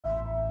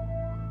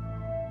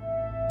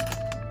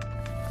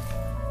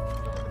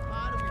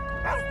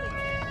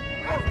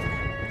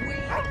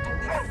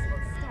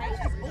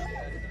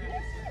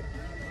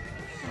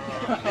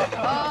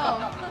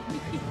Oh.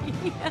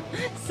 Yeah.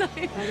 So...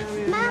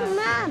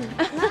 Mum.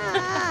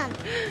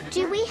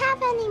 Do we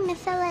have any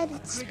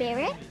methylated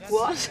spirit?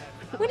 What?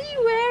 What are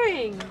you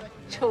wearing,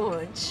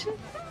 George?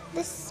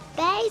 The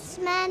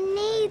spaceman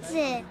needs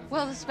it.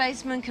 Well, the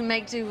spaceman can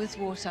make do with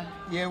water.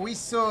 Yeah, we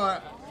saw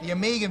the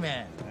Omega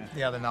Man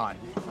the other night.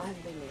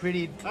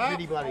 Pretty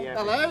bloody happy.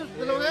 Hello,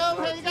 little girl,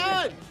 how you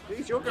going?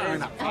 Geez, you're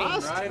growing up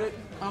fast.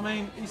 I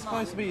mean, he's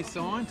supposed to be a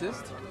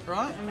scientist,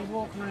 right? And he's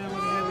walking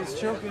around with his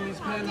chook and his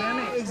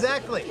pandemic.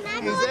 Exactly.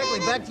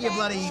 Back to your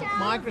bloody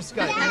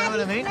microscope, you know what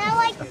I mean? I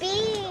like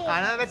bees.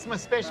 I know, that's my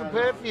special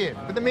perfume.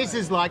 But the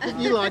missus liked it.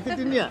 You liked it,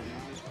 didn't you?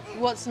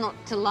 What's not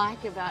to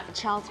like about a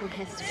child who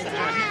has to be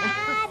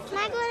Dad, can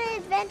I go on an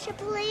adventure,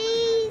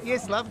 please?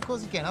 Yes, love, of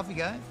course you can. Off you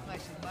go. They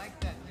should make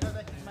that. You know, they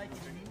should make it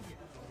in India.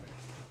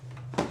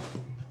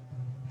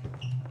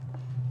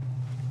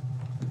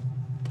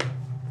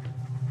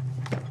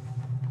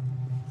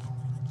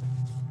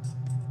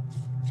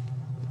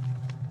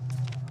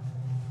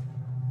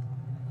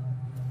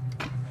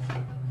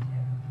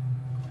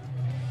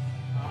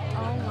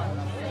 Oh my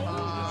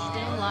God, he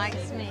still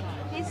likes me.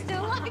 He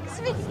still likes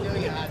me. Still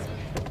your husband.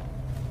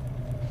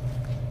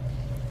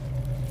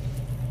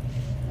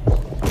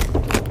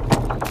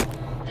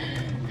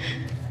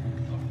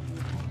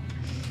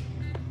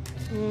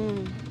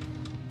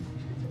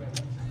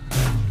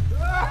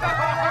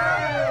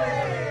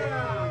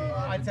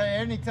 I tell you,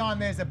 any time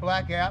there's a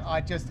blackout,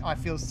 I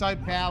feel so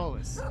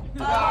powerless.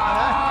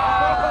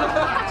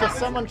 Just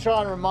someone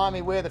try and remind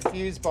me where the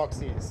fuse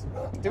box is.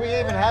 Do we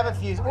even have a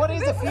fuse? What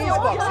is a fuse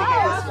box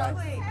again?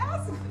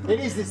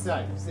 It is this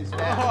day. It's this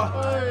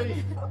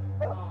day.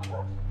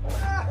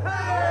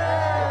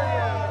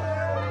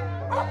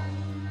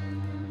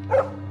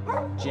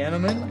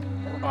 Gentlemen,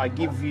 I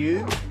give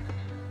you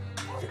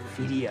the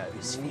video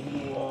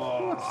sphere.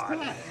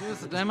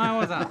 What's the demo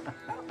with that?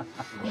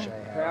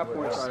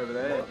 PowerPoint's over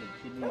there.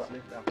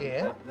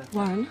 Yeah?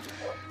 Warren,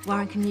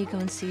 can you go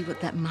and see what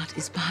that mutt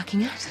is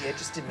barking at? Yeah,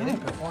 just a minute.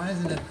 But why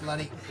isn't it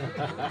bloody...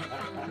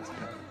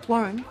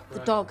 Warren, the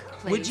dog,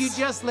 please. Would you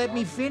just let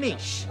me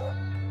finish?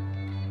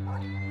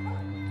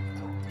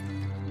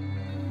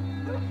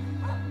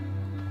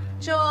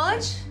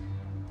 George?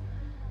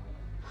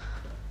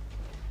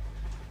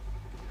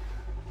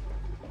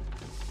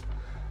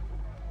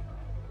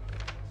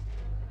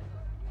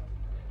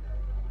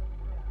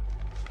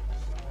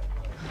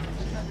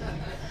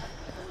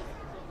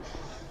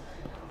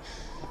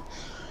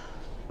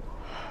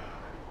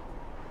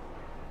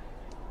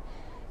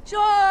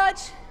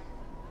 George!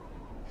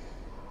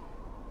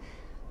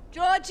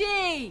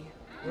 Georgie!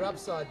 We're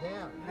upside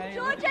down.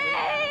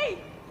 Georgie!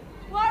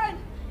 Warren,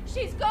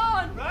 she's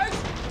gone! Right?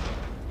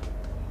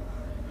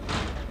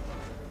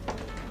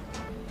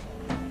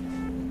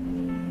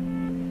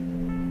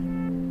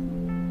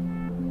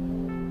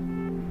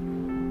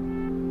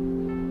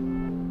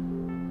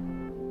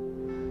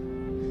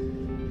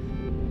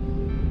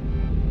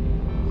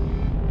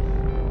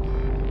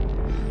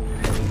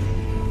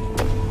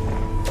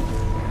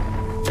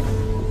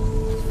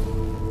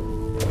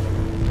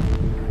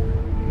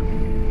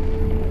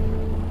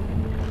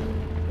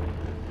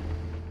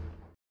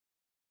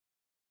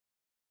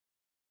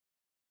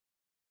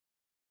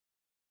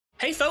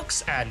 Hey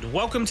folks, and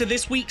welcome to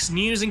this week's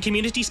News and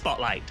Community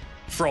Spotlight.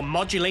 From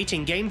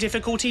modulating game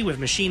difficulty with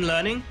machine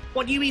learning,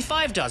 what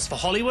UE5 does for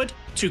Hollywood,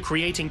 to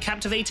creating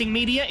captivating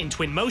media in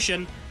twin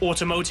motion,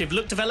 automotive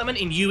look development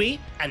in UE,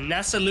 and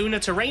NASA lunar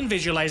terrain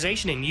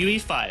visualization in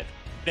UE5.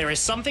 There is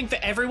something for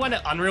everyone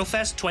at Unreal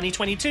Fest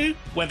 2022,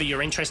 whether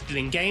you're interested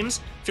in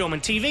games, film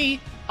and TV,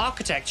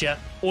 architecture,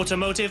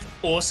 automotive,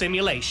 or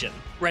simulation.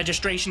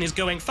 Registration is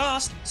going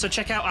fast, so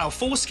check out our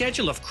full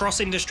schedule of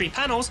cross-industry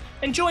panels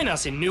and join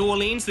us in New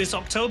Orleans this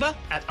October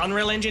at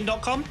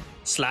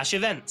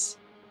unrealengine.com/events.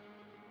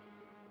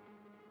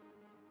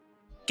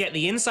 Get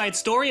the inside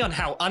story on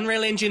how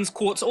Unreal Engine's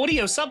Quartz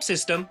audio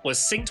subsystem was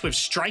synced with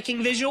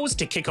striking visuals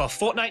to kick off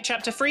Fortnite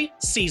Chapter 3,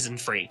 Season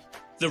 3.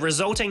 The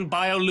resulting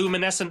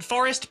bioluminescent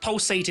forest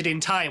pulsated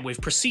in time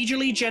with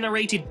procedurally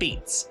generated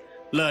beats.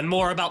 Learn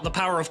more about the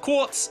power of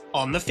Quartz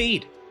on the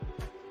feed.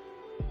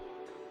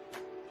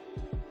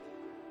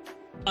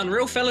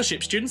 Unreal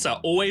Fellowship students are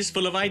always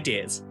full of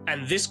ideas,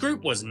 and this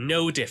group was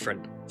no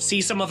different.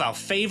 See some of our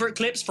favorite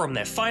clips from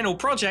their final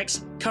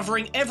projects,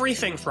 covering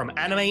everything from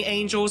anime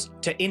angels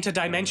to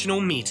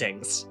interdimensional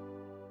meetings.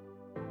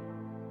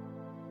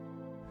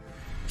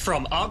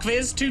 From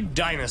ArcViz to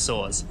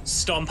dinosaurs,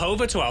 stomp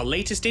over to our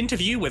latest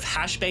interview with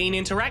Hashbane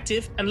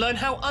Interactive and learn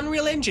how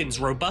Unreal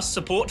Engine's robust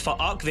support for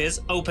ArcViz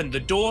opened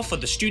the door for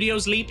the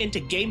studio's leap into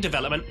game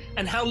development,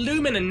 and how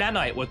Lumen and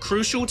Nanite were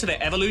crucial to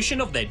the evolution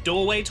of their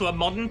doorway to a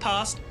modern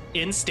past,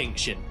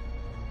 Instinction.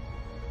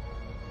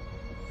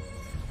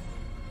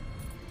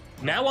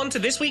 Now on to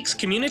this week's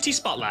Community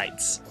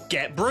Spotlights.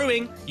 Get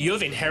brewing,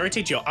 you've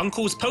inherited your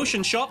uncle's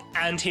potion shop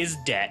and his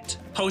debt.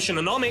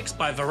 Potiononomics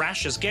by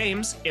Voracious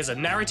Games is a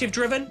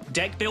narrative-driven,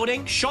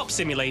 deck-building shop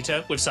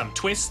simulator with some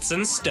twists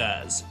and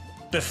stirs.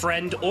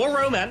 Befriend or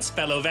romance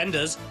fellow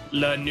vendors,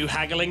 learn new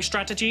haggling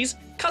strategies,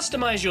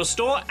 customize your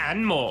store,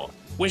 and more.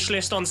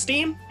 wishlist on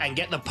Steam and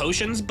get the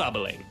potions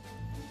bubbling.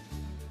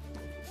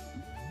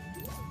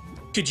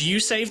 Could you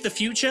save the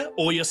future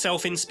or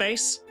yourself in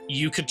space?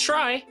 You could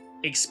try.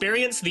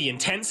 Experience the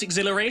intense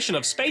exhilaration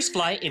of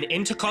spaceflight in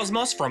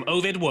Intercosmos from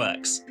Ovid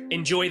Works.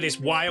 Enjoy this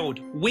wild,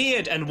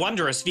 weird, and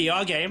wondrous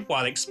VR game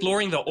while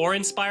exploring the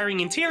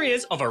awe-inspiring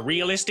interiors of a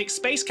realistic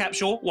space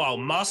capsule while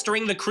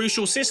mastering the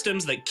crucial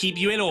systems that keep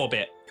you in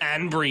orbit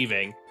and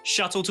breathing.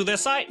 Shuttle to their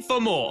site for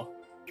more.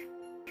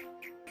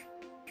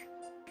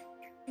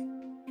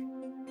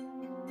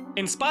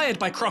 Inspired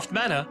by Croft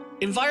Manor,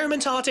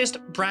 environment artist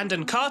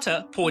Brandon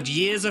Carter poured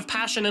years of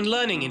passion and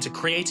learning into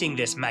creating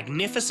this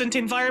magnificent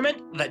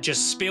environment that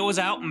just spills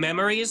out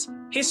memories,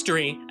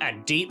 history,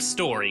 and deep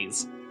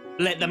stories.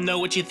 Let them know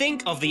what you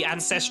think of the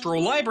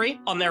Ancestral Library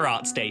on their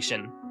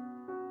ArtStation.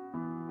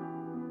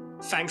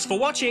 Thanks for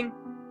watching.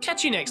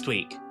 Catch you next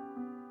week.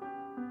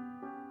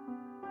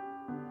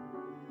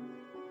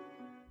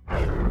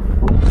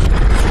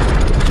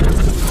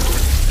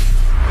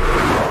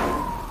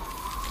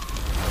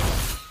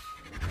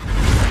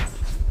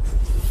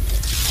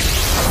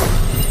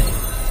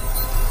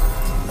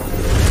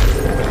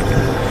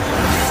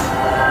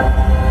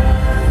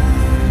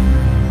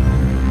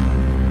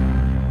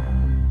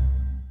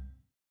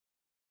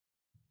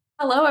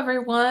 Hello,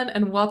 everyone,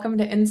 and welcome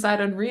to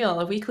Inside Unreal,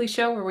 a weekly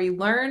show where we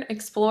learn,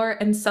 explore,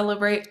 and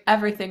celebrate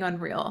everything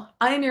Unreal.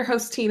 I am your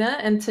host, Tina,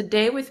 and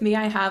today with me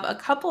I have a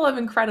couple of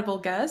incredible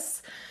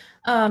guests.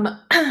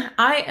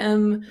 I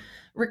am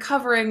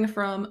recovering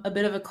from a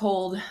bit of a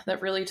cold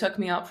that really took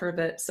me out for a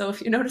bit, so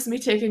if you notice me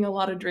taking a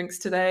lot of drinks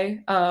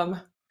today,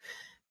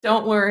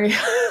 don't worry,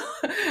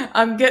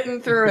 I'm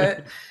getting through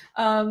it.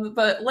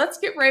 But let's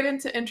get right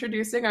into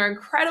introducing our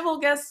incredible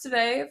guests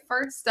today.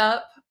 First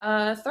up,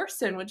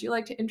 Thurston, would you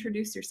like to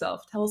introduce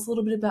yourself? Tell us a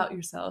little bit about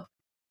yourself.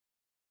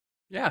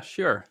 Yeah,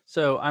 sure.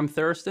 So I'm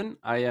Thurston.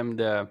 I am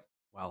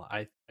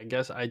I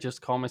guess I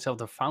just call myself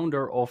the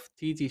founder of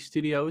TT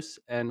Studios,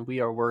 and we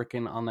are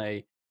working on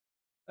a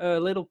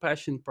little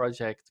passion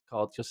project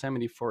called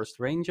Yosemite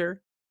Forest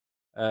Ranger.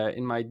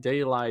 In my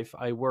daily life,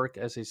 I work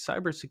as a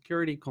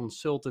cybersecurity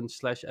consultant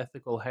 /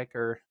 ethical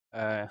hacker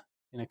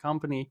in a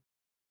company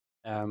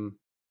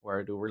where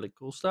I do really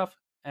cool stuff.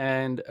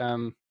 And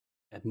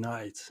at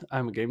night,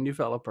 I'm a game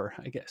developer,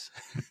 I guess.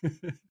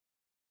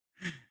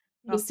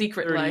 The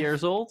secret 30 life.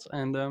 years old,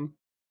 and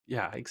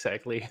yeah,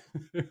 exactly.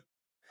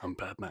 I'm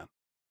Batman.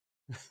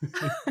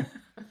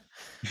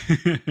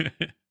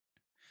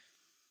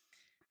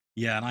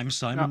 Yeah, and I'm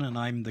Simon, and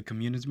I'm the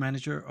community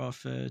manager of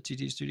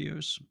TT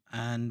Studios.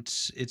 And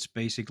it's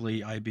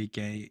basically I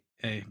became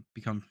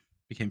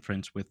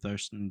friends with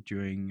Thurston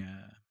during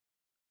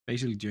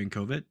during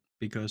COVID,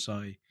 because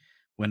I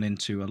went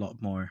into a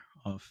lot more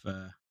of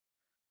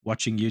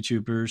watching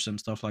YouTubers and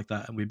stuff like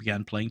that, and we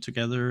began playing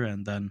together,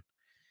 and then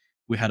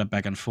we had a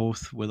back and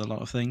forth with a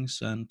lot of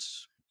things, and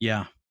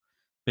yeah,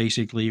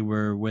 basically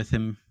we're with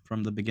him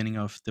from the beginning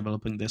of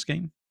developing this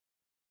game.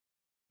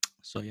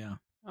 So yeah.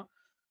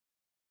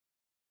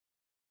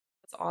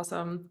 That's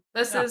awesome.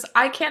 This Yeah. is,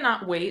 I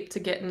cannot wait to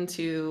get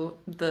into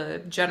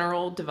the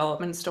general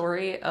development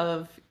story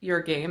of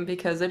your game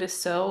because it is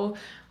so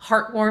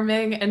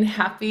heartwarming and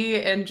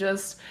happy and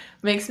just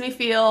makes me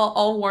feel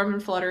all warm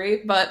and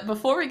fluttery. But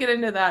before we get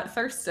into that,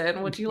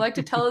 Thurston, would you like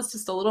to tell us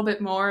just a little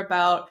bit more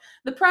about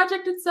the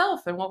project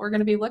itself and what we're going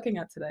to be looking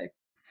at today?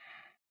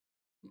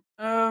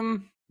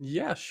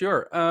 Yeah,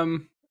 sure.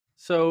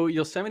 So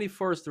Yosemite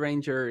Forest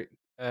Ranger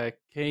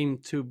came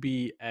to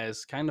be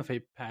as kind of a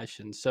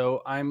passion.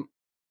 So I'm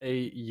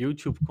a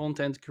YouTube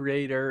content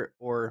creator,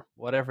 or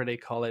whatever they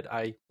call it.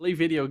 I play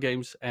video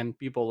games and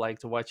people like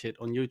to watch it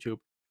on YouTube.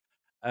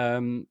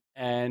 And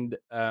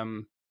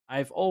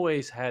I've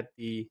always had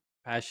the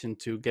passion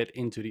to get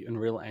into the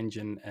Unreal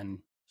Engine and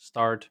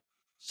start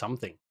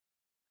something.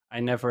 I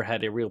never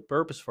had a real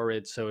purpose for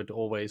it, so it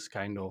always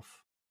kind of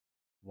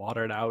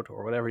watered out,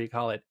 or whatever you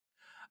call it.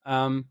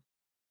 And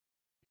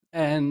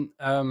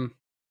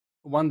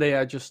one day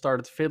I just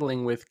started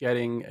fiddling with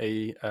getting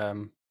a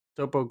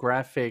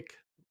topographic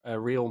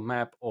real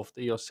map of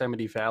the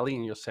Yosemite Valley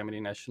in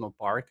Yosemite National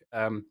Park,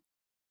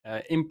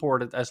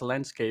 imported as a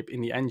landscape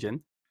in the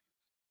engine.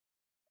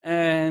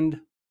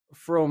 And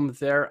from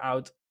there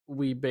out,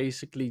 we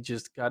basically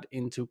just got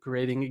into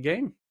creating a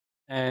game.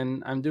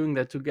 And I'm doing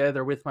that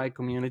together with my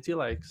community.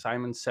 Like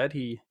Simon said,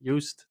 he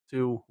used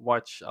to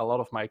watch a lot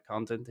of my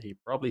content. He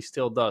probably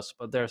still does,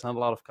 but there's not a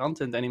lot of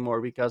content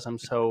anymore because I'm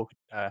so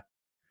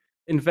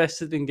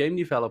invested in game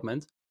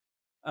development.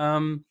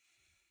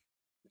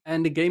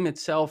 And the game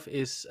itself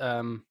is,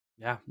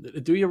 yeah.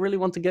 Do you really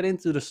want to get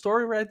into the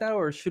story right now,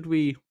 or should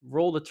we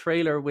roll the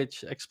trailer,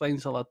 which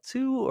explains a lot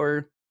too,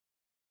 or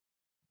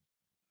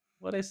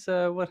what is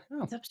what?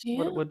 Oh, It's up to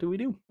you. what do we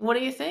do? What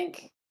do you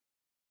think?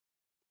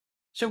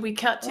 Should we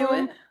cut to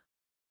it?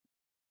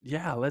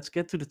 Yeah, let's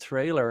get to the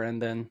trailer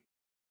and then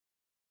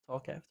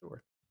talk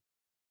afterward.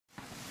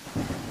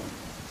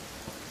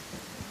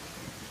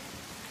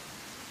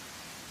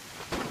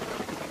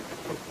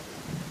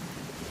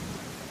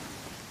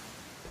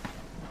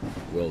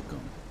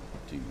 Welcome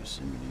to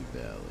Yosemite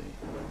Valley.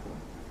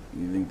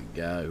 You think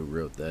the guy who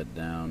wrote that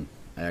down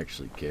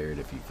actually cared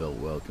if he felt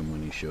welcome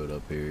when he showed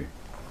up here?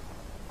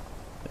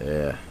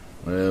 Yeah,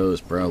 well, it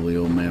was probably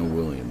old man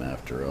William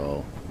after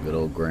all. Good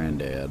old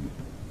granddad.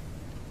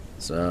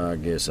 So I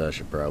guess I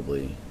should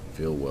probably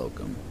feel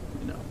welcome.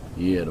 You know,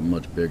 he had a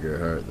much bigger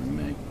heart than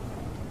me.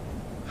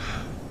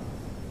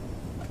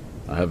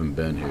 I haven't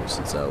been here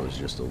since I was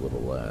just a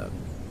little lad.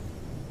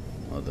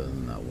 Other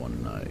than that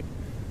one night.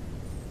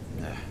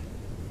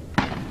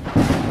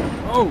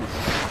 Oh!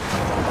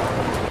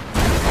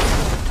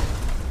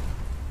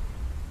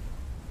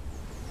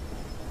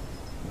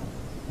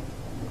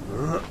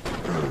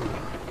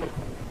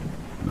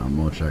 Not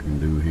much I can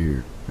do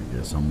here. I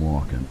guess I'm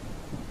walking.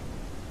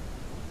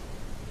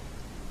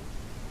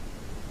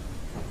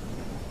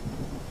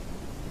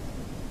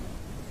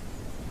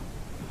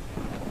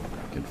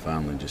 I can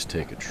finally just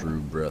take a true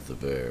breath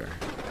of air.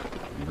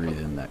 Breathe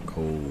in that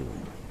cold,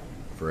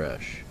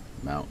 fresh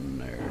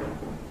mountain air,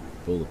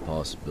 full of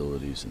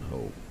possibilities and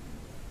hope.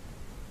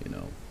 You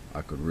know,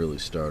 I could really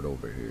start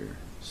over here,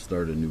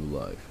 start a new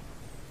life.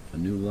 A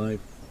new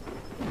life?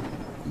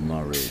 I'm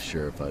not really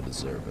sure if I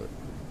deserve it,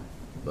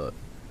 but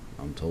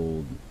I'm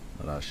told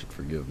that I should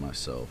forgive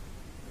myself,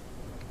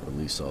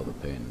 release all the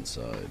pain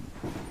inside.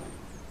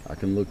 I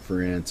can look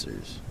for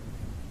answers.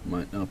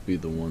 Might not be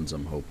the ones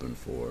I'm hoping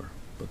for,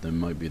 but they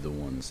might be the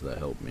ones that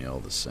help me all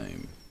the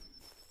same.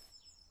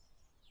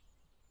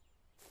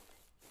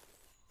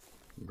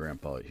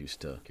 Grandpa used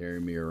to carry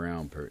me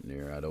around pert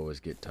near. I'd always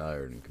get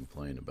tired and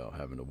complain about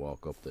having to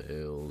walk up the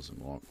hills and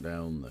walk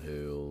down the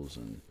hills,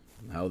 and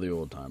how the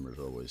old timers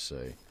always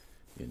say,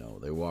 you know,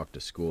 they walk to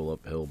school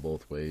uphill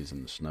both ways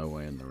in the snow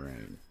and the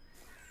rain.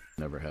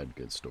 Never had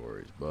good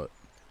stories, but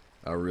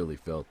I really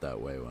felt that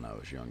way when I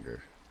was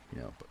younger.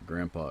 You know, but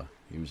Grandpa,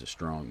 he was a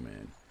strong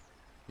man.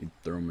 He'd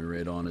throw me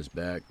right on his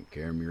back and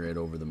carry me right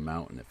over the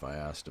mountain if I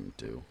asked him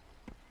to.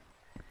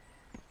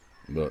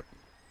 But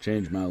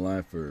changed my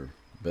life for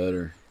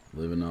better,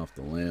 living off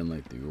the land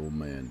like the old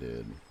man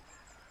did.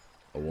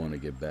 I want to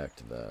get back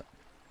to that.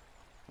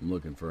 I'm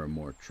looking for a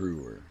more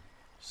truer,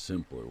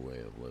 simpler way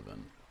of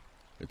living.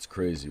 It's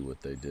crazy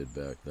what they did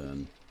back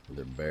then, with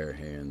their bare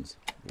hands,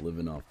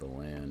 living off the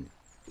land,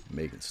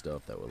 making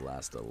stuff that would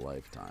last a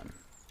lifetime.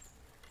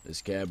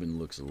 This cabin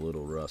looks a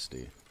little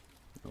rusty,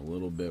 a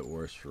little bit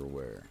worse for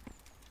wear,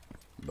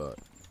 but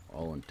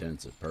all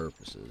intents and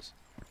purposes,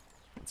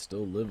 it's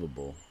still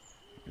livable.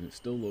 And it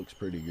still looks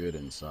pretty good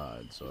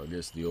inside, so I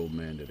guess the old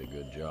man did a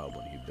good job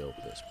when he built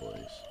this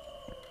place.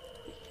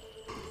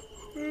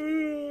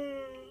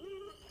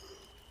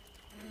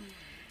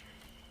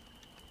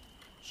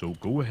 So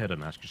go ahead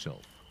and ask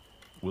yourself,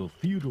 will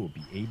Theodore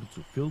be able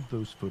to fill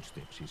those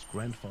footsteps his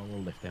grandfather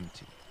left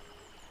empty?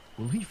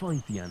 Will he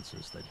find the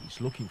answers that he's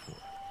looking for?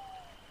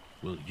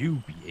 Will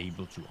you be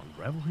able to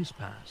unravel his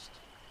past?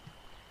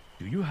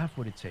 Do you have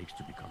what it takes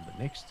to become the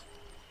next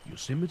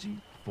Yosemite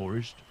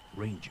Forest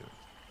Ranger?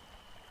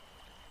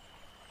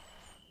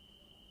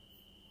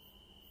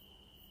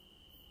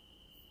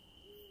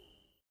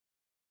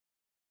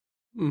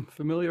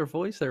 Familiar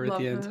voice there at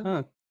Love the end, it.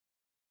 huh?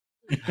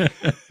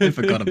 I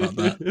forgot about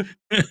that.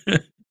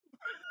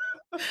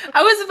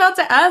 I was about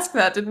to ask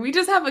that. Did we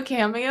just have a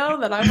cameo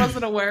that I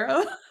wasn't aware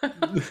of?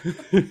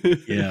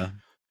 Yeah,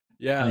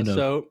 Yeah, kind of.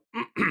 so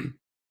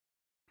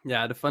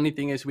yeah, the funny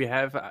thing is we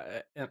have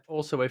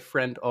also a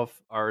friend of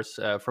ours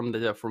from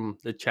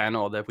the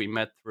channel that we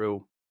met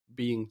through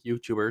being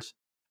YouTubers.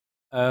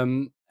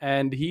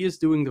 And he is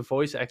doing the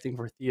voice acting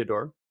for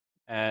Theodore,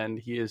 and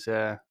he is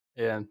a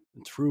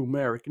true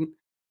American,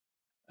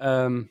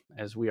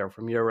 as we are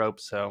from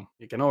Europe, so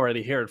you can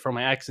already hear it from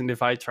my accent.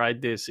 If I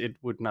tried this, it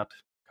would not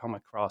come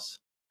across.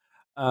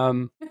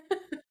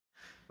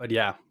 But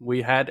yeah,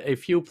 we had a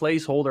few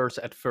placeholders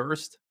at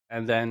first,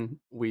 and then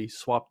we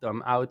swapped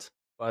them out.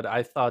 But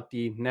I thought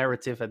the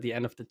narrative at the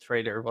end of the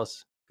trailer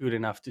was good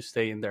enough to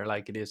stay in there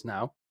like it is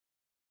now.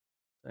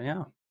 So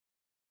yeah.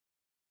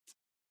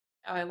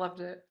 I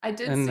loved it. I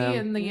did And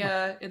see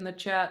yeah. in the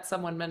chat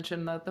someone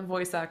mentioned that the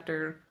voice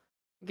actor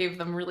gave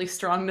them really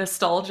strong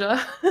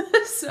nostalgia.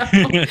 So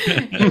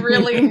you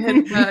really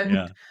hit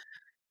Yeah.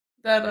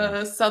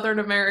 that Southern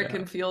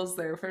American Yeah. feels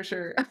there for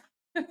sure.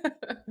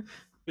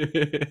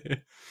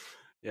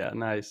 Yeah,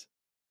 nice.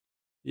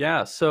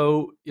 Yeah,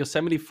 so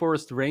Yosemite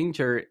Forest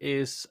Ranger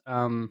is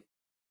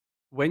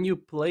when you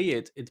play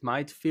it, it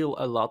might feel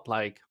a lot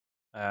like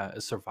a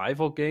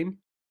survival game.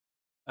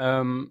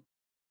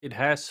 It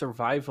has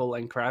survival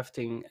and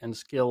crafting and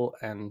skill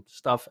and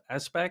stuff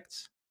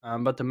aspects,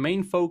 but the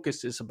main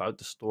focus is about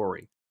the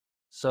story.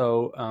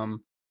 So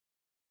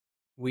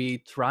we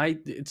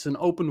tried, it's an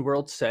open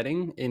world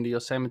setting in the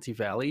Yosemite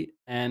Valley,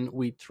 and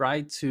we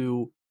tried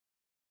to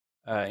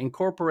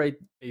incorporate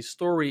a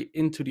story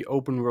into the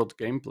open world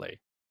gameplay.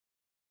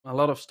 A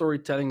lot of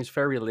storytelling is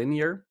very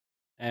linear,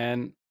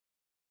 and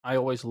I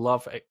always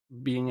love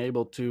being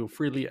able to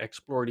freely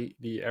explore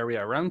the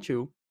area around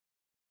you.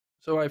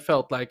 So I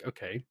felt like,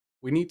 okay,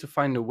 we need to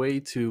find a way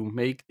to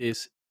make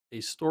this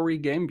a story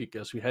game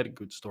because we had a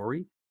good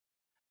story.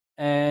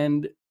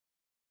 And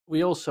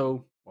we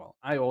also well,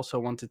 I also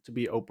want it to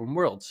be open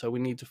world, so we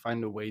need to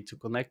find a way to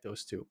connect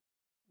those two.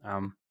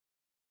 Um,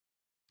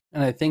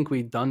 and I think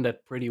we've done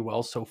that pretty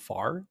well so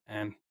far,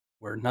 and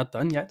we're not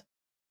done yet.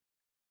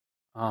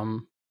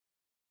 Um,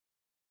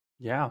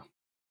 yeah,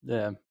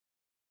 the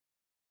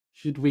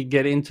should we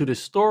get into the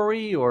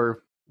story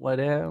or what?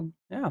 Yeah,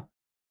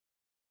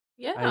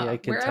 I Yeah,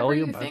 can wherever tell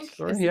you you about the think is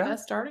story. the Yeah,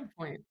 best starting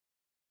point.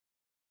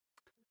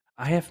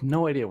 I have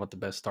no idea what the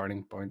best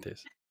starting point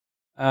is.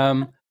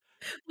 Um,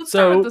 Let's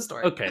start with the so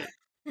story. okay,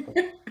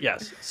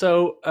 yes.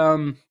 So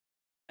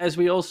as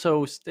we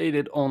also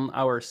stated on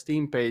our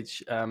Steam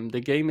page,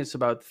 the game is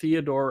about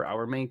Theodore,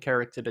 our main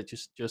character that you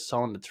just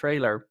saw in the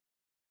trailer.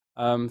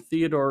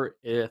 Theodore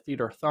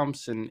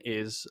Thompson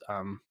is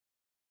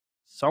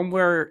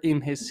somewhere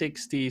in his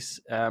 60s,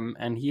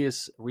 and he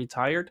is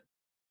retired.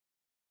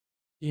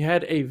 He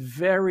had a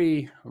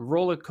very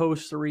roller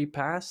coastery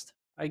past,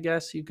 I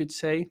guess you could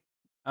say.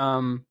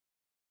 Um,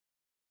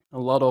 a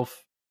lot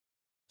of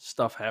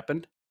stuff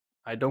happened.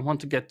 I don't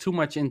want to get too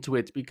much into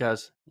it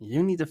because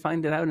you need to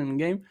find it out in the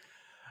game.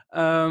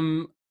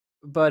 Um,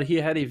 but he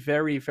had a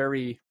very,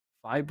 very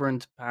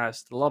vibrant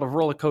past, a lot of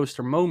roller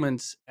coaster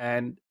moments,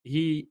 and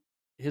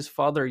his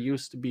father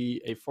used to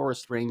be a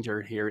forest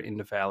ranger here in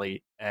the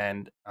valley,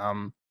 and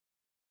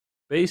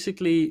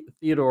basically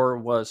Theodore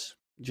was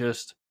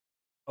just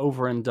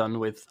over and done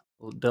with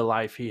the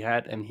life he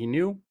had and he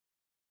knew.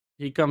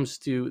 He comes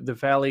to the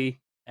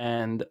valley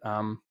and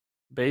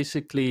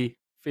basically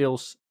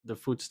fills the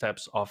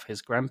footsteps of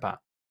his grandpa.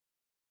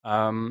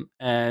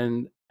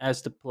 And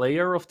as the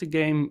player of the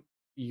game,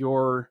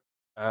 your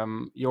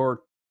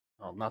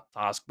well, not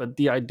task, but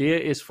the idea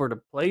is for the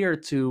player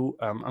to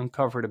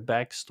uncover the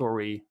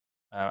backstory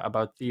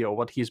about Theo,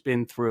 what he's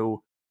been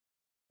through,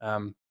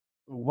 um,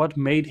 what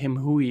made him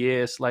who he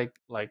is. Like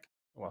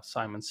well,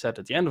 Simon said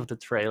at the end of the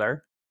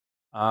trailer.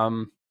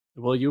 Um,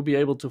 will you be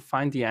able to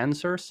find the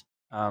answers?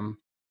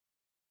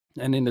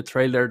 And in the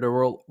trailer, there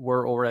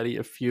were already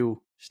a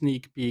few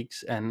sneak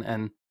peeks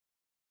and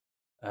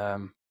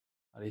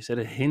how do you say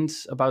it,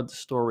 hints about the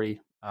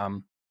story.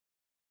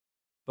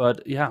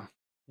 But yeah,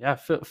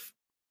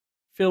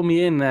 fill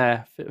me in.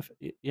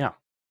 Yeah,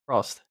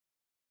 Frost.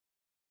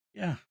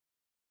 Yeah,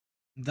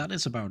 that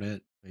is about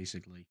it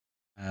basically.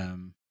 I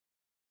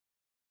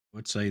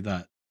would say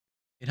that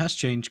it has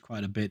changed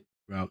quite a bit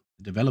throughout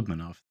the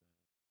development of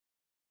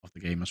the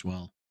game as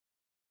well.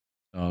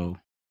 So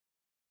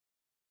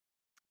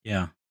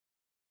yeah,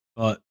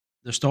 but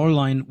the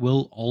storyline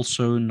will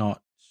also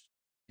not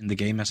in the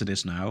game as it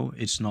is now.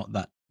 It's not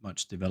that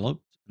much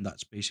developed, and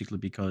that's basically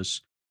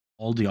because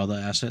all the other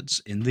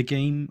assets in the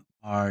game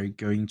are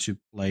going to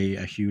play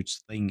a huge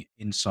thing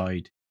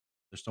inside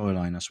the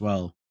storyline as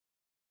well.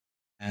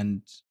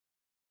 And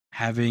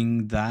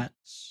having that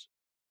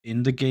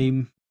in the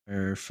game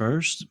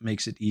first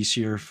makes it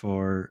easier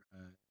for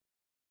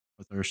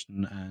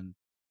Thurston and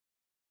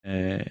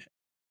uh,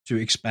 to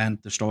expand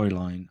the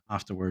storyline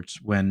afterwards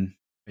when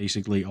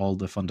basically all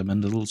the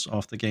fundamentals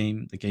of the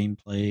game, the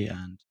gameplay,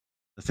 and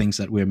the things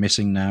that we're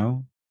missing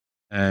now,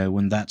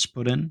 when that's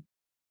put in.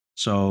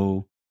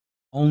 So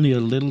only a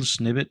little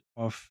snippet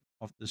of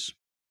this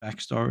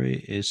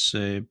backstory is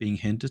being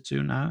hinted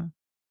to now,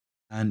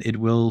 and it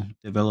will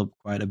develop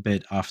quite a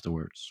bit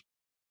afterwards.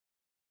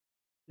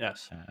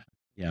 Yes. Uh,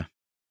 yeah,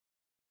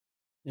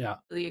 Yeah.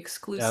 The Yeah.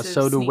 exclusive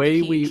So the sneak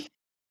way peek.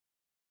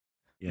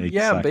 yeah,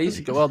 yeah, exactly.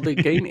 basically, well, the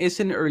game is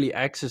in early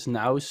access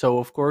now, so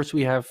of course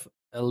we have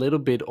a little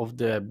bit of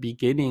the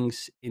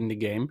beginnings in the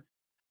game.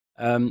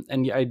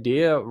 And the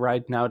idea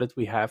right now that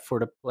we have for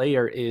the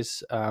player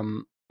is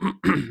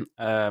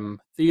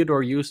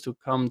Theodore used to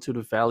come to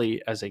the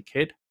valley as a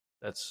kid.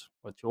 That's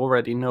what you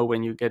already know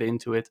when you get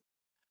into it.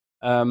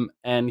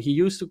 And he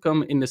used to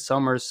come in the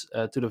summers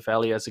to the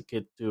valley as a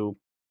kid to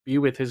be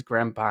with his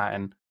grandpa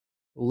and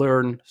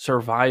learn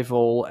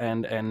survival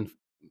and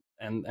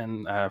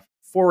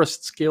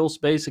forest skills,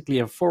 basically,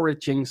 and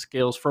foraging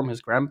skills from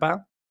his grandpa.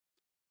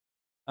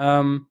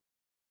 Um,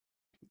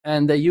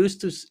 and they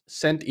used to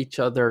send each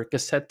other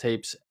cassette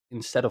tapes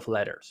instead of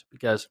letters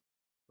because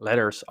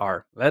letters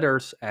are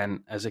letters,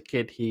 and as a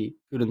kid he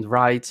couldn't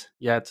write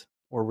yet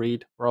or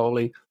read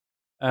probably,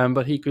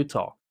 but he could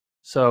talk.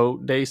 So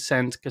they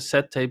sent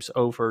cassette tapes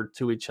over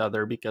to each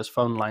other because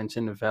phone lines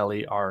in the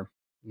valley are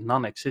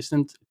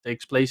non-existent. It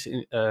takes place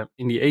in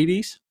the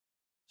 80s,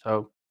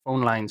 so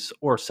phone lines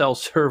or cell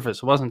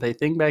service wasn't a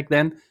thing back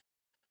then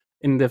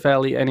in the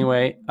valley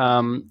anyway.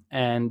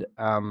 And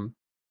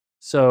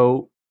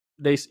so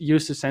they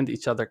used to send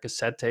each other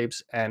cassette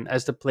tapes, and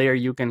as the player,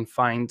 you can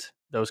find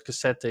those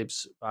cassette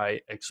tapes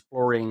by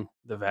exploring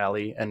the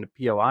valley and the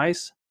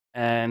POIs,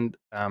 and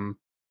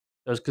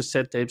those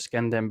cassette tapes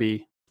can then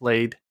be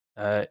played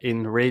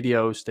in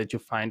radios that you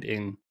find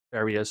in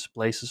various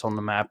places on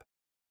the map.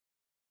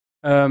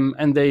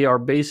 And they are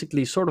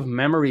basically sort of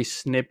memory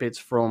snippets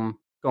from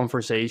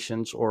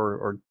conversations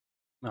or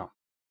no,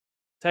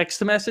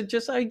 text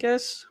messages, I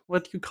guess,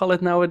 what you call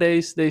it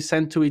nowadays, they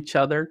send to each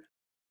other.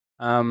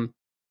 Um,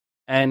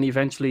 and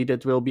eventually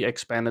that will be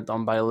expanded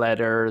on by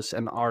letters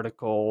and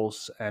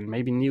articles and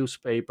maybe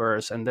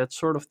newspapers and that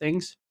sort of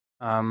things.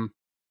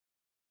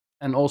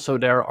 And also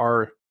there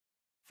are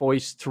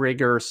voice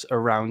triggers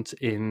around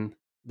in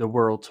the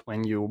world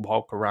when you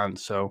walk around.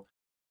 So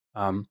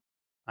I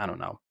don't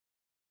know.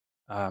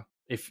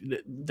 If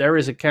there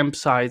is a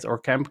campsite or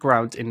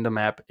campground in the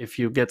map, if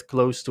you get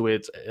close to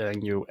it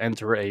and you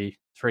enter a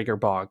trigger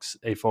box,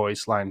 a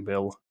voice line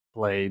will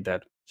play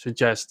that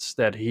suggests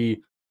that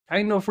he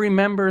kind of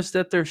remembers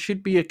that there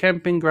should be a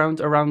camping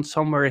ground around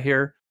somewhere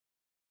here.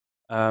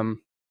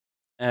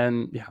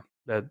 And yeah,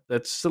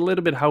 that's a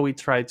little bit how we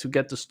try to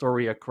get the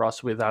story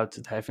across without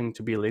it having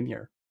to be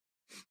linear.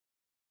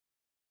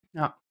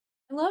 Yeah.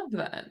 I love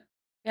that.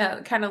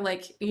 Yeah, kind of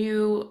like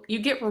you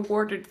get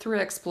rewarded through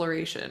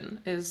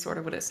exploration is sort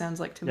of what it sounds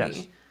like to Yes.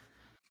 me.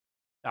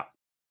 Yeah.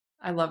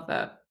 I love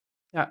that.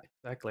 Yeah,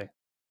 exactly.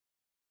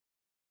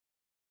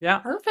 Yeah.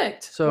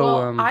 Perfect. So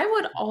Well, I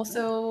would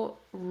also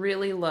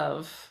really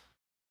love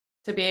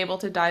to be able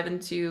to dive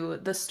into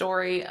the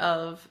story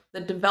of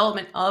the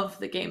development of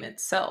the game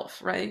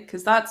itself, right?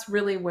 Because that's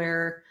really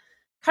where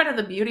kind of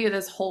the beauty of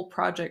this whole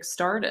project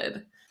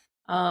started.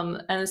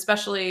 And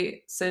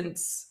especially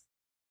since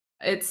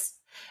it's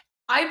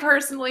I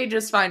personally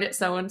just find it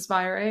so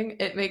inspiring.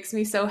 It makes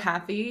me so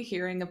happy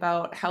hearing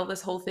about how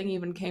this whole thing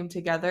even came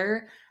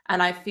together.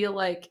 And I feel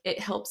like it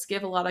helps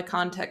give a lot of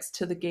context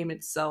to the game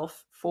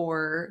itself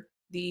for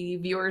the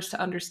viewers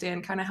to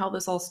understand kind of how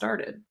this all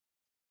started.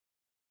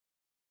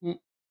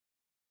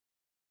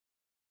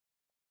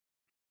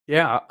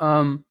 yeah,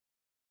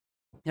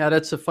 yeah,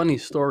 that's a funny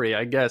story,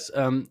 I guess.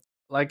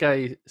 Like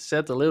I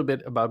said a little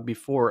bit about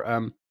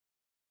before,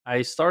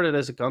 I started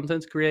as a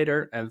content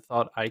creator and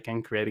thought I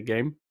can create a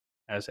game,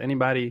 as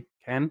anybody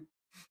can,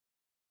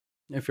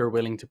 if you're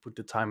willing to put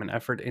the time and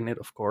effort in it,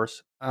 of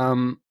course.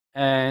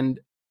 And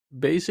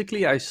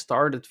basically, I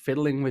started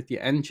fiddling with the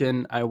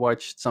engine. I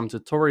watched some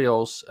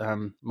tutorials,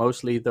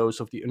 mostly those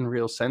of the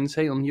Unreal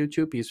Sensei on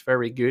YouTube. He's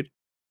very good,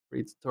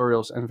 free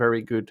tutorials, and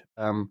very good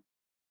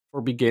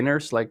for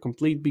beginners, like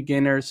complete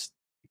beginners.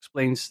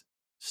 Explains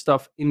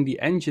stuff in the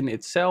engine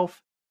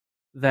itself,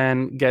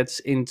 then gets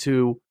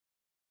into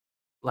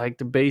like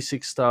the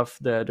basic stuff,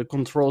 the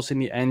controls in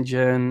the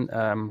engine,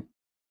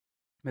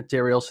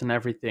 materials and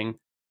everything.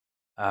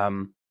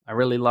 I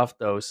really love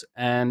those.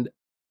 And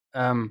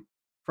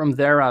from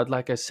there out,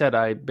 like I said,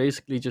 I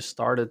basically just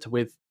started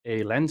with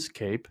a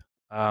landscape.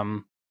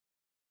 Um,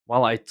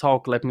 while I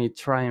talk, let me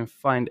try and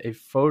find a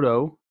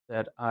photo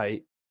that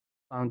I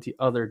found the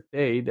other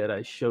day that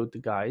I showed the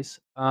guys.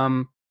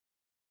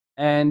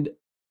 And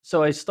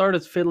so I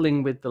started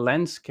fiddling with the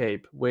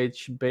landscape,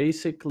 which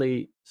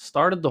basically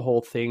started the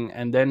whole thing.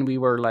 And then we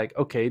were like,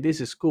 okay,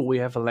 this is cool. We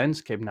have a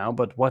landscape now,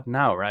 but what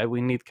now, right?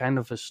 We need kind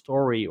of a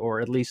story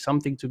or at least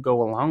something to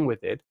go along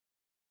with it.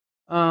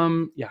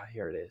 Yeah,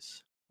 here it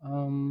is.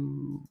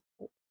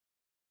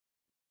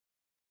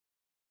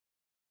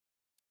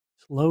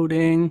 It's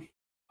loading.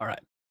 All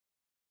right.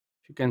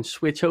 If you can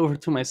switch over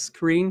to my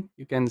screen,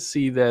 you can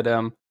see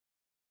that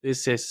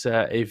this is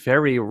a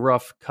very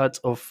rough cut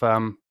of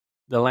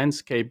the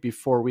landscape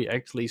before we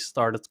actually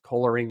started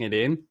coloring it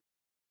in.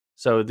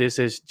 So this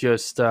is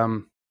just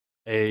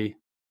a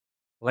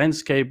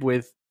landscape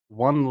with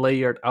one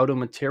layered auto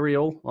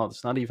material. Well,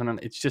 it's not even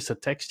it's just a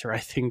texture, I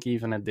think,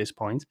 even at this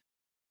point.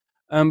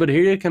 But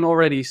here you can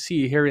already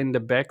see here in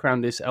the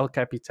background is El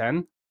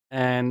Capitan.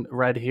 And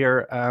right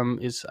here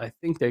is, I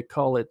think they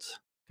call it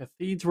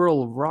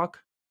Cathedral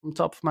Rock from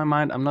top of my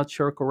mind. I'm not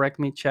sure. Correct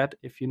me, chat,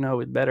 if you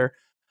know it better.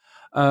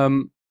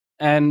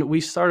 And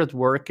we started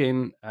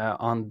working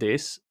on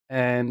this.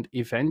 And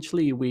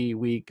eventually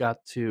we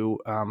got to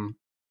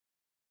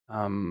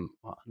well,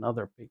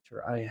 another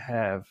picture I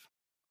have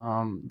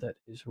that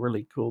is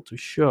really cool to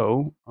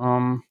show.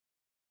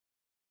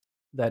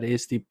 That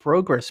is the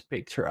progress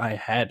picture I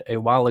had a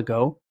while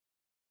ago,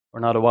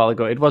 or not a while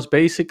ago. It was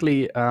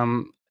basically,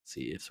 let's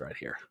see, it's right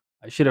here.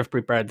 I should have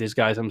prepared this,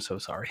 guys. I'm so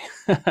sorry.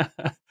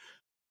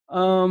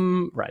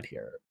 Right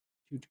here.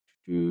 I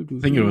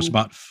think it was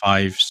about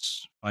 5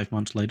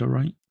 months later,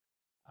 right?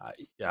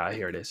 Yeah,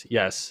 here it is.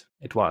 Yes,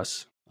 it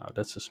was. Oh,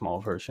 that's a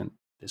small version.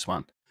 This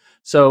one.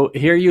 So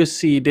here you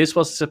see this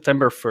was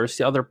September 1st.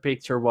 The other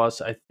picture was,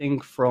 I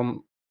think,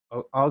 from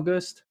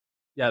August.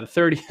 Yeah, the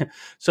 30.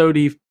 So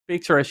the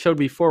picture I showed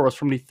before was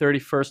from the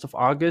 31st of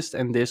August,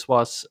 and this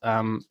was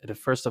the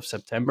 1st of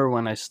September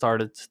when I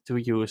started to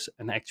use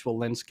an actual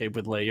landscape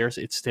with layers.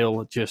 It's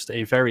still just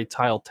a very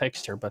tiled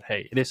texture, but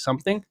hey, it is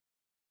something.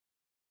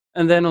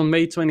 And then on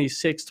May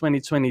 26,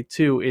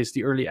 2022 is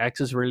the early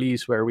access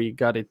release where we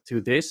got it to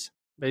this,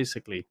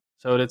 basically.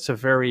 So that's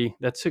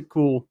a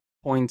cool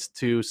point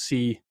to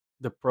see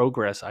the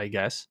progress, I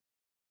guess.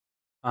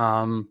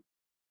 So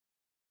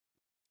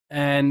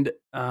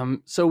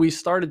we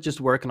started just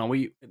working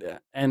on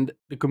and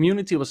the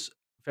community was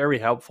very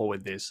helpful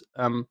with this.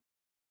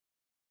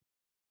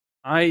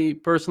 I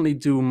personally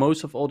do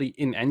most of all the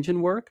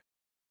in-engine work,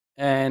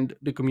 and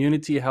the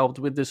community helped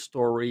with the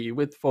story,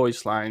 with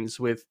voice lines,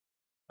 with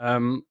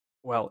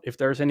well, if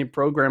there's any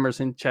programmers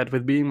in chat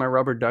with being my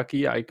rubber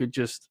ducky, I could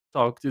just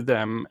talk to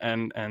them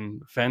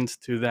and vent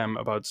to them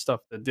about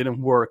stuff that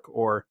didn't work,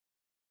 or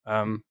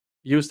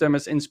use them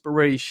as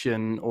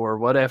inspiration or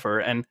whatever.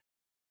 And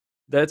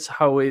that's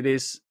how it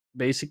is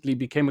basically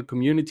became a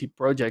community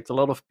project. A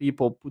lot of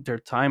people put their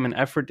time and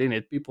effort in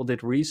it. People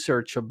did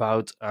research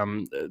about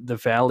the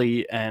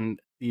valley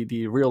and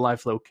the real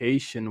life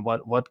location.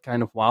 What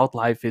kind of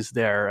wildlife is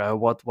there?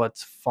 What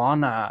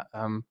fauna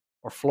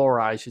or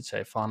flora, I should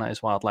say. Fauna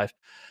is wildlife.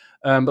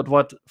 But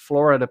what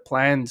flora, the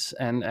plants,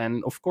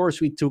 and of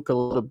course we took a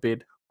little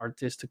bit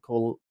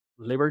artistical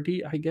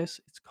liberty, I guess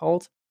it's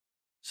called.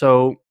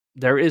 So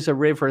there is a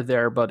river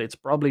there, but it's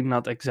probably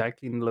not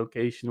exactly in the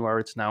location where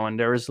it's now. And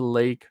there is a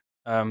lake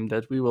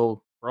that we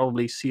will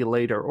probably see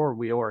later, or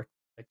we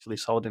actually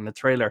saw it in the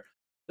trailer.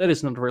 That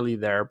is not really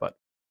there, but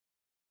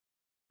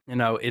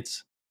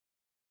it's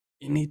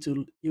you need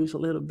to use a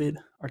little bit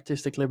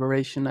artistic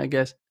liberation, I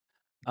guess.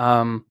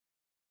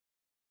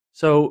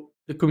 So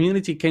the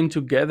community came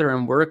together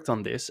and worked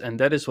on this, and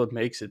that is what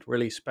makes it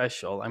really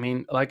special. I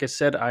mean, like I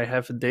said, I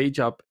have a day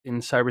job in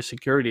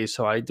cybersecurity,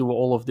 so I do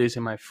all of this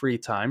in my free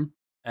time,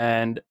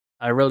 and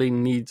I really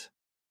need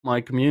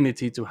my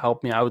community to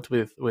help me out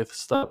with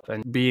stuff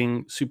and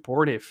being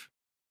supportive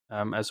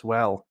as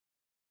well.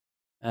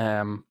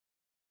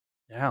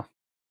 Yeah,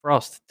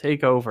 Frost,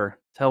 take over.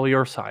 Tell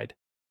your side.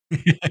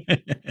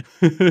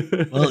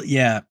 Well,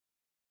 yeah,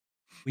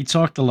 we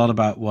talked a lot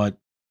about what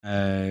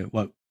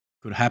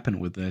could happen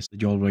with this.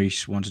 That you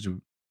always wanted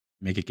to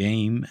make a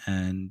game,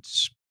 and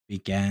we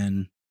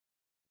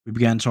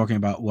began talking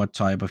about what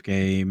type of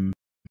game.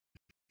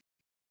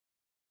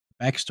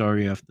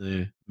 Backstory of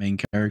the main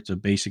character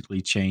basically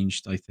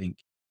changed, I think,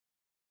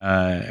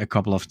 a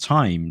couple of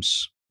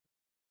times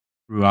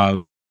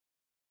throughout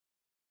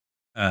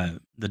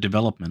the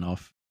development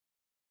of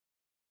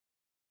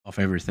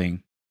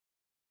everything.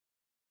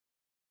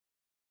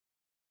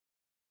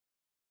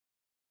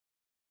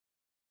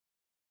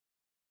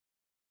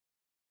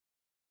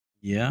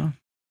 Yeah.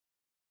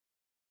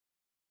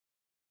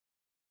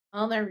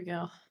 Oh, there we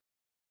go.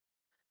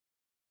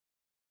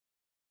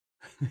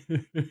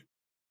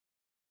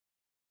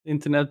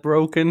 Internet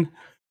broken.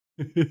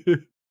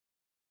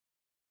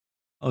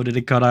 Oh, did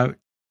it cut out?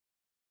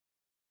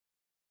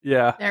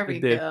 Yeah, There we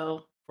it did.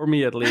 go. For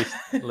me, at least,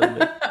 a little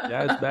bit.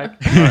 Yeah, it's back.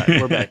 All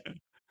right, we're back.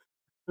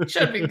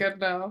 Should be good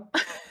now.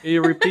 Can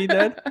you repeat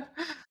that?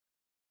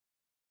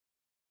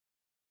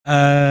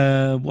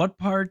 What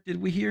part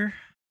did we hear?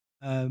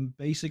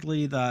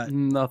 Basically that.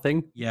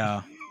 Nothing.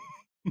 Yeah.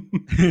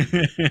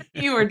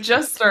 You were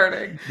just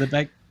starting. The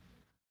back.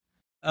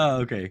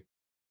 Oh, okay.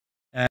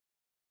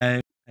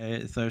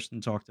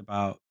 Thurston talked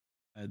about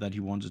that he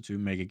wanted to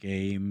make a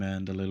game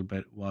and a little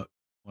bit what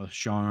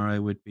genre it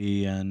would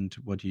be and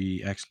what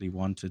he actually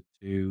wanted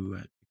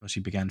to because he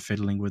began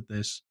fiddling with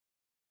this.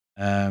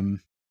 And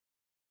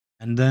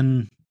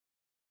then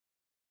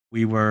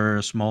we were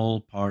a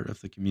small part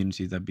of the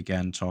community that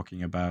began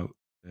talking about.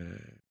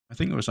 I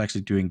think it was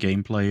actually doing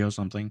gameplay or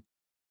something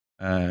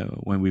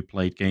when we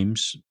played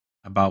games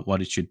about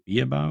what it should be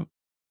about,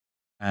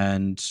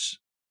 and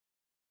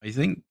I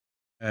think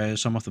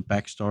some of the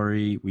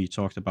backstory we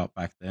talked about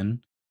back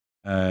then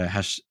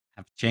has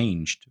have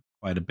changed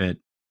quite a bit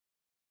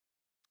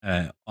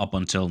up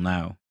until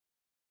now,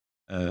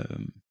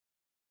 um,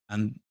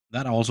 and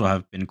that also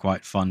have been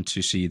quite fun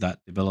to see that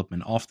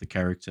development of the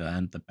character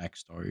and the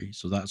backstory.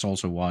 So that's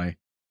also why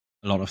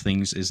a lot of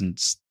things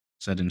isn't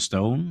set in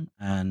stone,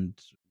 and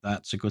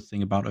that's a good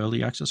thing about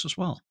early access as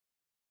well.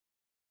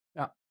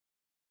 Yeah.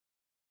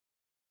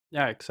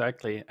 Yeah,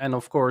 exactly. And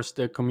of course,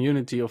 the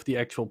community of the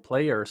actual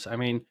players. I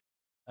mean,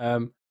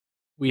 um,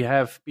 we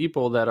have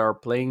people that are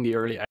playing the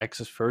early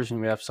access version.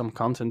 We have some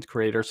content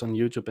creators on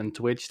YouTube and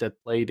Twitch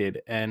that played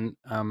it. And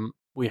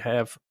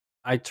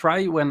I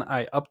try when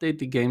I update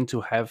the game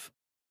to have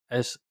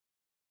as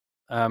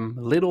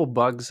little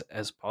bugs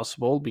as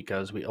possible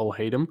because we all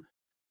hate them.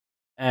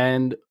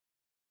 And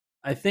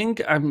I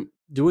think I'm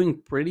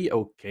doing pretty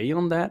okay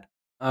on that.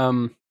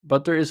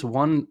 But there is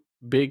one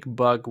big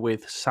bug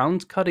with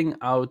sound cutting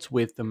out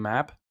with the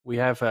map. We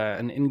have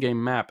an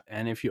in-game map,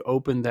 and if you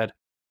open that,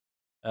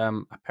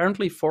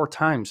 apparently 4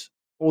 times,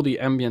 all the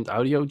ambient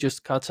audio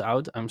just cuts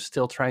out. I'm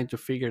still trying to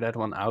figure that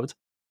one out.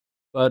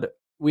 But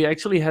we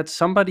actually had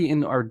somebody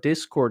in our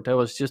Discord that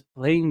was just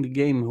playing the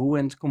game who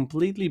went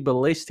completely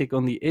ballistic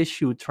on the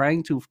issue,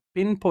 trying to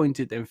pinpoint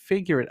it and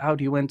figure it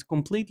out. He went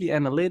completely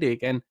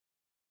analytic, and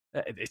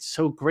it's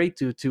so great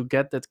to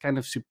get that kind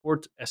of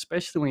support,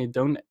 especially when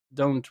you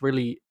don't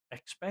really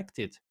expect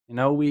it.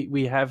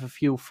 We have a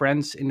few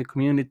friends in the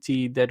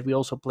community that we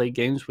also play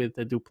games with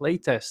that do play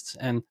tests,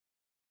 and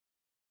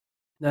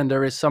then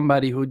there is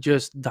somebody who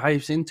just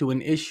dives into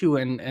an issue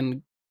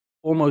and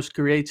almost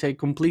creates a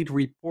complete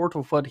report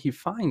of what he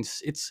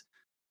finds.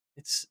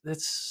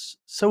 That's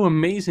so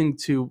amazing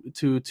to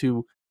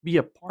be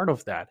a part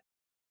of that.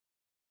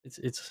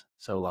 It's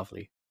so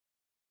lovely.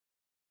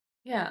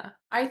 Yeah,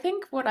 I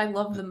think what I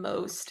love the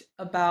most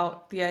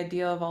about the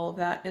idea of all of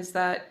that is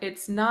that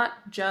it's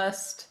not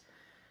just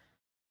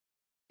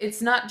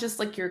it's not just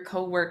like your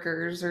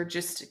coworkers or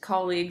just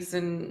colleagues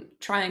and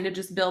trying to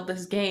just build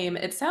this game.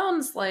 It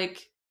sounds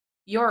like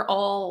you're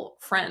all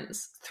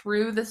friends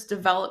through this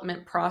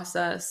development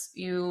process.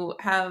 You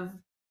have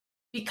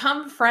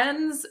become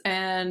friends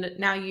and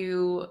now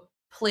you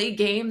play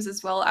games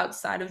as well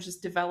outside of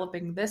just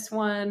developing this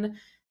one,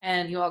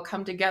 and you all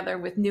come together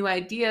with new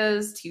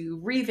ideas to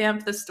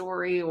revamp the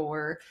story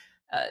or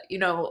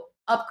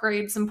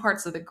upgrade some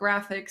parts of the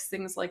graphics,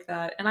 things like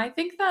that. And I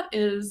think that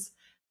is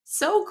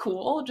so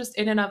cool just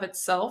in and of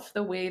itself,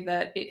 the way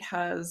that it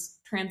has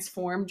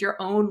transformed your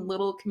own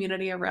little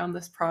community around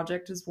this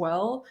project as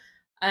well.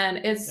 And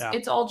it's Yeah.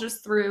 it's all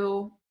just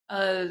through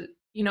a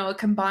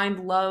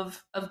combined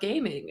love of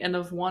gaming and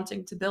of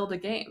wanting to build a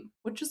game,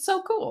 which is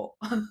so cool.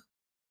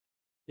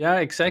 Yeah,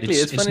 And exactly.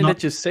 it's It's it's funny not.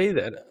 that you say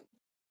that.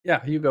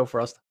 Yeah, you go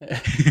first.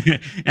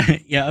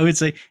 Yeah, I would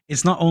say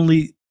it's not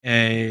only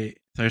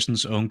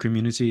Thurston's own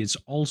community; it's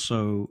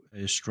also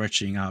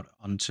stretching out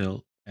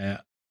until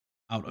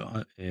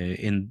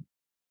in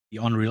the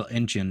Unreal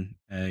Engine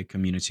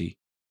community,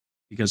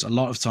 because a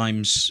lot of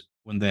times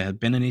when there had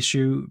been an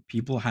issue,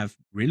 people have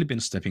really been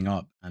stepping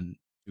up and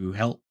to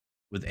help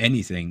with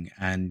anything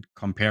and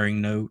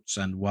comparing notes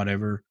and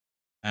whatever,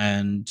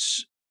 and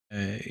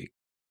uh,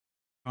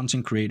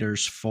 content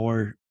creators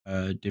for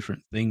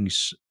different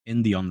things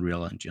in the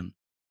Unreal Engine.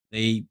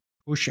 They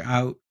push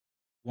out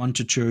one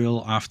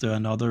tutorial after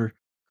another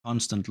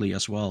constantly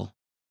as well,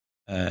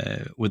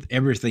 with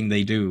everything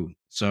they do.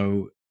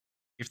 So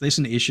if there's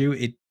an issue,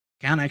 it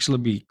can actually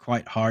be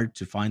quite hard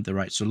to find the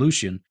right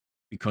solution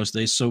because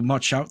there's so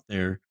much out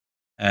there.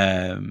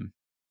 Um,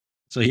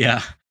 so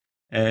yeah,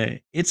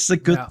 it's a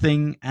good Yeah.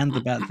 thing and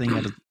the bad thing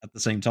at the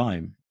same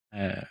time.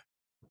 Uh,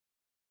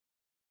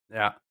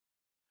 Yeah.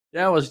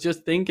 Yeah, I was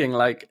just thinking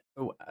like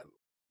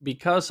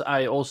because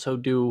I also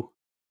do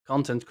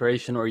content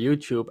creation or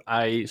YouTube,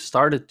 I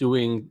started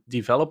doing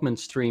development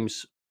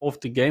streams of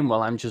the game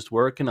while I'm just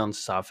working on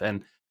stuff.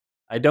 And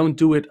I don't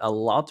do it a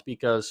lot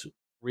because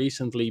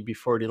recently,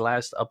 before the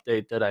last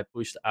update that I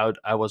pushed out,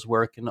 I was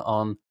working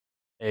on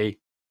a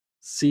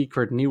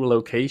secret new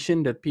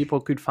location that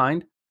people could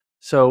find.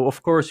 So,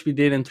 of course, we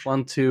didn't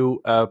want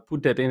to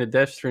put that in the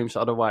dev streams,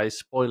 otherwise,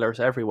 spoilers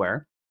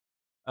everywhere.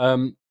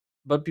 Um,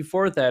 but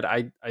before that,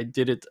 I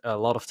did it a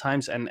lot of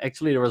times, and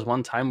actually, there was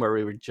one time where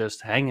we were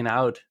just hanging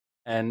out,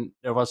 and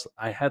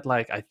I had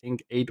like I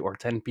think 8 or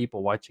 10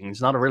 people watching.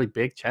 It's not a really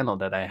big channel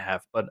that I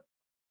have, but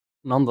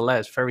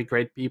nonetheless, very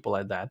great people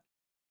at that.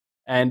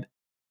 And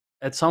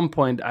at some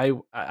point, I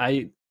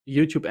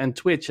YouTube and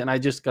Twitch, and I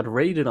just got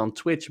raided on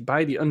Twitch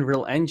by the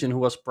Unreal Engine, who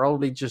was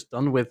probably just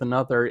done with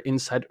another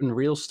Inside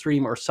Unreal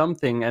stream or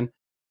something, and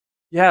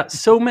yeah,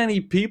 so many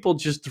people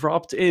just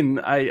dropped in.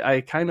 I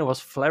kind of was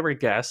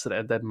flabbergasted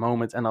at that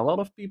moment, and a lot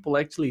of people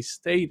actually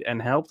stayed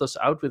and helped us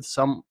out with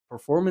some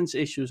performance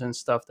issues and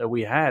stuff that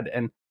we had.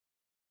 And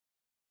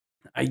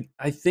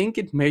I think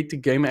it made the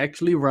game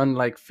actually run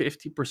like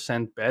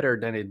 50% better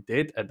than it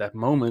did at that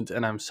moment.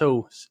 And I'm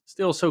still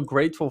so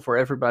grateful for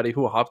everybody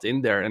who hopped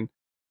in there. And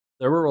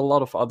there were a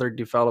lot of other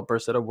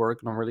developers that are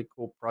working on really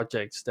cool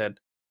projects that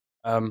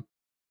um,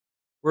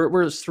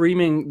 we're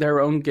streaming their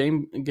own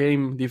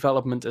game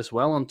development as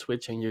well on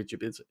Twitch and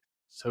YouTube. It's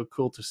so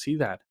cool to see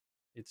that.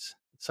 It's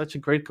such a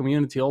great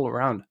community all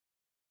around.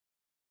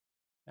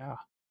 Yeah.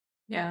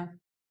 Yeah.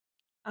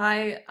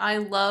 I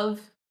love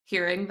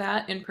hearing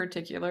that in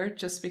particular,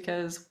 just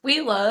because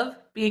we love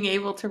being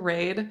able to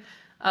raid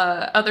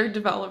other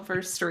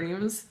developers'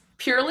 streams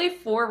purely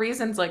for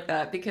reasons like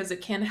that, because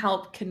it can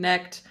help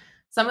connect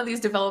some of these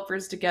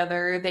developers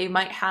together. They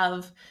might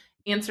have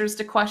answers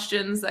to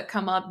questions that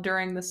come up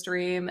during the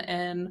stream.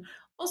 And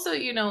also,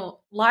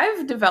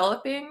 live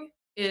developing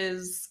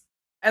is,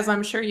 as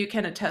I'm sure you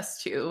can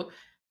attest to,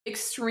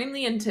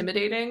 extremely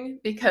intimidating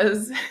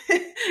because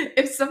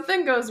if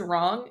something goes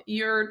wrong,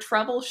 you're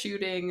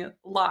troubleshooting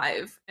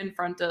live in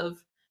front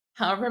of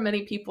however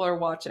many people are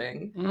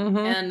watching. Mm-hmm.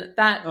 And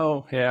that,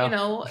 Oh you yeah.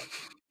 know,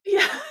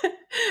 yeah,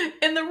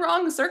 in the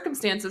wrong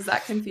circumstances,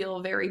 that can feel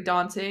very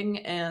daunting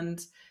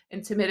and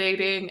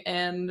intimidating.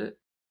 And,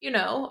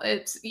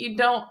 you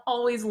don't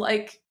always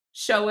like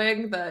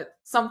showing that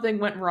something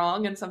went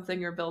wrong in something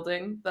you're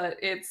building, but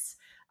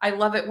I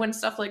love it when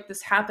stuff like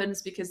this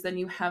happens, because then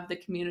you have the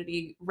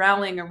community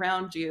rallying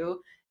around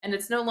you, and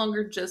it's no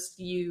longer just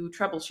you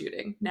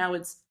troubleshooting. Now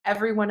it's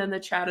everyone in the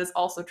chat is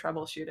also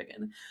troubleshooting,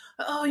 and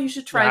oh, you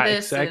should try Yeah,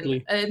 this, and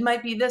exactly. it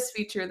might be this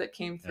feature that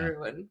came yeah.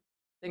 through, and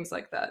things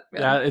like that. Yeah.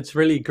 Yeah, it's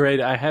really great.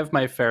 I have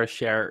my fair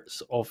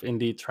shares of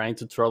indeed trying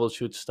to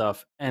troubleshoot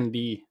stuff and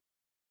the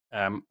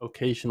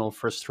occasional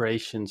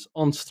frustrations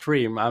on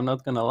stream. I'm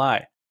not gonna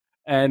lie,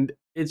 and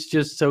it's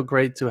just so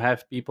great to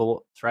have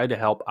people try to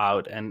help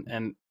out. And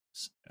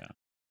Yeah.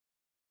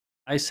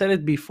 I said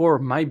it before.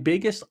 My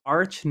biggest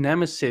arch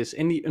nemesis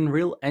in the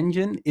Unreal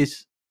Engine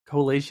is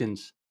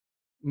collisions.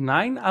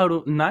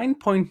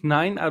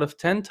 9.9 out of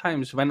 10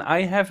 times when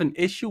I have an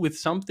issue with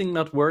something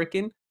not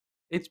working,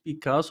 it's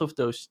because of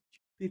those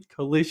stupid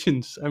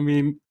collisions. I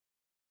mean,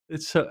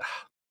 it's so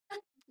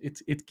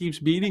it keeps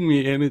beating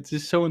me, and it's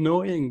just so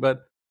annoying.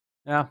 But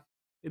Yeah,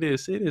 it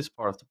is. It is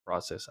part of the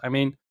process. I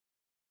mean,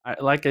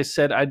 like I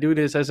said, I do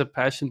this as a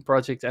passion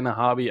project and a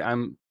hobby.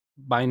 I'm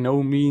by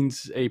no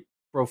means a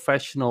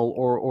professional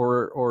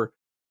or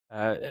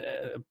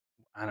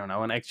I don't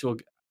know, an actual.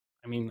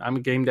 I mean, I'm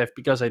a game dev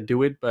because I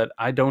do it, but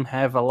I don't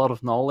have a lot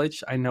of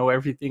knowledge. I know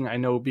everything I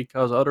know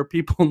because other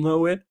people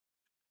know it.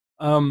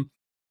 Um,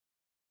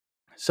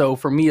 so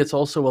for me, it's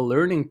also a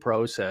learning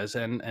process,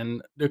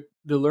 and the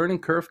learning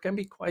curve can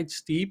be quite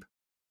steep,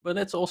 but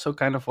that's also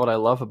kind of what I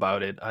love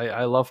about it.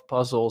 I love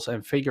puzzles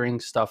and figuring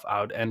stuff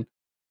out, and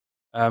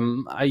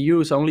I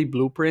use only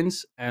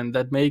blueprints, and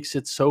that makes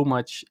it so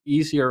much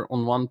easier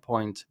on one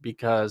point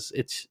because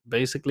it's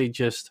basically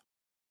just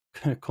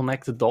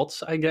connect the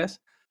dots, I guess.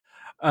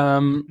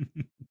 Um,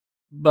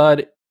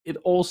 but it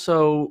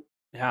also,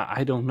 yeah,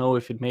 I don't know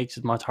if it makes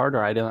it much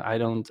harder.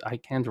 I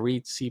can't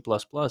read C++,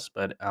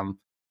 but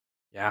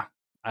yeah,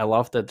 I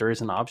love that there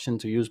is an option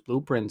to use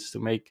blueprints to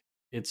make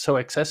it so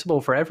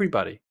accessible for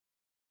everybody.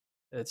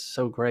 It's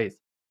so great.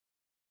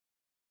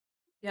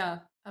 Yeah,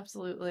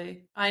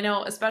 absolutely. I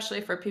know,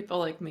 especially for people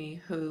like me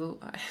who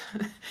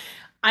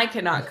I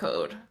cannot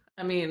code.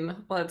 I mean,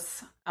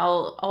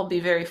 I'll be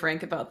very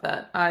frank about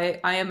that. I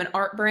am an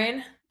art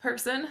brain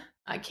person.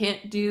 I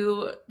can't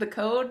do the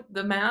code,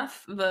 the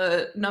math,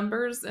 the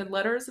numbers and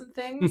letters and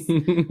things.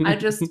 I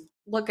just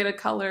look at a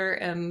color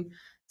and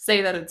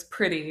say that it's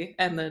pretty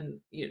and then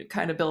you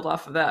kind of build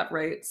off of that,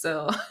 right?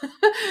 So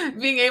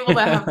being able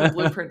to have the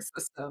blueprint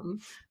system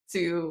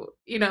to,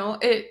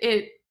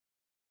 it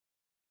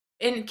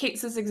in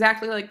cases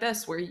exactly like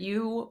this where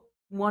you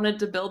wanted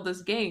to build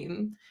this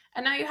game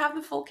and now you have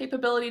the full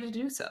capability to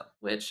do so,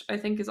 which I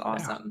think is Yeah,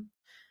 awesome.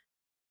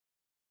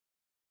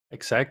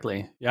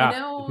 exactly. I Yeah,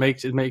 know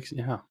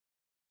yeah.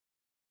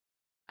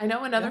 I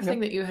know another Yeah, thing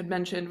go. that you had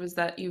mentioned was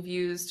that you've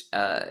used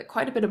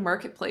quite a bit of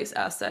marketplace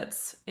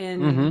assets in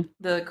Mhm.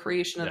 the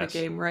creation of the Yes.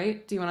 game,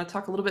 right? Do you want to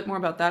talk a little bit more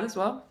about that as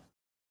well?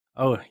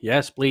 Oh,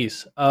 yes,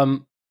 please.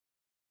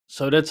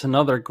 So that's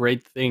another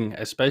great thing,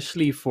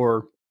 especially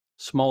for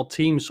small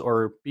teams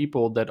or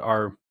people that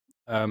are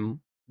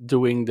um,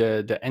 doing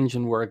the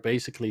engine work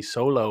basically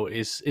solo.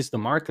 Is the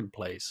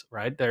marketplace,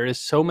 right? There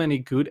is so many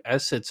good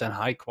assets and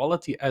high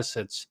quality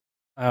assets.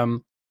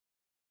 Um,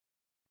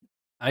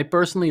 I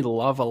personally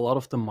love a lot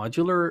of the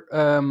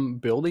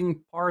modular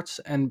building parts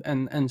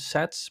and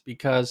sets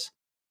because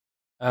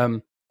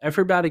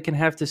everybody can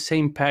have the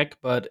same pack,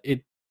 but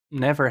it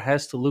never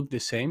has to look the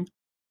same.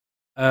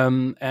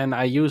 And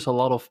I use a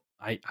lot of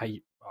I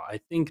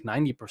think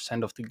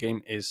 90% of the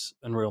game is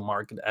Unreal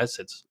Market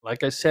assets.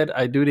 Like I said,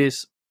 I do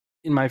this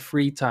in my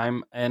free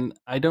time, and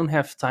I don't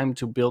have time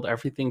to build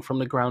everything from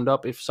the ground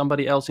up. If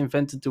somebody else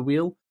invented the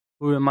wheel,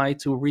 who am I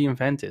to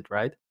reinvent it,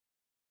 right?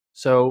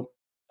 So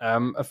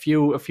a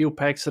few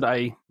packs that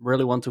I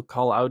really want to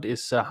call out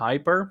is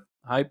Hyper.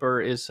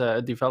 Hyper is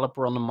a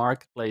developer on the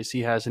marketplace.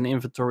 He has an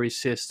inventory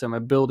system,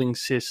 a building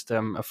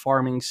system, a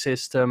farming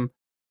system,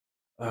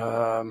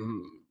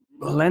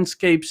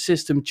 landscape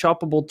system,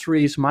 choppable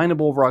trees,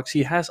 mineable rocks.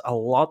 He has a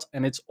lot,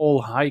 and it's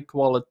all high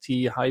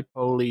quality, high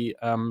poly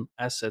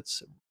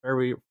assets,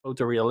 very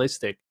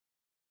photorealistic.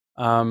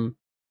 Um,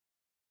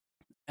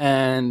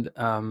 and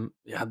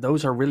yeah,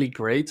 those are really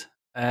great.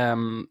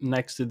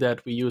 Next to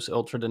that, we use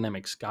Ultra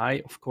Dynamic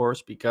Sky, of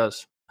course,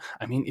 because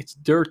I mean it's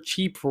dirt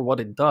cheap for what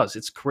it does.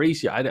 It's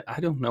crazy. I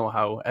don't know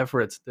how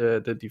Everett,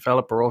 the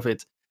developer of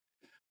it,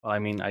 well, I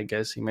mean, I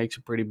guess he makes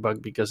a pretty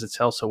bug because it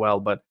sells so well,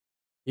 but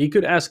he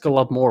could ask a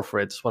lot more for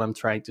it, is what I'm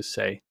trying to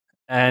say.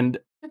 And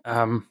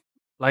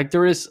like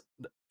there is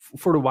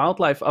for the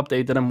wildlife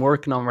update that I'm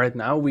working on right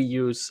now, we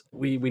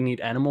need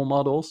animal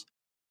models.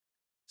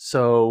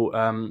 So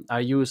I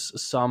use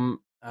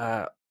some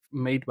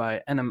made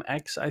by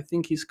NMX, I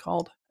think he's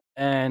called,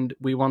 and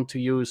we want to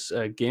use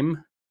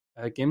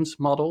GIMS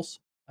models.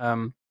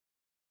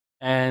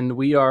 And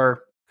we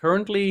are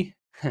currently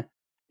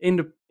in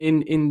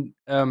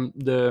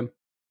the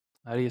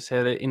how do you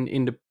say that,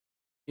 in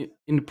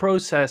the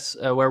process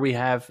where we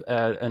have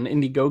an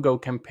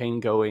Indiegogo campaign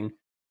going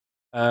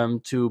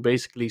to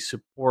basically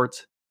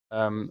support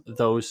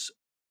those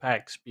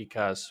packs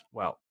because,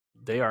 well,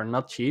 they are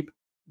not cheap,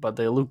 but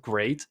they look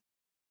great.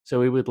 So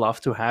we would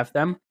love to have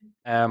them.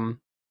 Um,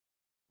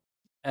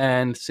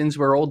 and since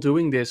we're all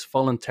doing this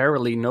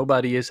voluntarily,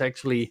 nobody is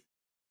actually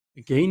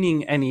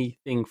gaining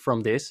anything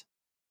from this.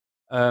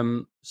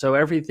 So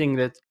everything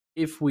that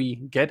if we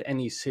get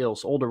any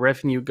sales, all the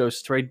revenue goes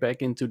straight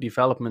back into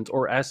development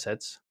or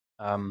assets.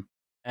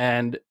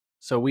 And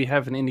so we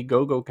have an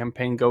Indiegogo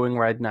campaign going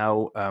right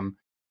now,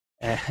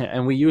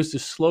 and we use the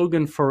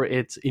slogan for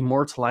it: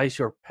 "Immortalize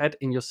your pet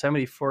in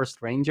Yosemite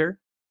Forest Ranger."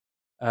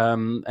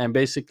 And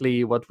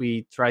basically, what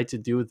we try to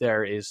do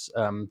there is,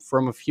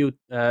 from a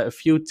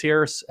few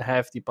tiers,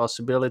 have the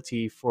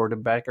possibility for the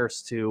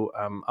backers to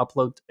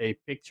upload a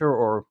picture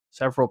or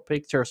several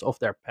pictures of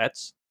their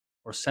pets,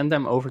 or send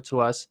them over to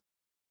us,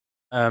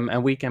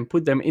 and we can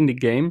put them in the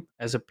game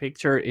as a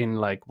picture in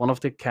like one of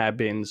the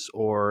cabins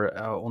or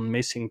on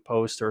missing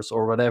posters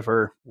or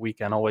whatever. We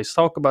can always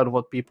talk about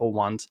what people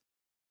want,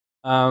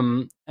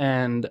 and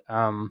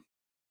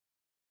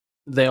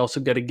they also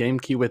get a game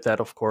key with that,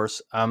 of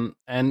course.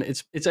 And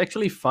it's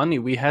actually funny.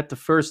 We had the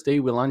first day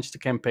we launched the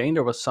campaign,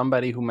 there was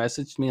somebody who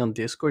messaged me on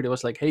Discord. It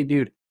was like, "Hey,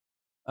 dude,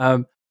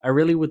 I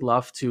really would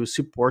love to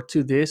support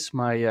to this.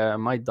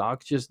 My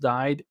dog just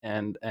died,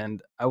 and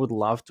I would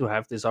love to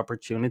have this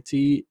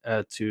opportunity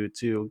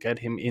to get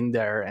him in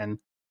there and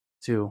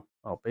to,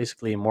 well,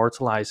 basically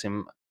immortalize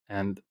him."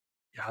 And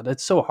yeah,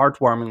 that's so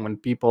heartwarming when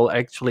people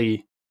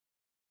actually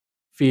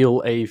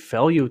feel a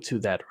value to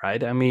that,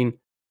 right? I mean,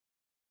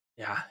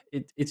 yeah,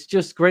 it's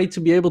just great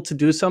to be able to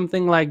do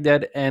something like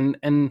that, and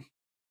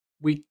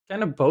we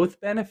kind of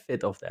both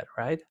benefit of that,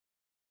 right?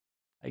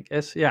 I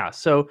guess, yeah.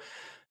 So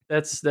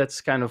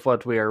that's kind of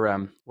what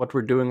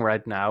we're doing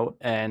right now,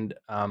 and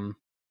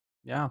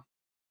yeah.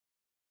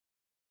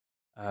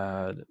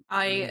 Uh,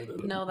 I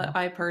know that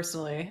I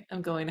personally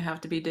am going to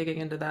have to be digging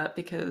into that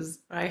because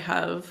I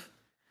have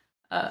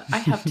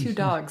two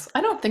dogs.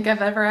 I don't think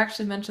I've ever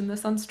actually mentioned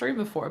this on stream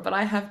before, but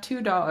I have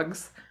two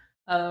dogs.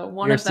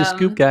 One of Here's the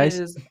scoop, them guys.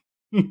 is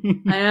I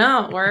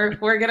know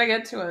we're gonna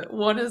get to it.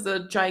 One is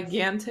a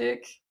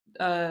gigantic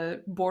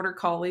border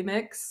collie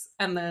mix,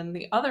 and then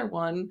the other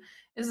one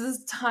is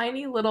this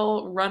tiny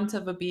little runt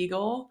of a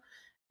beagle.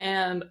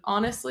 And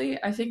honestly,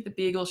 I think the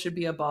beagle should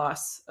be a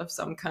boss of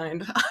some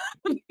kind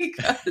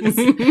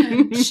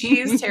because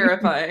she's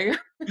terrifying.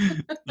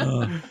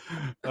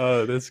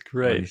 Oh, that's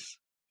great. Nice.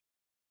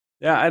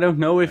 Yeah, I don't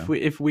know Yeah.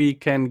 if we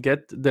can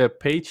get the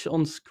page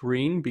on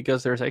screen,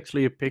 because there's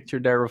actually a picture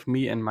there of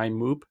me and my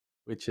Moop,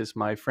 which is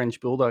my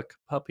French bulldog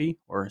puppy,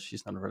 or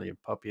she's not really a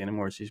puppy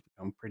anymore. She's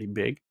become pretty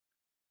big.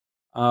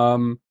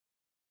 And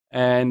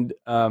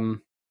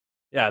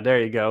yeah,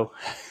 there you go.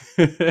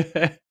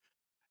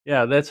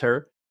 Yeah, that's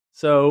her.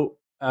 So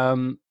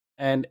and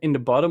in the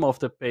bottom of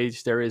the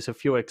page there is a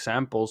few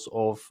examples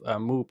of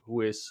Moop,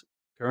 who is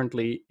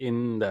currently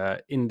uh,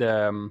 in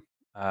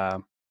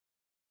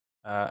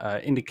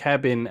the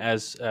cabin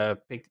as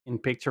in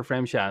picture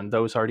frames. Yeah, and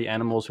those are the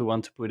animals we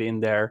want to put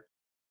in there.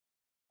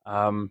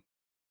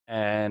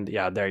 And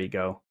yeah, there you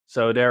go.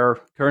 So there are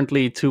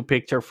currently 2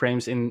 picture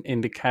frames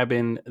in the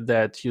cabin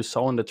that you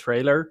saw in the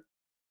trailer,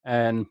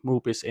 and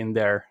Moop is in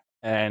there.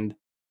 And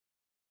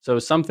so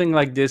something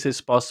like this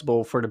is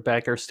possible for the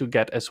backers to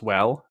get as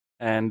well.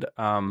 And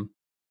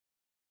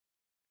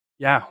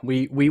yeah,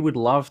 we would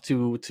love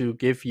to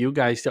give you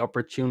guys the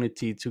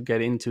opportunity to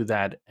get into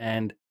that,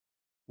 and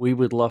we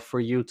would love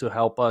for you to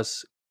help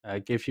us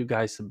give you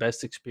guys the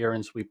best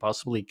experience we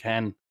possibly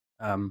can.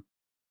 Um,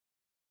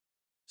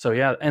 so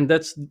yeah, and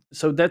that's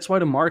why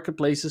the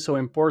marketplace is so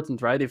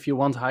important, right? If you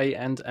want high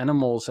end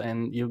animals,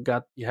 and you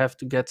have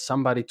to get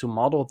somebody to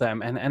model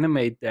them and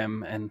animate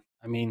them, and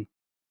I mean,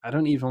 I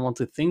don't even want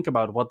to think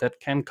about what that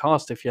can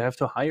cost if you have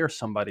to hire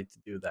somebody to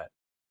do that.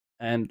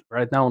 And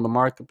right now on the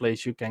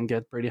marketplace, you can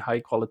get pretty high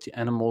quality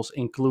animals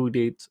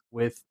included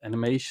with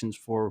animations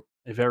for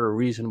a very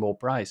reasonable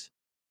price.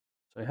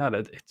 So yeah,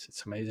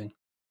 it's amazing.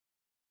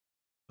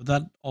 But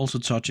that also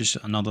touches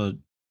another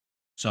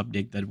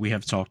subject that we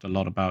have talked a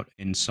lot about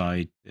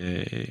inside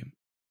our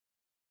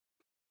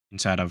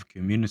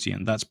community,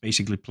 and that's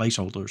basically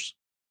placeholders.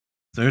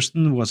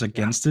 Thurston was Yeah.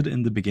 against it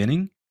in the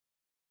beginning,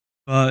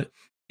 but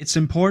it's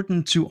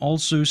important to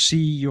also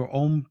see your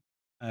own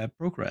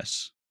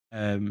progress.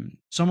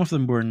 Some of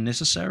them were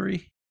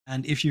necessary,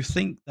 and if you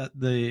think that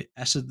the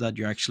asset that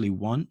you actually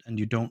want and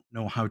you don't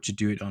know how to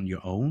do it on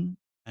your own,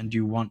 and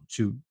you want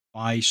to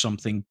buy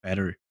something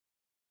better,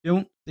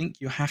 don't think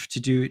you have to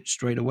do it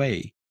straight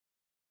away,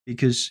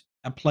 because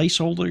a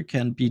placeholder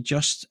can be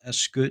just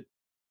as good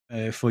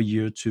for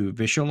you to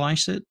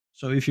visualize it.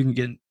 So if you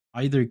can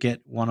either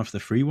get one of the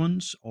free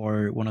ones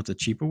or one of the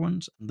cheaper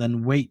ones, and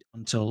then wait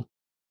until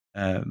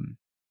um,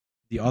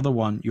 the other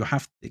one you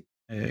have the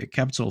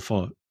capital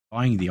for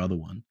buying the other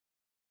one,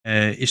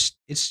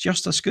 it's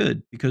just as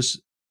good,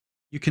 because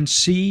you can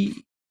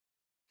see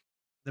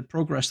the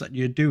progress that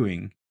you're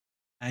doing,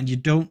 and you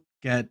don't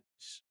get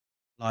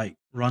like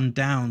run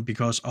down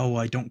because, oh,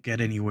 I don't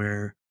get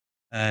anywhere.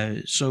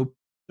 So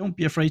don't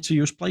be afraid to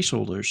use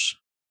placeholders.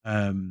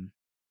 Um,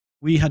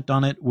 we had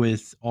done it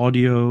with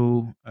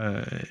audio,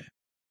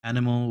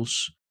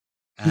 animals,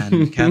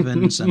 and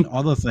cabins, and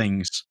other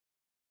things.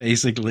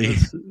 Basically,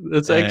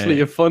 That's uh,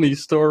 actually a funny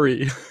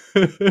story.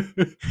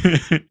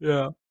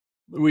 Yeah,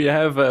 we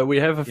have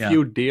a yeah,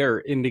 few deer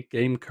in the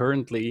game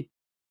currently,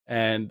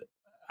 and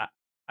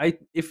I,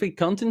 if a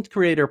content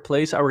creator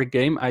plays our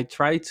game, I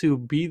try to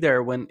be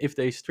there when if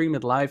they stream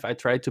it live. I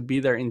try to be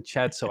there in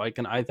chat so I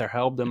can either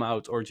help them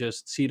out or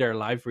just see their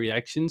live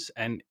reactions.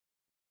 And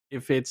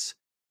if it's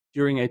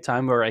during a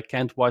time where I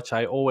can't watch,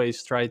 I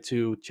always try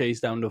to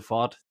chase down the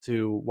VOD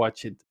to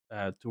watch it,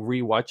 to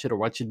rewatch it or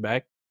watch it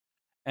back.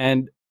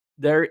 And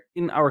there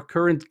in our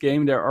current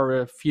game, there are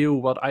a few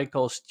what I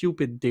call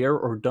stupid deer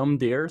or dumb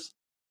deers.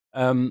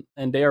 And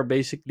they are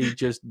basically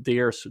just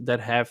deers that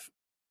have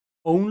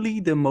only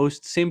the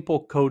most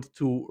simple code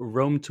to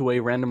roam to a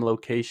random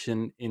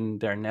location in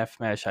their nav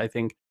mesh, I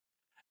think.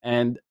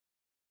 And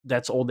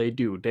that's all they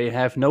do. They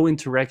have no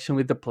interaction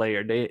with the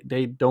player.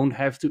 They don't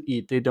have to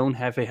eat. They don't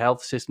have a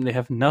health system. They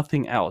have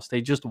nothing else.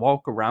 They just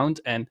walk around.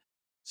 And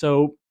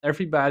so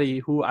everybody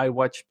who I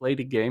watch play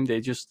the game, they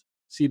just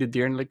see the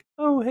deer and like,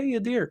 oh, hey, a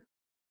deer.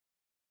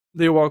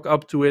 They walk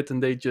up to it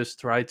and they just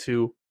try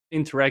to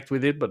interact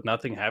with it, but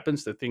nothing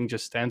happens. The thing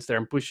just stands there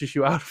and pushes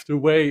you out of the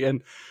way.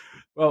 And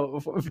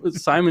well,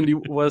 Simon he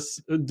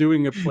was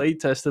doing a play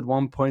test at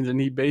one point, and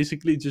he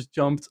basically just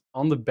jumped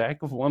on the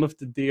back of one of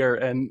the deer.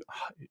 And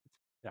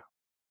yeah,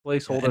 Yeah,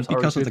 placeholders and are a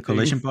because of the good thing.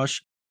 collision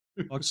box,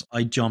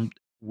 I jumped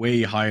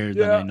way higher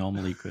than I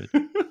normally could.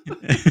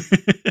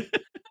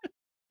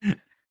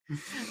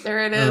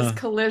 There it is,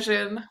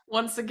 collision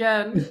once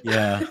again.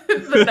 Yeah.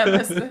 The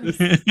nemesis.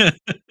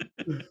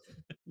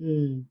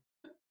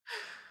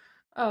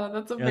 Oh,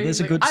 that's Yeah,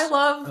 there's a amazing. good I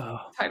love Oh,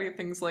 tiny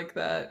things like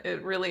that.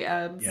 It really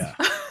adds Yeah.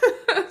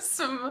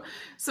 some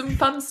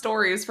fun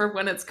stories for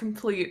when it's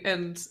complete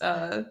and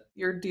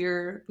your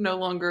deer no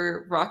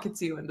longer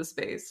rockets you into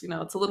space. You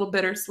know, it's a little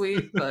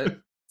bittersweet, but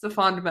it's a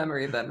fond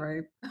memory then,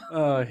 right?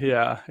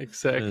 yeah, It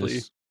exactly.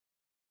 is.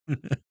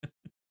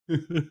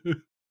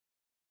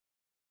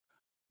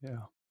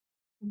 Yeah.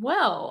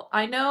 Well,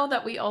 I know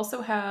that we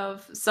also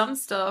have some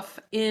stuff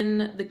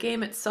in the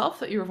game itself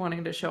that you were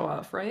wanting to show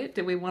off, right?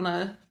 Do we want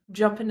to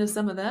jump into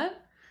some of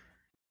that?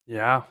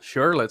 Yeah,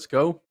 sure, let's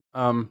go.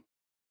 I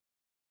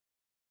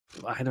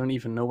don't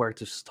even know where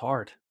to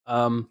start.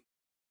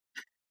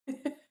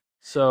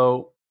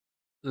 So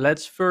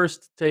let's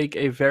first take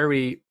a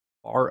very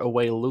far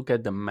away look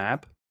at the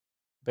map.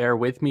 Bear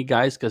with me,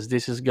 guys, because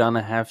this is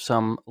gonna have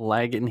some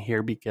lag in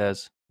here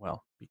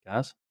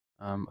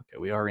okay,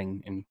 we are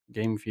in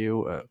game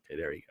view. Okay,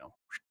 there you go.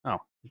 Oh,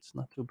 it's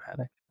not too bad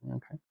actually.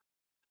 Okay.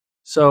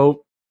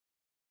 So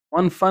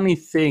one funny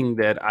thing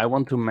that I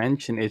want to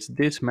mention is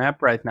this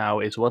map right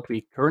now is what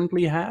we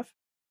currently have.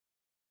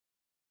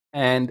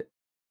 And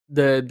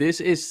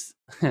this is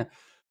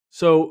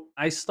so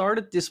I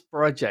started this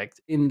project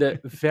in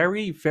the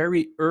very,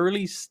 very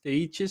early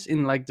stages,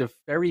 in like the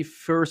very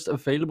first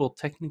available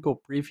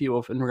technical preview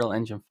of Unreal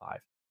Engine 5.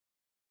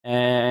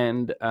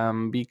 And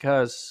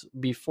because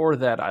before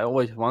that I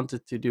always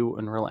wanted to do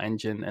Unreal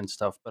Engine and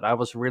stuff, but I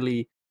was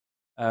really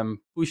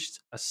pushed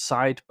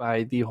aside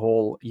by the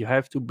whole you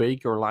have to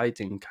bake your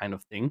lighting kind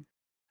of thing.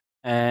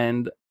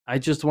 And I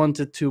just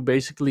wanted to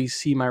basically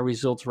see my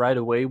results right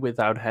away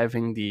without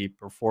having the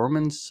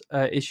performance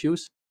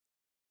issues.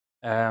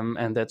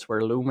 And that's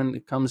where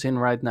Lumen comes in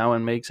right now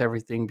and makes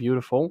everything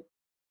beautiful.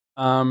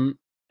 Um,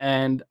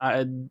 and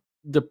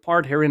the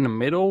part here in the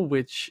middle,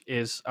 which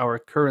is our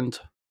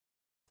current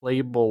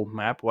playable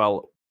map,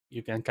 well,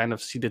 you can kind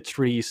of see the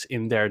trees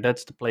in there.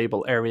 That's the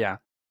playable area.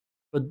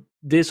 But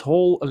this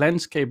whole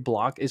landscape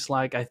block is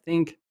like, I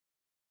think,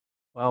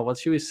 well, what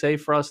should we say,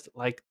 Frost?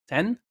 Like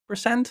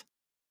 10%?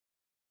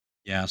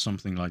 Yeah,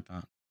 something like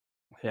that.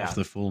 Yeah, Of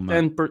the full map.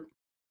 10 per,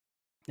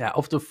 yeah,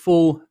 of the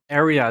full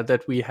area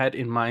that we had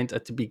in mind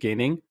at the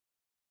beginning.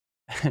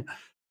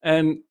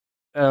 And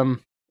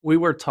we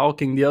were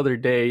talking the other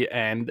day,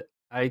 and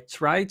I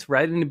tried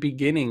right in the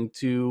beginning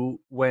to,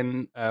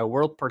 when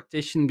world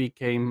partition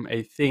became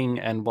a thing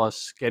and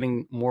was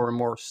getting more and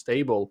more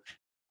stable,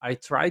 I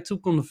tried to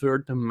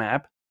convert the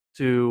map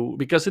to,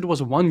 because it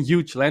was one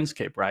huge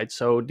landscape, right?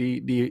 So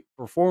the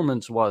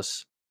performance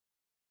was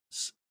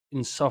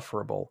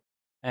insufferable.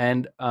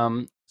 And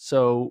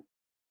so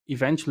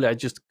eventually I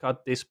just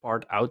cut this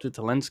part out with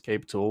the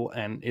landscape tool,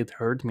 and it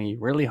hurt me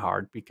really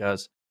hard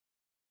because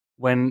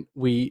when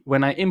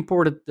I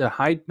imported the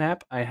height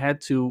map, I had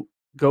to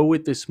go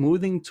with the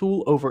smoothing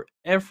tool over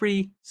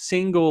every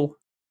single,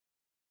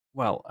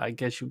 well, I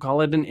guess you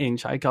call it an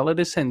inch, I call it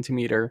a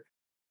centimeter,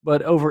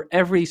 but over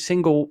every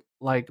single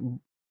like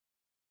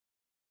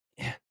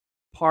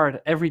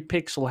part, every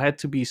pixel had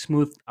to be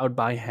smoothed out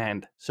by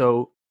hand.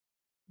 So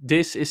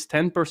this is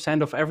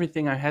 10% of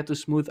everything I had to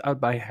smooth out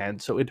by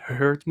hand. So it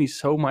hurt me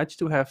so much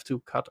to have to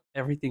cut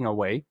everything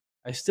away.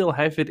 I still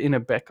have it in a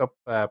backup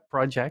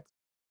project.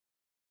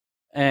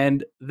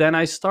 And then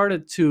I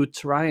started to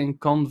try and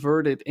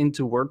convert it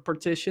into word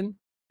partition.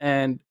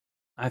 And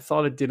I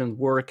thought it didn't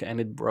work and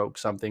it broke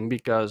something,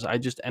 because I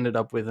just ended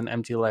up with an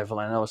empty level.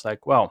 And I was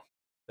like, well,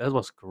 that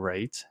was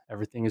great.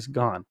 Everything is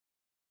gone.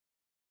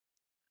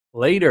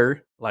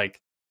 Later,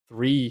 like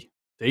 3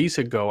 days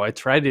ago, I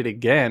tried it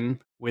again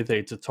with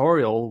a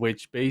tutorial,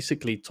 which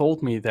basically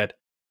told me that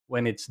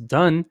when it's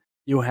done,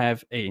 you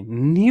have a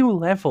new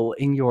level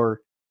in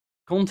your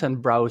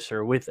content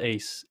browser with a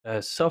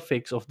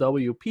suffix of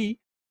WP,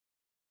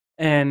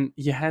 and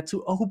you had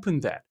to open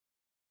that.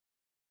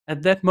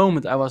 At that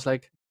moment, I was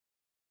like,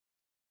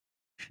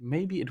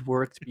 maybe it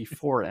worked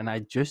before and I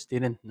just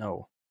didn't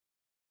know.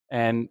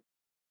 And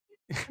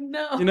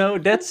No.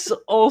 that's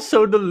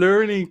also the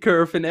learning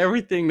curve and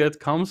everything that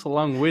comes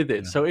along with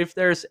it. Yeah. So if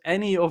there's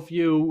any of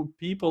you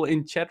people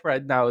in chat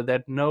right now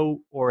that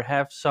know or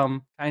have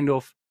some kind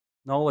of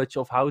knowledge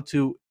of how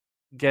to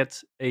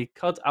get a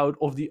cutout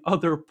of the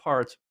other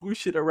part,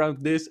 push it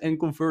around this and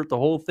convert the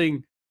whole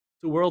thing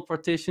to world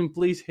partition,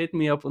 please hit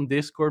me up on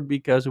Discord,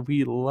 because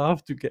we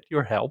love to get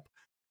your help.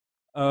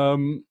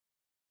 Um,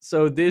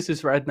 so this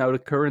is right now the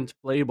current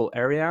playable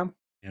area.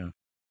 Yeah.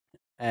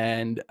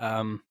 And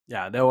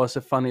yeah, there was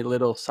a funny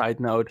little side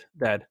note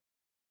that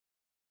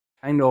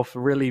kind of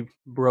really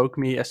broke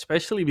me,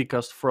 especially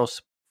because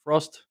Frost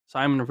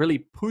Simon really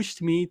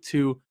pushed me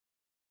to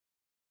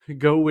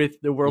go with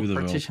the Do world the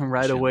world partition right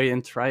partition. away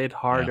and try it Yeah.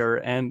 harder.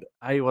 And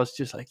I was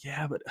just like,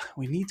 yeah, but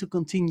we need to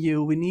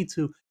continue. We need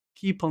to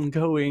keep on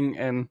going.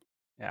 And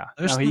yeah,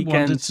 now he Thurston can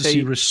wanted to see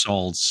say,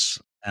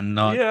 results and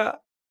not yeah.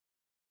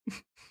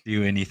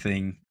 do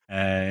anything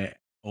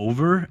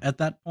over at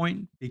that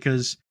point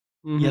because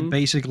he had Mm-hmm.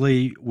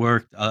 basically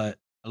worked a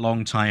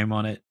long time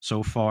on it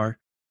so far.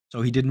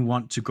 So he didn't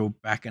want to go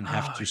back and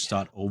have Oh, to yeah.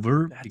 start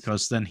over That's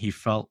because then he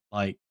felt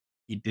like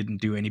he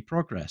didn't do any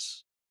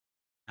progress.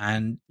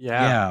 And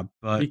yeah. yeah,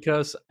 but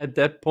Because at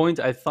that point,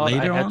 I thought I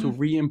later had to on,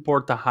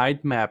 re-import the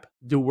height map,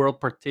 do world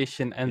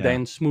partition, and yeah,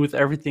 then smooth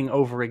everything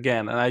over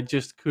again. And I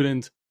just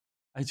couldn't.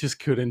 I just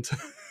couldn't.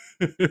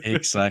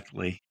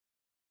 exactly.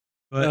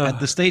 But at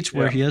the stage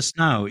where Yeah. he is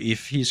now,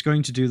 if he's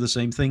going to do the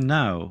same thing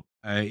now,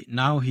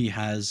 now he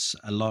has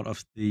a lot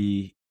of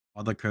the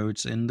other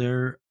codes in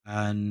there,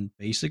 and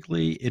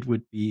basically it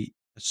would be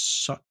a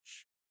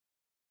such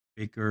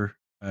bigger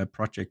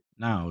project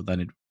now than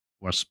it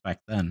was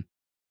back then.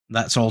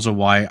 That's also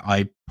why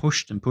I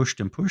pushed and pushed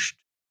and pushed.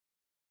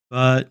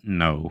 But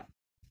no,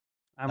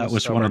 I'm a that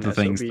was one of stubborn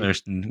the things SOB.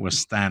 Thurston was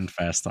stand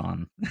fast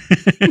on.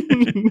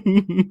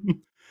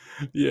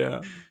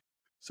 Yeah.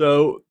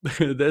 So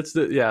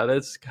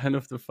that's kind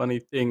of the funny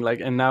thing. Like,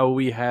 and now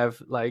we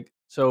have like,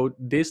 so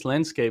this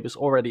landscape is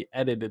already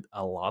edited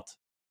a lot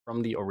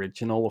from the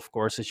original, of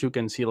course. As you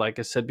can see, like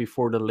I said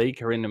before, the lake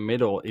here in the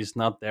middle is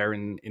not there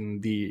in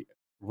the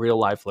real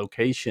life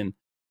location.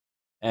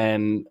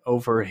 And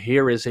over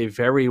here is a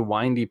very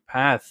windy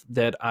path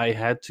that I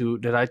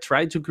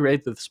tried to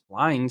create with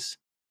splines,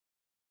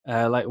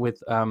 like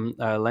with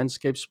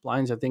landscape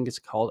splines, I think it's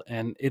called.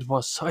 And it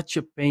was such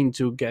a pain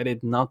to get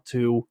it not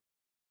to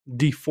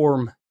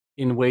deform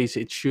in ways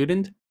it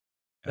shouldn't,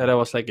 Yeah. that I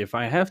was like, if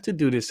I have to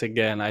do this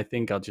again, I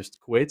think I'll just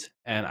quit.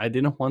 And I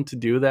didn't want to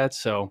do that.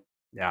 So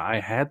yeah,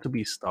 I had to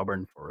be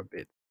stubborn for a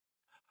bit.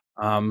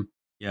 Um,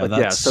 Yeah, but that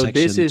yeah, so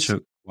this section is,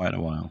 took quite a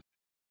while.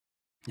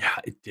 yeah,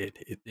 it did.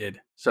 It did.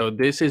 So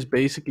this is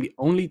basically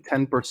only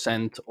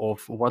 10%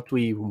 of what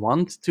we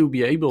want to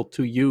be able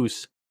to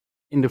use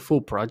in the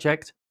full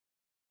project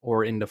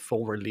or in the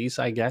full release,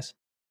 I guess.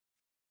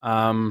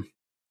 Um,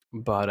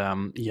 but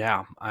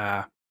yeah,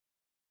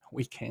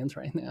 we can't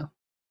right now.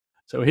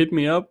 So hit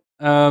me up.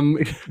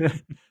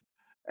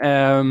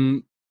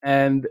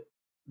 And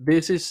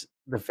this is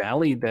the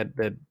valley that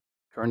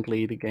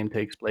currently the game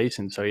takes place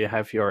in. So you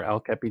have your El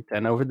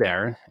Capitan over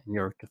there and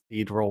your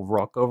Cathedral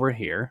Rock over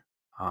here.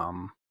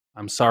 Um,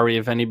 I'm sorry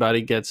if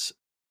anybody gets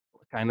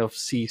kind of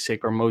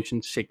seasick or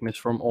motion sickness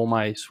from all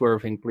my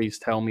swerving. Please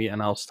tell me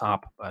and I'll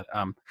stop. But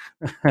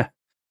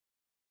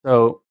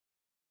so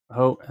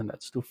oh, and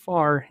that's too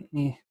far.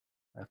 I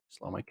have to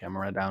slow my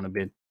camera down a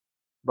bit.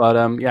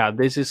 But yeah,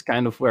 this is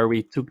kind of where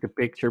we took the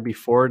picture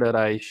before that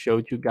I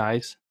showed you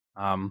guys.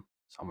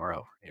 Somewhere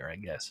over here, I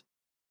guess.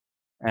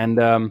 And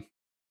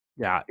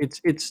yeah,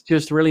 it's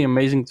just really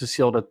amazing to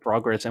see all that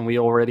progress, and we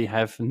already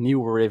have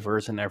new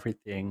rivers and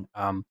everything.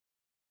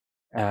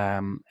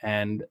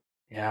 And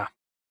yeah,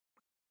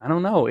 I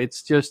don't know.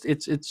 It's just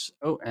it's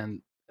oh,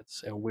 and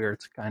it's a weird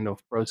kind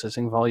of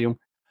processing volume.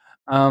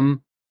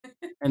 Um,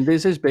 and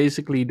this is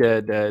basically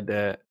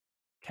the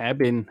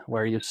cabin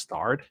where you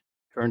start.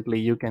 Currently,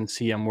 you can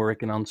see I'm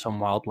working on some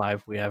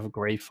wildlife. We have a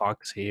gray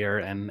fox here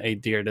and a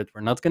deer that we're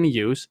not going to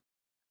use.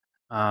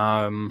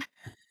 Um,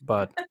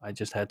 but I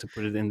just had to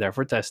put it in there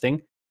for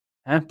testing.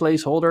 And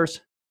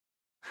placeholders.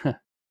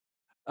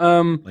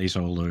 um,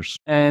 Placeholders.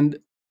 and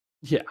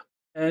yeah.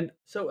 And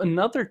so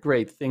another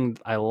great thing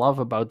that I love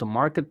about the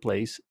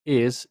marketplace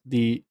is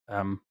the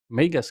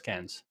mega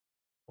scans,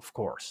 of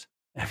course.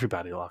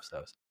 Everybody loves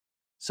those.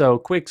 So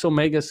Quixel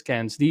mega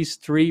scans. This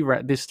tree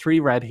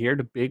right here,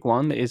 the big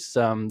one, is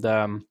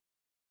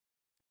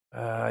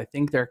I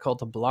think they're called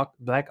the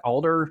Black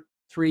Alder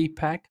tree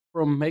pack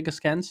from mega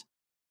scans.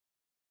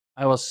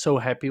 I was so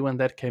happy when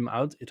that came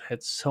out. It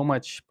had so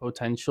much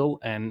potential,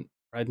 and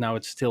right now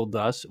it still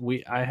does.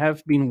 I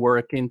have been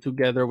working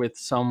together with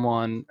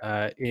someone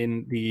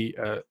in the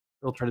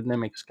Ultra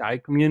Dynamic Sky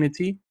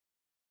community,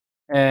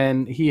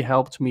 and he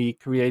helped me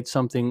create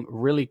something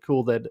really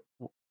cool that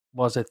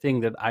was a thing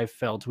that I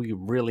felt we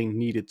really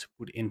needed to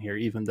put in here,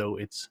 even though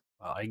it's,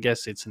 well, I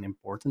guess it's an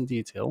important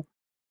detail.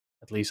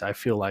 At least I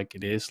feel like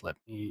it is. Let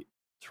me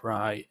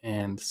try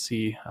and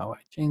see how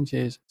I change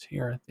this. It's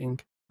here, I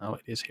think. No,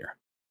 it is here.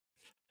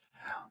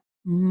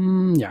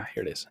 Yeah,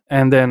 here it is.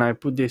 And then I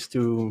put this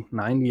to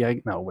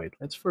 90. No, wait.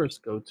 Let's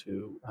first go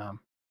to, I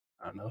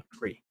don't know,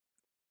 3.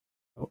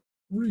 Oh,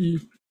 3.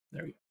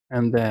 There we go.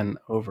 And then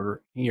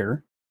over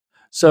here.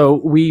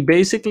 So we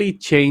basically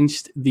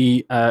changed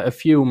the a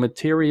few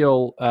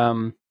material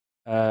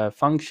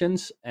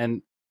functions,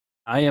 and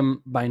I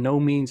am by no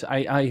means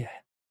I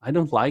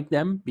don't like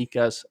them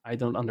because I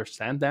don't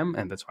understand them,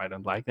 and that's why I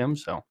don't like them.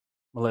 So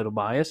I'm a little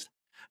biased.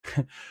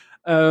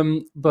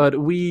 But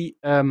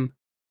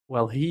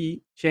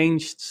he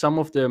changed some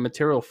of the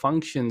material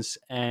functions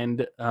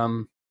and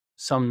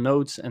some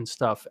nodes and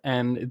stuff,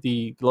 and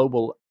the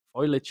global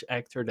foliage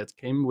actor that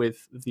came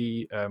with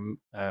the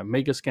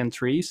Megascan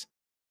trees,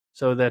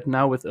 so that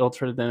now with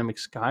Ultra Dynamic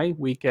Sky,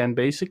 we can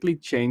basically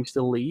change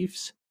the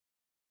leaves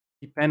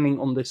depending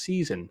on the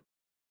season.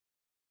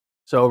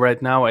 So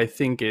right now, I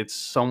think it's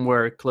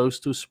somewhere close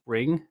to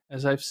spring,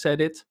 as I've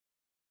said it.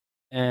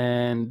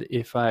 And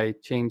if I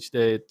changed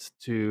it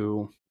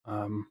to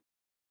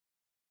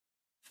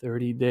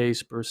 30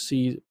 days per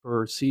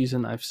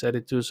season, I've set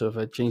it to. So if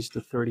I change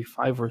to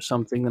 35 or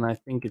something, then I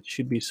think it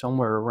should be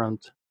somewhere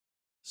around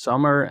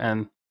summer.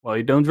 And well,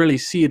 you don't really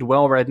see it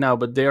well right now,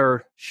 but they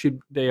are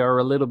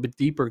a little bit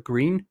deeper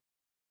green.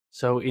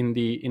 So in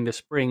the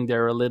spring,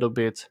 they're a little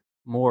bit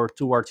more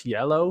towards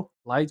yellow,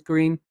 light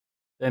green.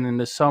 Then in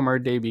the summer,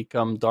 they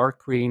become dark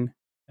green.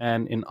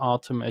 And in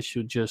autumn, as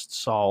you just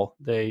saw,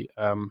 they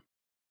I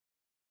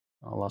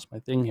lost my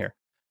thing here.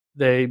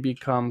 They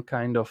become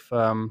kind of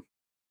oh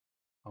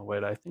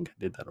wait, I think I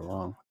did that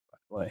wrong, by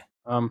the way.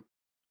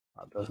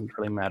 That doesn't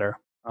really matter.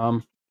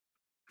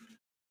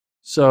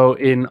 So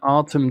in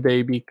autumn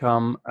they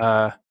become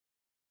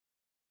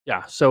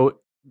so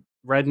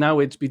right now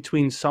it's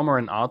between summer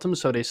and autumn,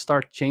 so they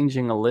start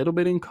changing a little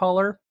bit in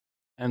color,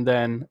 and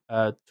then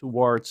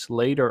towards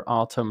later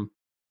autumn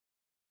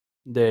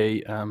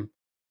they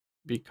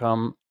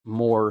become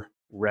more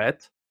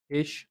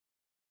red-ish,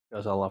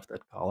 because I love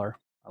that color.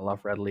 I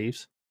love red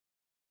leaves.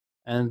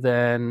 And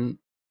then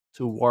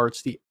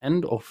towards the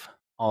end of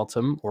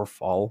autumn or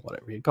fall,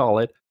 whatever you call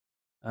it,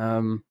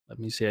 let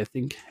me see, I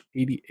think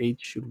 88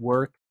 should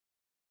work.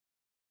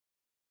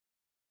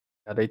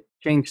 Yeah, they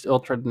changed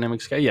Ultra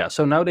Dynamic Sky. Yeah,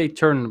 so now they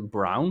turn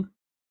brown.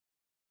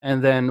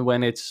 And then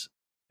when it's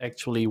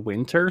actually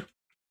winter,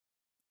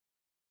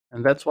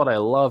 and that's what I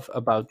love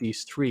about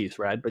these trees,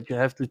 right? But you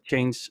have to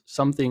change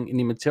something in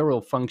the material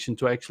function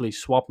to actually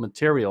swap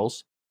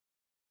materials.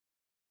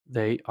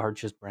 They are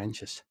just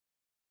branches.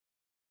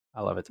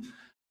 I love it.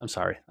 I'm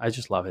sorry, I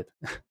just love it.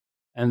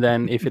 And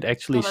then if it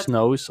actually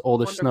snows, all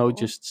the snow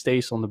just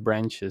stays on the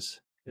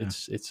branches.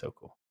 It's so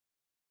cool.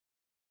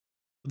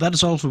 That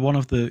is also one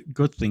of the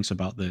good things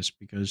about this,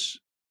 because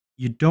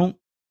you don't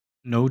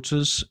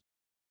notice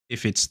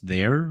if it's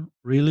there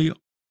really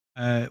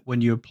when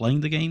you're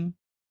playing the game.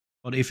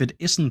 But if it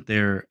isn't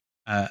there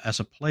as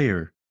a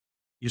player,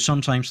 you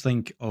sometimes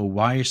think, oh,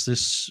 why is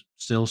this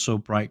still so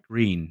bright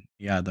green?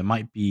 Yeah, there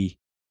might be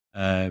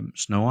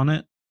snow on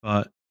it,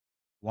 but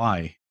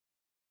why?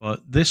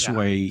 But this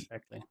way,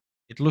 exactly.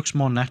 it looks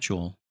more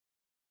natural.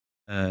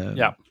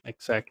 Yeah,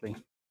 exactly.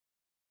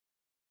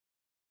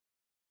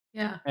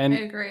 Yeah, And I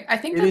agree. I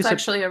think it that's is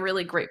actually a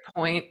really great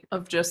point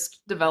of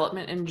just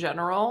development in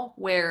general,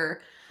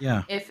 where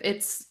Yeah. if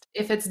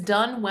it's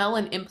done well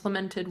and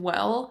implemented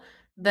well,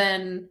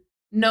 then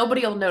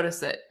nobody will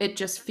notice it. It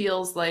just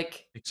feels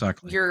like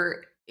Exactly.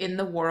 you're in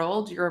the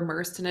world, you're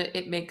immersed in it.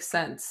 It makes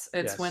sense.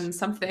 It's Yes, when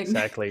something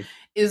exactly.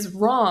 is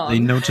wrong They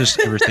notice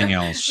everything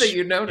else. that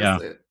you notice Yeah.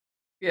 it.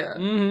 Yeah.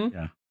 Mhm.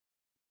 Yeah.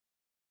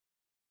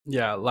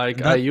 Yeah, like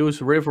And I that use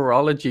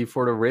riverology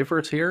for the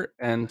rivers here,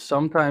 and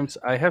sometimes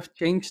I have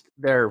changed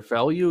their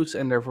values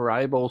and their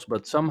variables,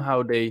 but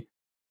somehow they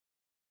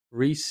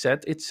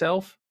reset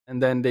itself,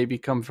 and then they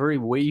become very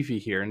wavy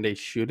here, and they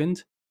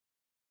shouldn't.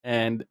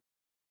 And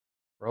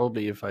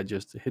probably if I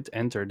just hit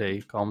enter,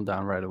 they calm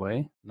down right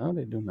away. No,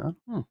 they do not.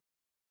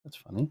 That's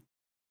funny.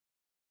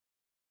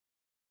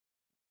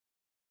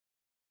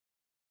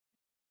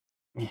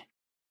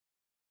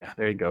 Yeah,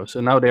 there you go.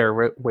 So now they're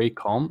way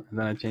calm, and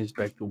then I change it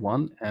back to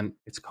 1, and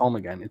it's calm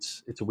again.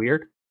 It's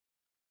weird,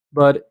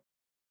 but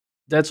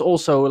that's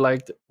also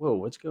like, whoa,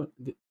 what's going?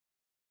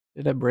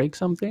 Did I break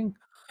something?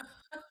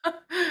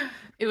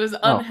 It was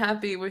Oh,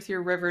 unhappy with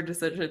your river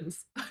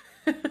decisions.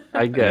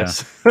 I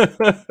guess.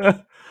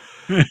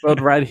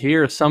 But right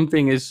here,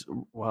 something is.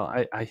 Well,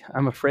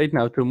 I'm afraid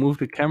now to move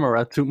the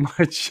camera too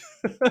much.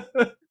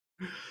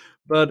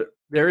 But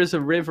there is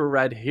a river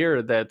right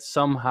here that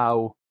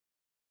somehow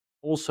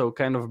also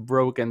kind of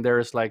broke, and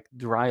there's like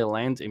dry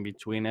land in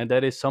between, and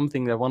that is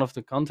something that one of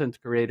the content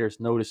creators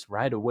noticed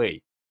right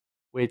away,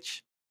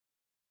 which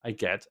I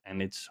get,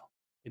 and it's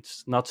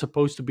not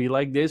supposed to be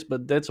like this,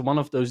 but that's one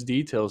of those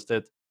details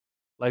that,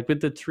 like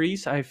with the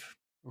trees, I've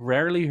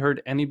rarely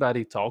heard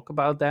anybody talk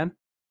about that,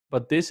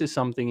 but this is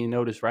something you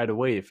notice right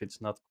away if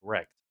it's not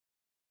correct.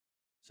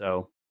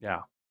 So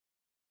yeah,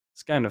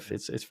 it's kind of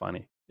it's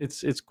funny.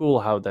 It's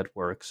cool how that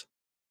works.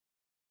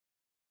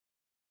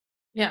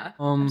 Yeah,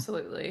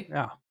 absolutely.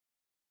 Yeah.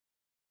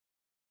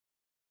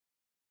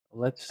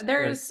 Let's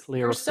There's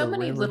clear off so the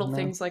many river little now.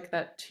 things like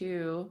that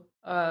too,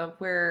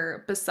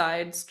 where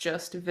besides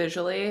just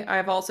visually,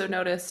 I've also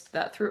noticed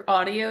that through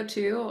audio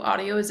too.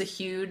 Audio is a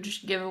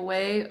huge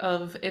giveaway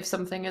of if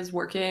something is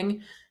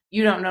working,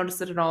 you don't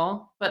notice it at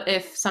all. But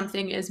if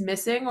something is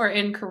missing or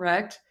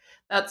incorrect,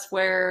 that's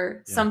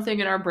where Yeah. something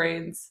in our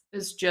brains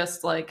is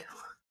just like,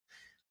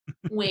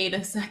 wait a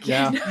Yeah.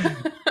 second.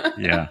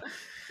 Yeah.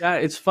 Yeah,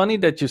 it's funny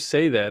that you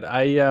say that.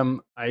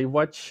 I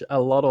watch a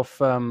lot of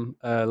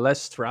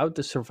Les Stroud,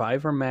 the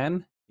Survivor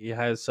Man. He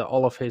has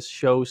all of his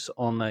shows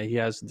on. He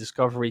has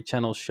Discovery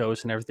Channel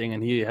shows and everything,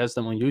 and he has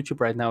them on YouTube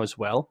right now as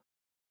well.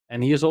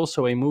 And he is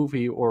also a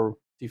movie or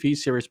TV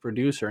series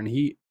producer, and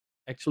he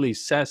actually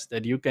says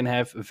that you can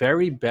have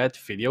very bad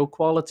video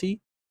quality,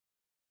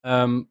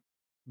 um,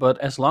 but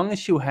as long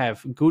as you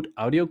have good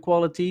audio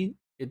quality,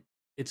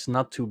 it's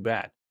not too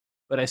bad.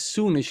 But as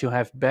soon as you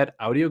have bad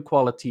audio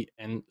quality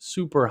and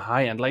super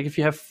high end, like if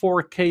you have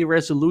 4K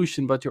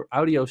resolution, but your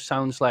audio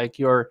sounds like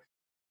you're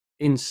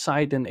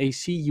inside an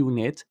AC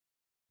unit,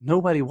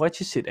 nobody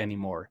watches it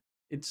anymore.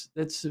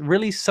 That's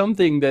really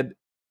something that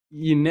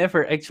you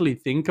never actually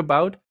think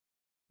about.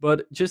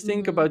 But just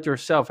think Mhm. about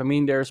yourself. I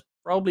mean, there's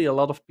probably a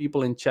lot of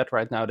people in chat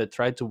right now that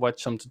try to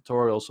watch some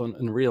tutorials on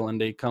Unreal, and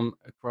they come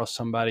across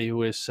somebody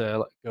who is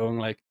going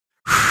like,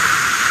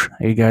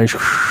 "Hey guys,"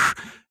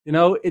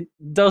 it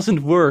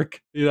doesn't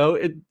work.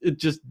 It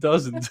just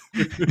doesn't.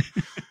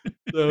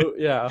 So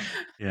yeah.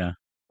 Yeah.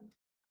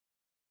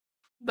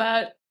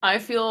 That I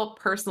feel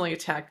personally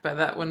attacked by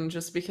that one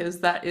just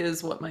because that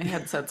is what my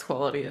headset's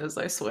quality is,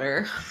 I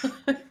swear.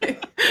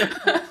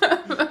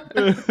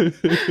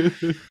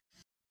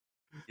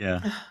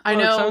 Yeah. I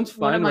Well, it know sounds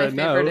one of fine my right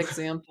favorite now.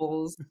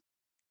 examples.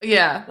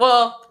 Yeah,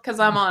 well, because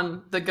I'm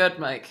on the good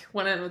mic.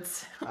 When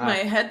it's my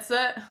Ah.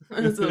 headset,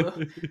 it's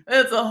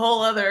a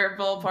whole other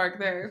ballpark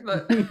there.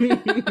 But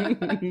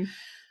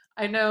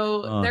I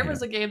know Oh there yeah.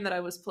 was a game that I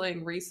was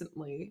playing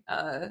recently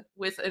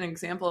with an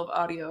example of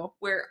audio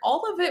where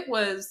all of it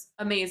was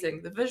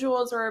amazing. The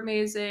visuals were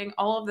amazing,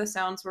 all of the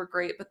sounds were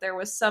great, but there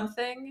was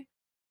something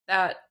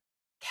that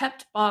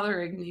kept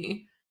bothering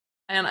me,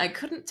 and I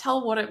couldn't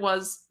tell what it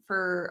was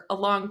for a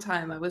long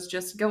time. I was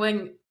just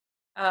going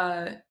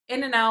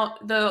in and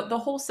out. The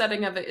whole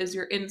setting of it is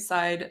you're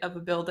inside of a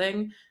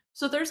building,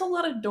 so there's a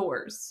lot of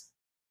doors.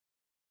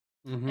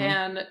 Hmm.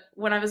 And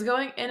when I was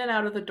going in and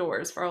out of the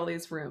doors for all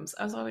these rooms,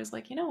 I was always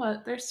like, you know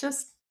what? There's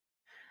just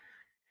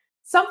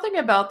something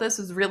about this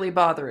is really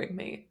bothering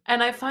me.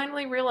 And I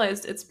finally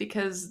realized it's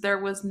because there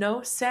was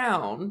no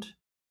sound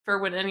for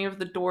when any of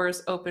the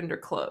doors opened or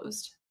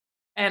closed.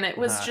 And it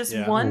was just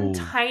Yeah. one Oh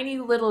tiny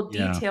little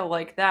yeah. detail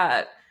like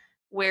that,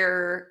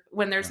 where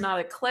when there's Yeah. not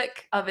a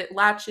click of it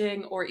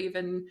latching or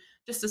even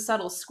just a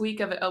subtle squeak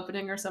of it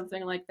opening or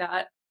something like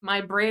that, my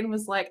brain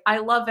was like, I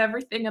love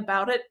everything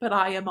about it, but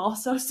I am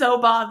also so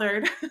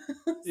bothered.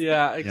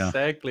 Yeah. Yeah.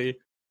 Exactly.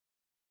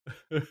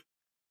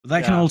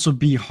 That can Yeah. also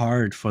be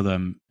hard for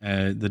them,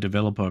 the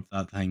developer of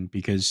that thing,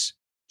 because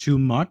too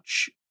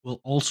much will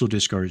also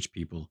discourage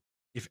people.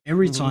 If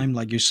every Hmm. time,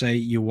 like you say,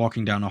 you're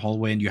walking down a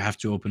hallway and you have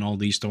to open all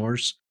these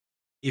doors,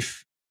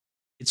 if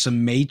it's a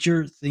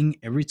major thing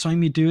every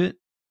time you do it,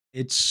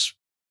 it's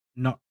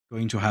not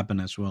going to happen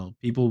as well.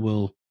 People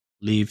will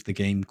leave the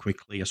game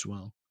quickly as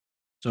well.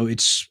 So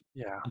it's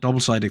Yeah. a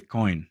double-sided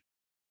coin.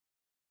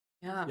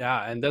 Yeah,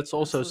 Yeah, and that's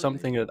also absolutely.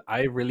 something that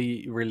I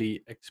really,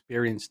 really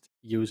experienced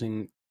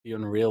using the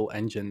Unreal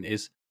Engine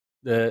is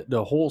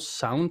the whole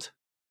sound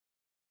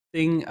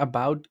thing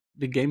about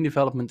the game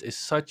development is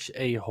such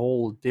a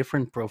whole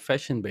different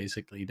profession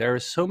basically. There are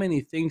so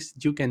many things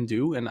that you can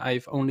do, and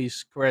I've only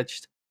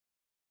scratched,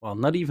 well,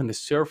 not even the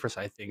surface,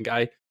 I think.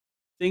 I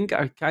think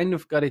I kind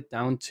of got it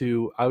down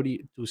to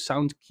audio to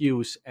sound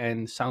cues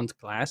and sound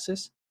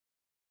classes.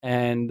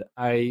 And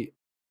I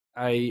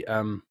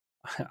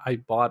I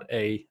bought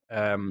a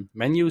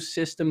menu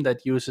system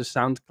that uses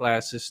sound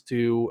classes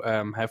to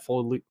have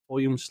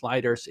volume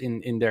sliders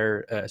in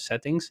their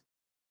settings.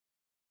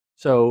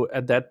 So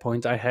at that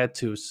point, I had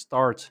to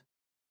start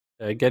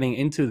getting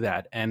into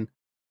that, and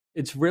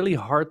it's really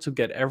hard to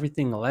get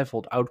everything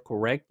leveled out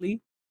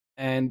correctly.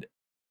 And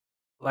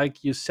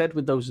like you said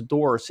with those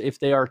doors, if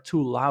they are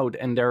too loud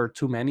and there are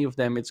too many of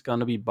them, it's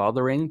gonna be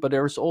bothering. But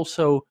there's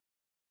also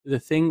the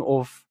thing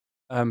of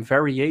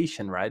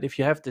variation, right? If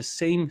you have the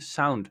same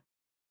sound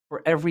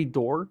for every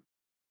door,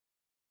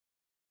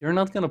 you're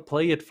not going to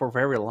play it for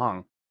very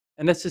long.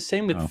 And that's the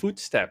same with Oh,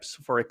 footsteps,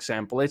 for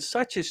example. It's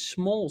such a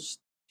small,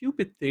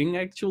 stupid thing,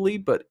 actually,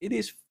 but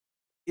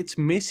it's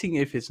missing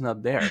if it's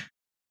not there.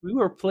 We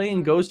were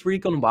playing Mhm. Ghost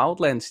Recon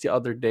Wildlands the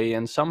other day,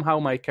 and somehow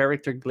my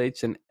character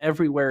glitched, and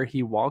everywhere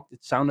he walked,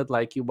 it sounded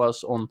like he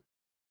was on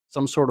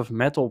some sort of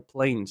metal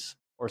planes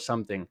or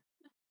something.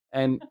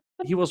 And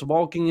he was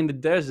walking in the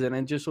desert,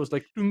 and just was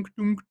like tunk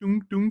tunk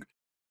tunk tunk.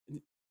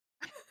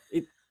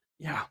 It,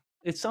 yeah,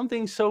 it's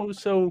something so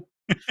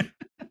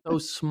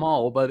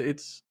small, but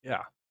it's,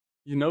 yeah,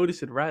 you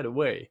notice it right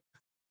away.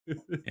 yeah.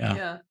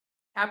 Yeah.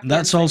 Tap And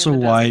that's dancing in also the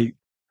desert. why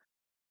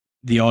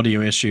the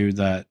audio issue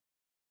that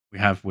we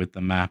have with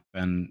the map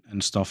and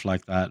stuff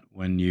like that,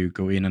 when you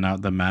go in and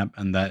out the map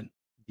and that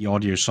the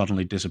audio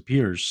suddenly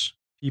disappears,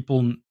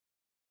 people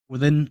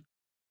within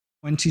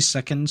 20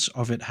 seconds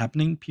of it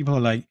happening, people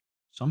are like,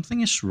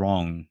 something is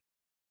wrong.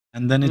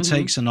 And then it Hmm.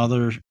 takes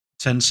another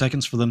 10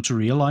 seconds for them to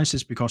realize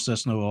it's because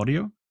there's no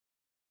audio.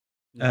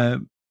 Yeah, Uh,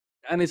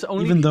 and it's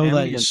only even the though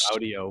that ambient is,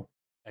 audio.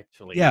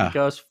 actually, Yeah,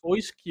 because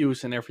voice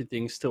cues and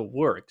everything still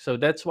work. So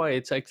that's why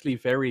it's actually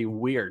very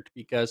weird,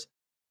 because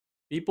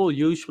people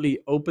usually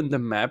open the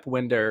map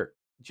when they're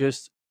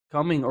just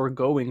coming or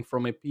going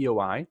from a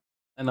POI,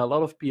 and a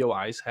lot of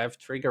POIs have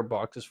trigger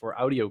boxes for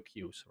audio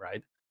cues,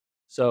 right?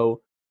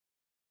 So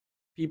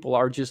people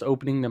are just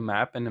opening the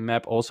map, and the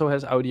map also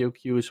has audio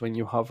cues when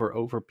you hover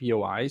over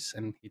POIs,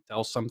 and he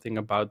tells something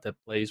about that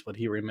place, what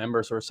he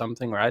remembers or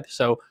something, right?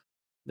 So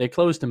they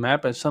close the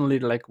map, and suddenly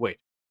they're like, wait,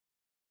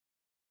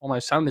 all my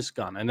sound is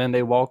gone. And then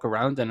they walk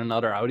around, and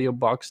another audio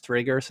box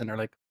triggers, and they're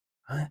like,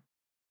 huh?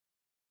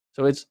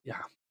 So it's,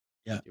 yeah,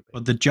 yeah. stupid.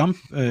 But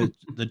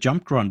the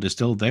jump grunt is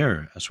still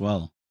there as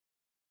well.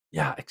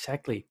 Yeah,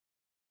 exactly.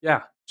 Yeah.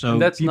 And So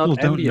that's not people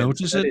don't ambience.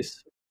 notice That it.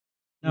 is.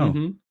 No.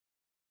 Mm-hmm.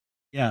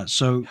 Yeah.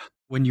 So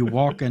when you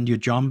walk and you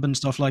jump and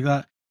stuff like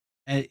that,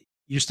 uh,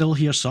 you still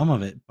hear some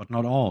of it, but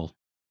not all.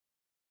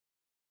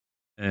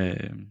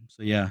 So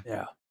yeah,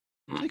 Yeah.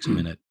 takes a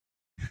minute.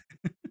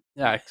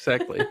 Yeah,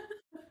 exactly.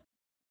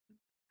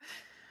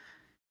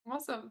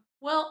 Awesome.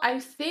 Well, I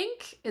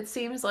think it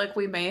seems like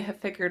we may have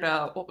figured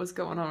out what was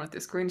going on with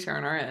the screen share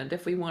on our end.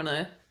 If we want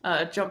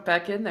to jump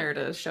back in there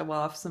to show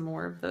off some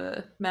more of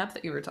the map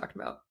that you were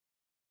talking about.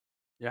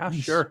 Yeah,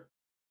 Nice. sure.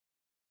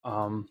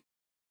 Um,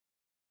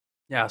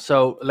 yeah,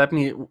 so let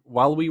me,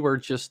 while we were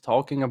just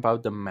talking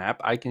about the map,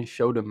 I can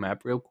show the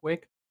map real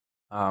quick.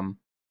 It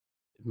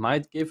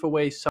might give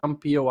away some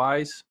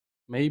POIs,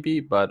 maybe,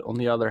 but on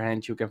the other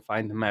hand, you can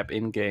find the map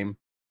in game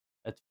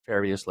at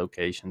various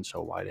locations,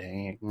 so why the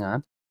heck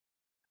not?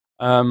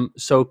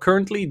 So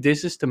currently,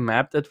 this is the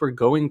map that we're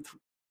going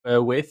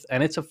with,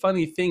 and it's a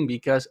funny thing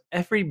because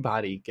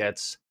everybody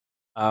gets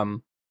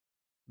um,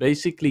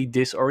 basically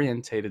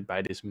disorientated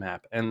by this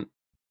map, and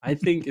I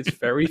think it's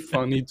very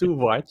funny to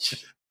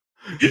watch.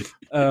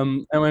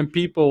 And when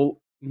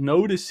people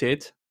notice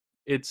it,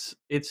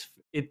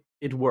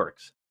 it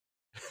works.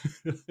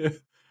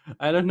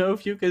 I don't know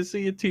if you can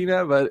see it,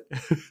 Tina, but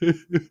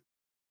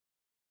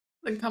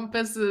The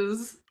compass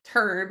is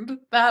turned.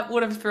 That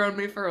would have thrown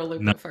me for a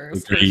loop No at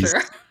first, for agrees.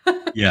 sure.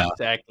 Yeah.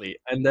 exactly,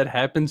 and that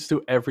happens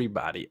to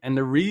everybody. And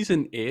the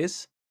reason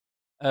is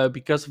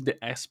because of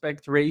the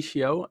aspect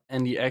ratio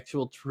and the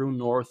actual true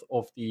north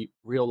of the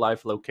real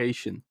life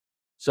location.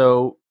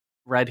 So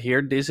right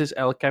here, this is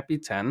El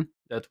Capitan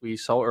that we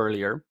saw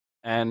earlier,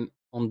 and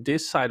on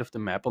this side of the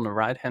map, on the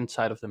right hand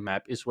side of the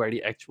map, is where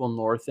the actual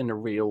north in the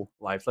real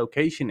life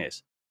location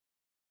is.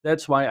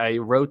 That's why I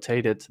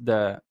rotated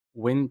the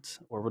wind,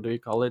 or what do you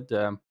call it,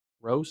 the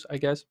rose, I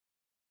guess,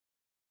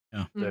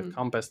 Yeah. the Mhm.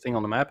 compass thing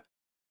on the map.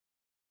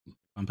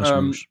 Compass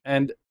rose.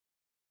 And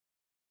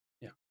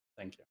yeah,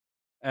 thank you.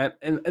 And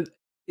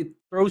it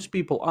throws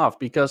people off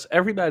because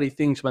everybody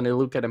thinks when they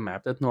look at a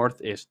map that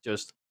north is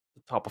just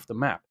the top of the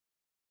map.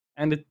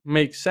 And it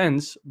makes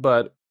sense,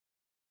 but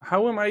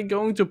how am I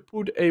going to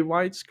put a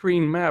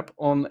widescreen map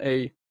on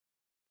a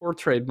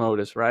portrait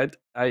modus, right?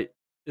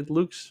 It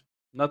looks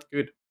not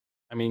good.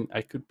 I mean,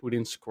 I could put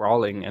in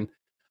scrolling, and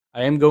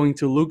I am going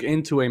to look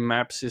into a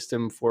map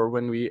system for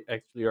when we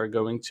actually are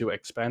going to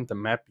expand the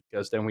map,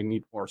 because then we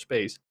need more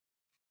space.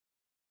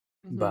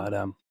 Mhm. But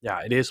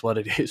yeah, it is what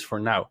it is for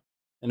now.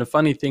 And the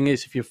funny thing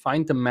is, if you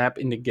find the map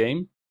in the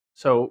game,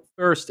 so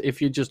first, if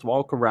you just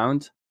walk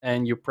around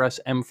and you press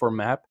M for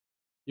map,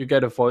 you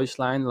get a voice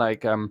line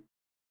like, I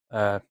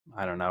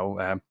don't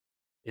know,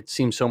 it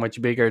seems so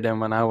much bigger than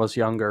when I was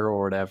younger,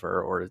 or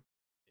whatever, or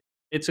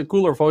it's a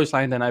cooler voice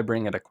line than I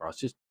bring it across.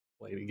 Just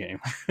play the game.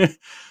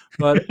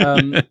 But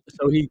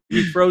so he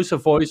throws a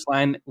voice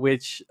line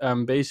which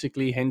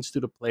basically hints to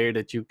the player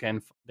that you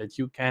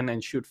can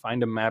and should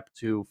find a map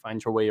to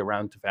find your way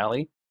around the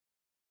valley.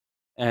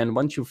 And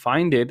once you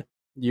find it,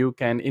 you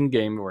can in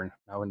game, or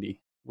now in the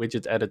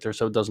widget editor,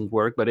 so it doesn't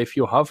work. But if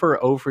you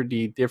hover over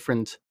the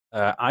different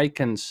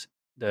icons,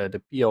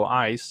 the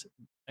POIs,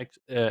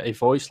 a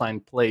voice line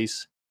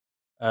plays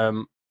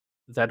um,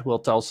 that will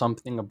tell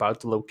something about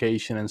the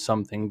location and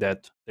something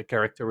that the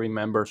character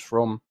remembers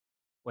from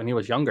when he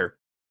was younger.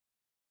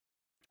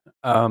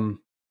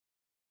 Um,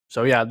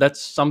 so yeah,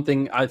 that's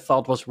something I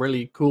thought was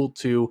really cool,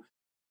 to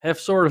have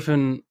sort of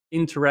an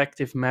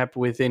interactive map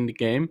within the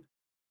game.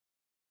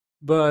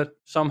 But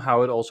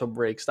somehow it also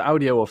breaks the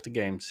audio of the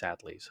game,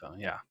 sadly. So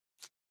yeah,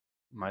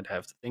 might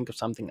have to think of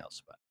something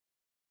else. But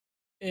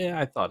yeah,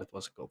 I thought it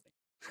was a cool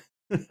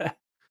thing.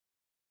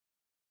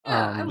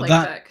 Yeah, I But like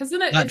that that because then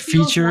that it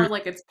feels more feature,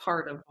 like it's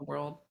part of the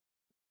world.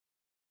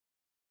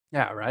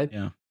 Yeah, right.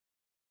 yeah.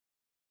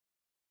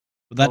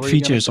 But What that were you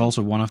feature gonna is say?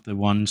 also one of the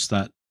ones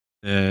that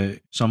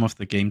some of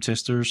the game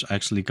testers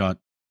actually got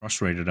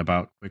frustrated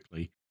about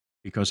quickly,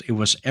 because it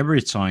was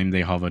every time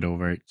they hovered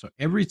over it. So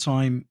every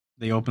time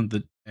they opened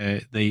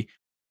they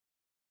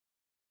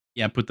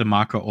put the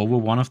marker over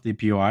one of the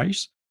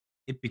POIs,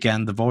 it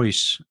began the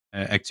voice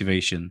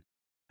activation,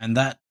 and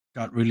that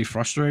got really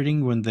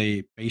frustrating when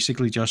they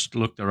basically just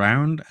looked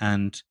around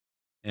and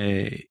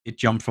it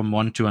jumped from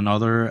one to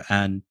another.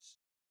 And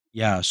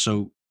yeah,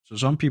 so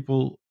some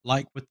people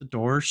like with the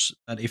doors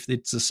that if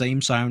it's the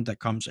same sound that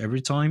comes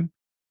every time,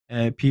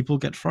 people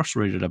get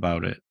frustrated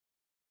about it.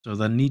 So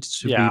there needs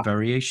to be Yeah.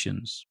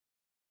 variations,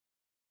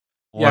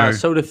 Yeah. or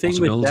So the the thing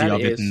with possibility that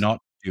of it is, not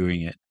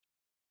doing it.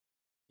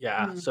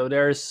 yeah. So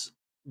there's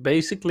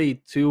basically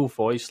two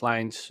voice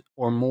lines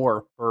or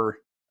more per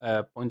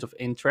point of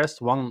interest.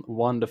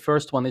 The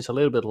first one is a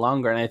little bit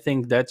longer, and I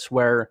think that's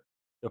where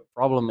the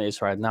problem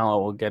is right now. I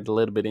will get a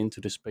little bit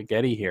into the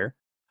spaghetti here.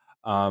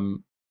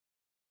 Um,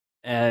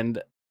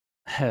 and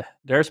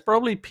there's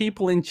probably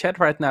people in chat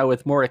right now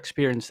with more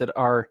experience that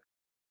are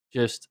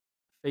just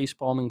face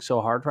palming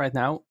so hard right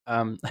now.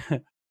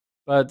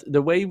 But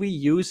the way we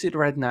use it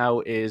right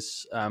now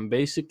is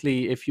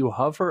basically if you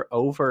hover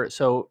over,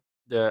 so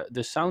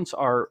the sounds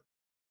are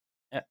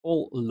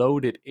all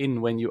loaded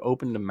in when you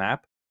open the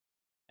map,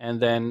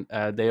 and then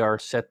they are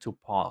set to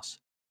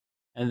pause.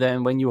 And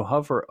then when you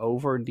hover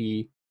over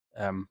the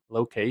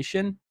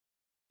location,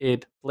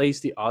 it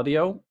plays the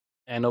audio,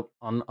 and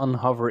on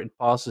unhover it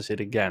pauses it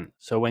again.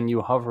 So when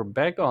you hover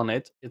back on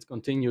it, it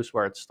continues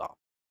where it stopped.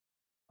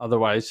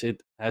 Otherwise,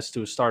 it has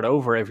to start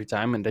over every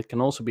time, and that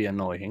can also be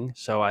annoying.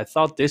 So I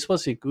thought this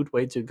was a good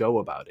way to go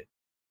about it.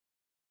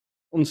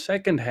 On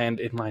second hand,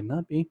 it might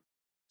not be.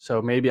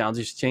 So maybe I'll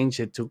just change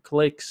it to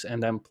clicks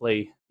and then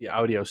play the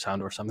audio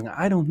sound or something.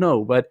 I don't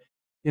know, but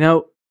you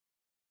know,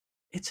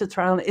 it's a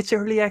trial. It's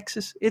early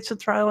access. It's a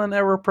trial and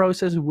error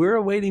process. We're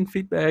awaiting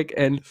feedback,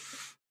 and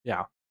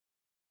yeah.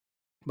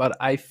 But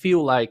I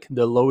feel like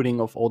the loading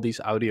of all these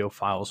audio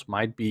files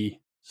might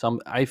be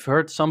some. I've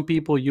heard some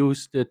people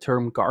use the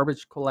term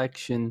garbage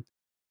collection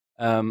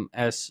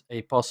as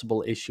a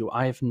possible issue.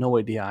 I have no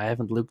idea. I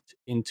haven't looked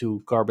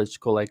into garbage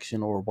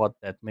collection or what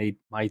that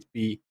might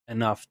be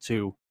enough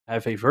to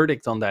have a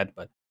verdict on that.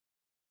 But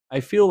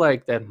I feel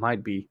like that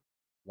might be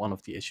one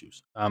of the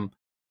issues.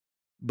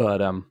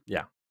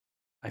 Yeah,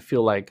 I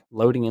feel like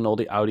loading in all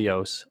the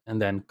audios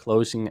and then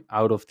closing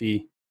out of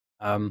the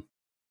um,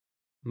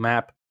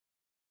 map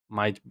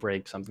might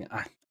break something.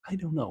 I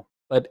don't know,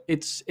 but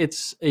it's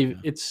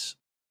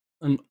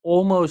an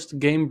almost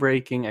game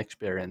breaking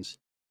experience.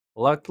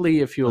 Luckily,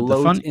 if you But the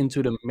load fun,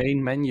 into the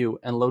main menu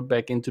and load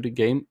back into the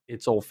game,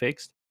 it's all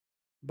fixed.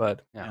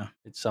 But yeah, yeah.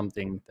 it's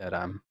something that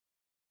I'm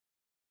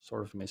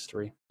sort of a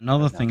mystery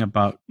Another right now. thing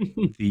about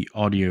the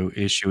audio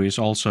issue is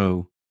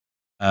also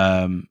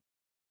um,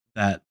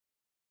 that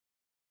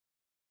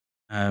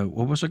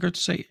what was I going to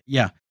say?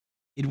 Yeah,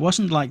 it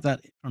wasn't like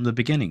that from the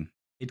beginning.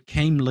 It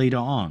came later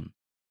on.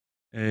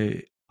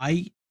 Uh,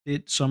 I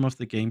did some of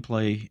the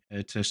gameplay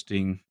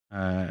testing.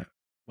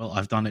 Well,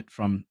 I've done it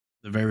from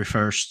the very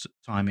first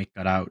time it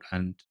got out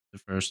and the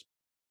first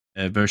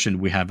version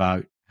we have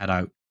out had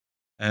out.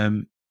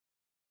 Um,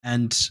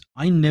 and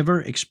I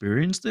never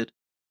experienced it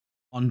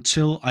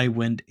until I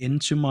went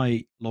into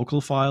my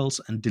local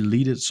files and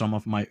deleted some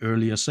of my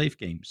earlier save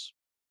games.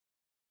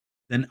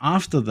 Then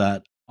after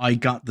that, I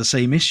got the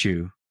same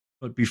issue.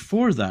 But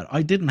before that,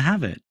 I didn't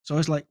have it. So I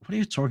was like, what are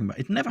you talking about?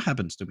 It never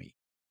happens to me.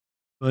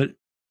 But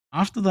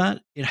after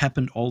that, it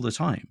happened all the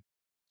time.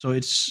 So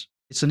it's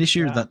an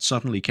issue Yeah. that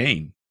suddenly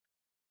came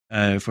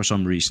for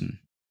some reason.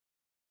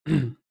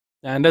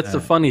 And that's the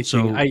funny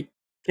thing. So I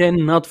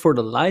cannot for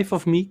the life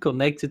of me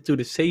connect it to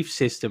the save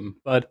system.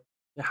 But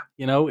yeah,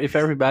 if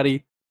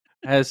everybody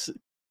has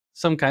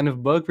some kind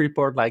of bug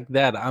report like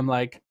that, I'm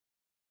like,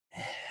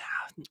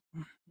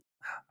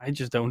 I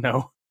just don't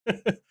know.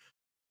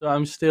 So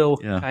I'm still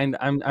yeah,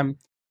 I'm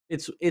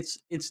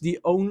it's the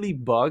only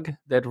bug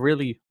that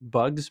really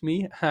bugs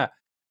me.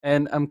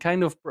 And I'm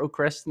kind of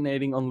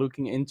procrastinating on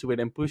looking into it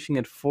and pushing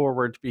it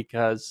forward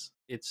because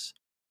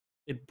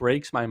it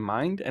breaks my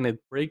mind and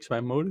it breaks my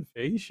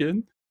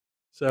motivation.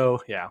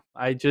 So yeah,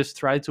 I just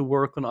try to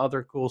work on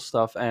other cool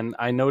stuff, and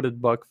I know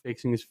that bug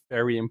fixing is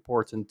very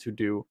important to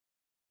do,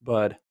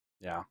 but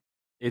yeah,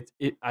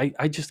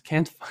 I just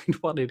can't find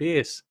what it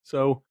is.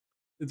 So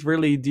it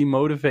really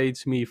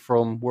demotivates me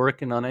from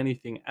working on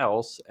anything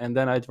else, and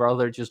then I'd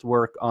rather just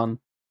work on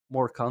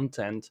more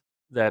content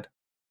that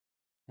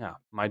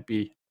might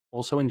be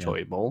also yeah.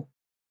 enjoyable,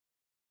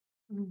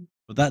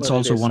 But that's but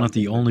it also is one of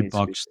the something that only needs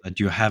to be bugs fixed. that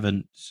you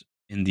haven't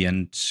in the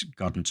end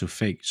gotten to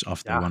fix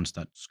of the Yeah, ones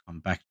that's come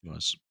back to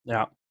us.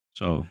 yeah.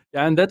 So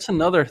Yeah, and that's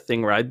another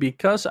thing, right?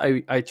 Because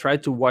I try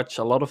to watch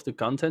a lot of the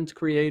content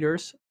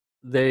creators,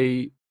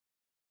 they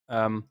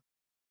um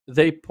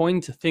they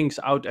point things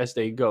out as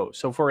they go.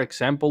 So for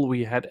example,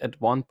 we had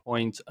at one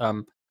point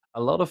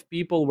a lot of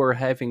people were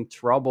having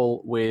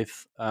trouble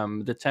with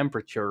the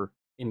temperature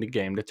in the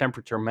game, the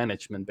temperature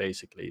management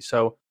basically.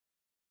 So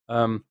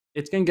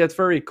it can get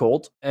very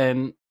cold,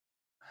 and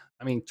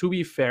I mean, to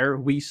be fair,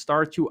 we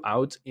start you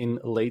out in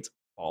late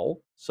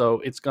fall, so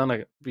it's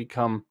gonna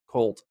become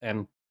cold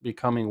and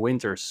becoming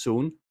winter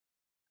soon.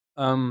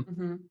 Um,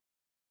 Mhm.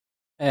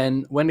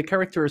 and when the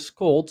character is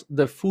cold,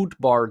 the food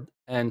bar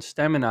and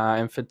stamina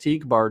and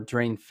fatigue bar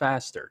drain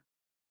faster.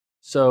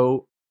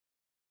 So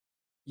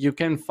you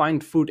can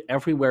find food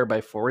everywhere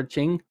by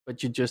foraging,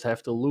 but you just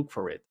have to look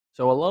for it.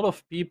 So a lot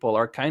of people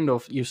are kind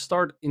of, you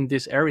start in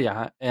this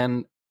area,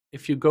 and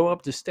if you go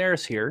up the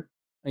stairs here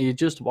and you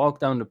just walk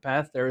down the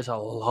path, there is a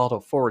lot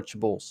of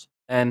forageables.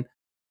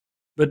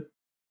 But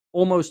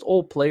almost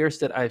all players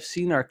that I've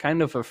seen are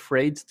kind of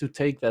afraid to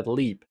take that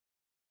leap.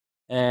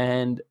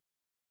 And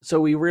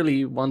so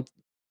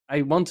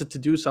I wanted to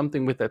do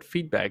something with that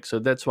feedback. So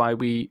that's why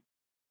we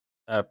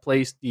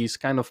placed these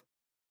kind of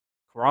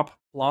crop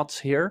plots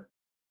here,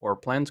 or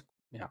plant,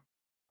 yeah,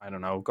 I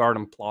don't know,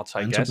 garden plots,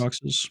 I Planter guess.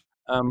 boxes.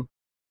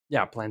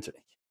 Yeah, planter.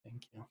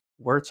 Thank you.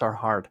 Words are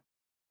hard.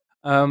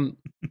 Um,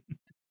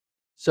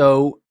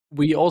 so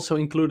we also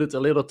included a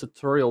little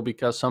tutorial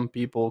because some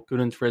people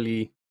couldn't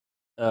really.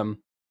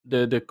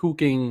 The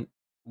cooking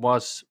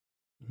was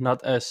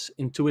not as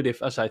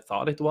intuitive as I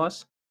thought it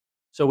was.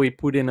 So we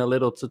put in a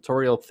little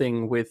tutorial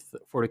thing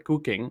for the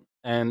cooking,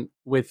 and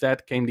with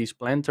that came these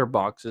planter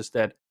boxes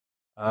that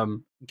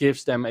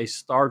gives them a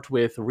start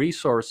with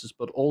resources,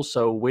 but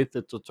also with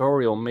the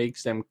tutorial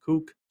makes them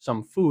cook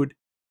some food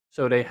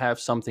so they have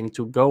something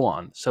to go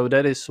on. So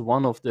that is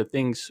one of the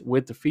things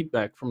with the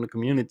feedback from the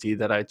community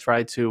that I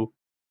try to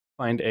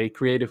find a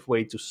creative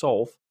way to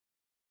solve.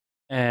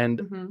 And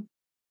Hmm.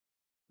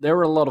 there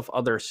were a lot of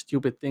other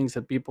stupid things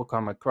that people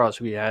come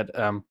across. We had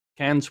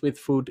cans with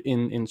food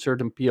in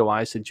certain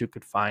POIs that you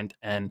could find,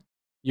 and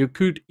you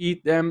could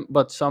eat them,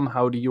 but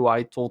somehow the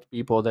UI told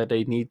people that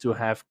they need to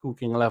have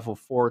cooking level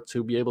 4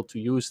 to be able to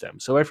use them.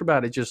 So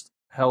everybody just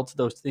held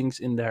those things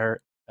in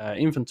their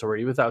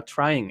inventory without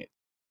trying it,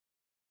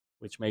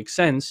 which makes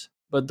sense.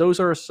 But those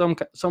are some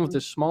of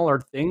the smaller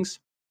things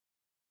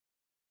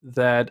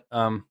that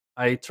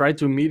I try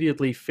to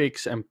immediately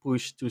fix and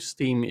push to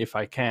Steam if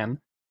I can,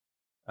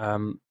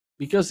 um,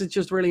 because it's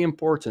just really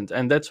important.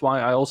 And that's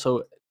why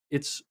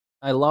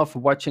I love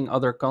watching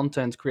other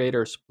content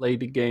creators play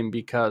the game,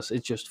 because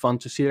it's just fun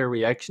to see their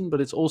reaction,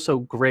 but it's also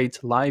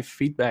great live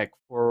feedback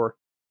for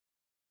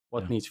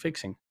what Yeah. needs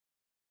fixing.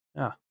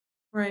 Yeah.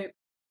 Right.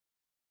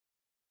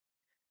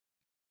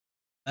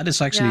 That is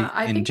Yeah, actually,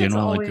 I in think it's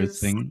general, a good always.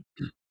 thing.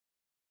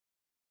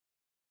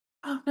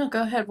 Oh, no,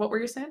 go ahead. What were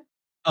you saying?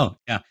 Oh,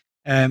 yeah.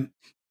 Um,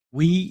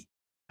 we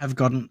have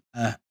gotten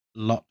a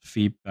lot of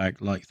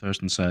feedback, like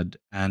Thurston said,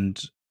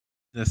 and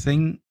the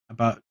thing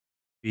about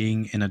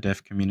being in a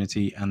dev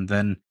community and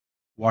then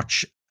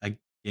watch a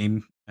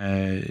game,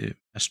 a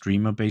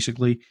streamer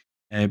basically,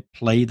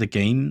 play the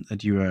game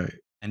that you are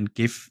and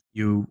give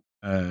you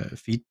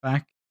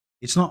feedback.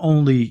 It's not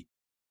only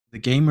the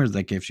gamer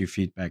that gives you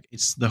feedback;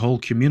 it's the whole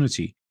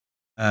community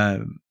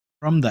um,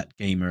 from that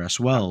gamer as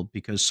well.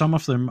 Because some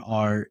of them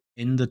are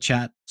in the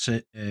chat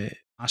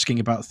asking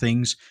about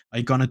things. Are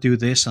you gonna do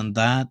this and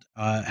that?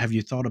 Have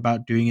you thought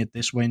about doing it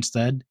this way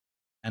instead?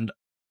 And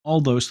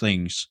all those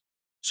things.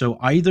 So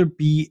either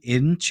be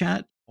in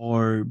chat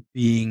or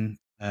being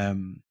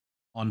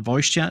on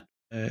voice chat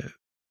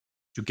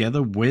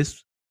together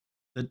with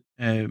the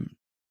um,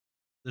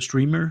 the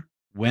streamer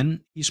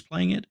when he's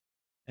playing it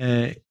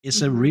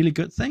is a Hmm. really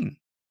good thing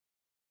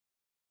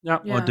Yeah.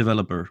 for a Yeah.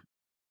 developer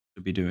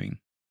to be doing.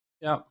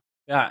 Yeah.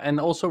 Yeah. And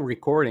also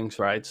recordings,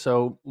 right?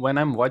 So when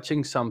I'm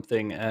watching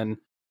something and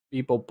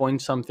people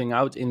point something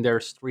out in their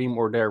stream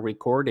or their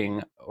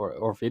recording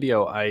or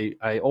video,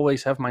 I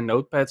always have my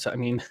notepads. I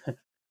mean,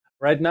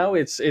 right now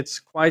it's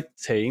quite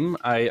tame.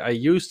 I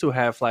used to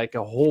have like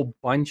a whole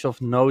bunch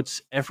of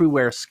notes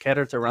everywhere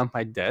scattered around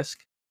my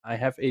desk. I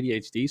have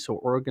ADHD, so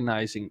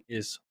organizing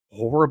is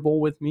horrible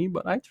with me,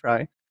 but I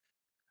try.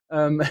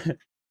 Um,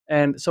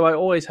 and so I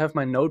always have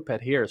my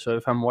notepad here. So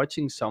if I'm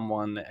watching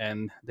someone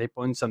and they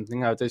point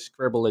something out, I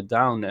scribble it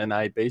down and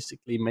I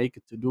basically make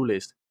a to-do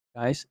list.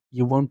 Guys,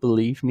 you won't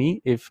believe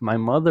me. If my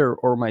mother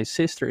or my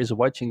sister is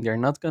watching, they're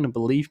not going to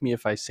believe me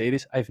if I say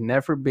this. I've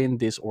never been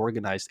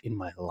disorganized in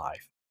my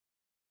life.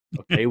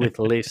 Okay, with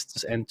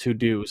lists and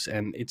to-dos,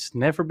 and it's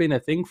never been a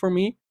thing for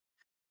me.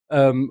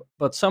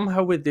 But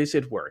somehow with this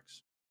it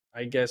works.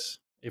 I guess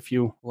if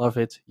you love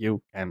it,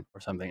 you can,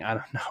 or something. I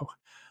don't know.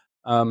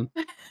 Um,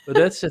 but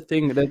that's the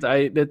thing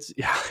that's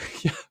yeah,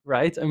 yeah,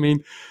 right. I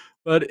mean,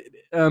 but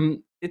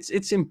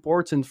it's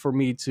important for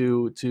me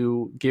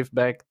to give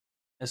back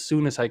as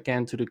soon as I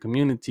can to the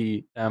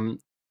community.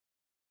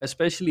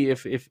 Especially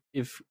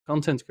if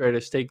content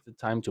creators take the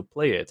time to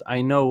play it.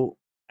 I know,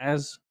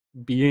 as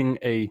being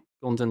a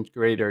content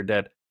creator,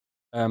 that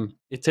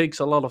it takes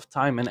a lot of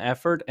time and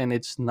effort, and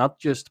it's not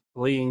just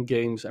playing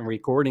games and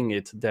recording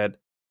it that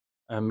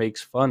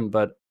makes fun,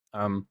 but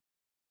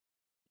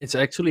it's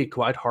actually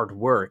quite hard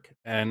work.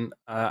 And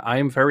I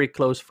am very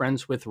close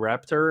friends with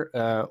Raptor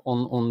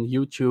on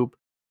YouTube.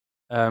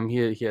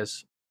 He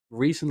has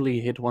recently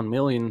hit 1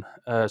 million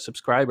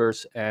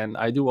subscribers, and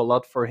I do a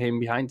lot for him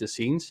behind the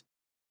scenes.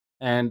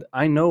 And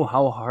I know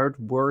how hard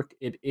work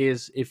it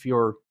is if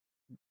you're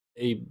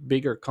a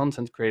bigger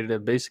content creator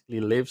that basically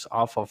lives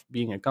off of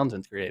being a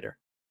content creator.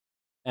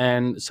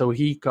 And so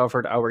he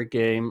covered our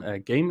game.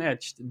 Game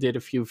Edge did a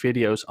few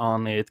videos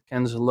on it.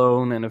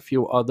 Kenzalone and a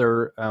few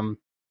other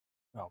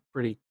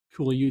pretty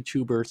cool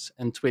YouTubers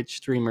and Twitch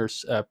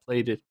streamers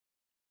played it.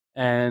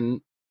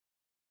 And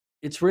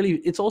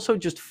it's also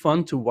just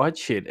fun to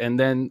watch it. And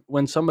then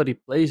when somebody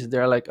plays it,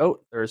 they're like, "Oh,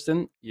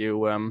 Thurston,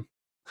 you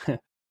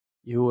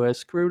you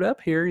screwed up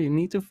here. You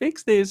need to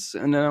fix this."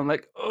 And then I'm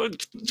like, "Oh."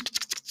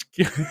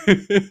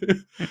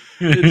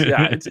 it's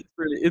yeah, it's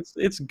really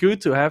it's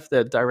good to have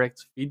that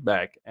direct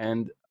feedback,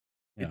 and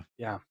Yeah.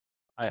 yeah,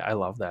 I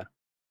love that.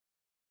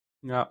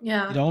 Yeah, It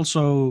Yeah.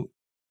 also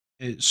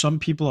some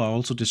people are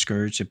also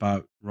discouraged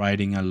about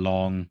writing a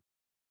long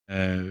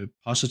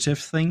positive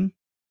thing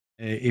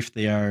if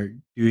they are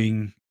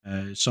doing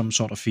some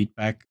sort of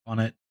feedback on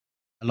it.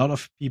 A lot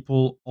of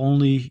people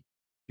only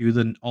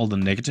do all the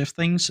negative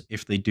things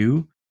if they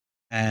do,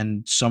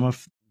 and some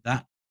of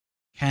that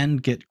can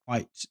get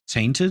quite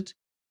tainted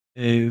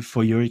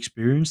for your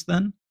experience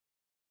then.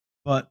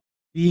 But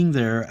being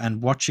there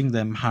and watching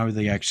them how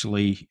they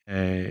actually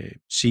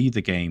see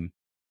the game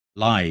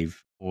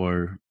live,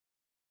 or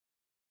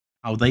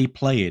how they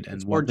play it and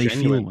it's more what they feel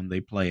genuine. when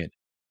they play it,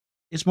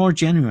 it's more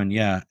genuine,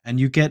 yeah. And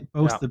you get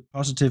both Yeah, the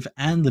positive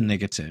and the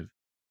negative.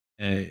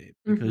 Uh,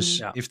 because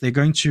Hmm. yeah, if they're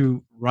going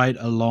to write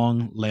a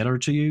long letter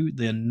to you,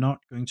 they're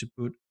not going to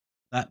put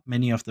that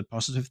many of the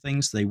positive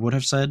things they would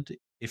have said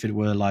if it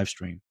were a live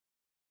stream.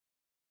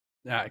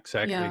 yeah,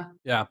 exactly. Yeah.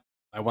 Yeah,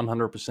 I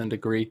 100%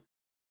 agree.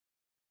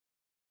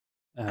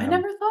 I Um,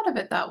 never thought of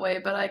it that way,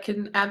 but I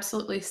can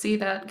absolutely see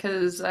that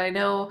because I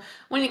know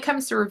when it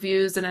comes to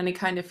reviews and any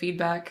kind of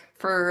feedback,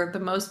 for the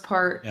most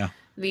part, Yeah,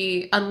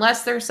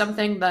 unless there's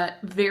something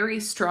that very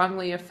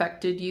strongly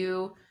affected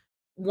you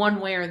one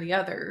way or the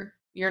other,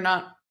 you're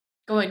not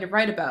going to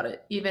write about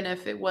it, even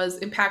if it was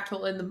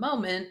impactful in the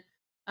moment.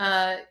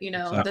 The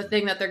exactly.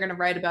 thing that they're going to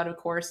write about, of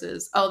course,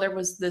 is, oh, there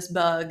was this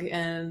bug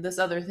and this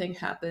other thing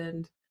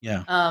happened.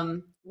 Yeah,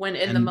 When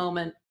in the and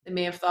moment they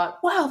may have thought,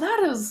 wow, that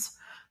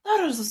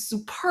is a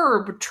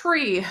superb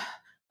tree.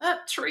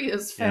 That tree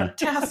is yeah,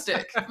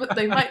 fantastic. But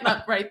they might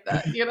not write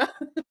that. yeah,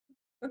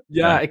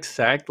 yeah,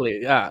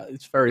 exactly. Yeah,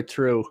 it's very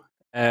true.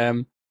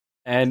 Um,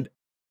 and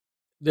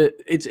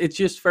it's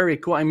just very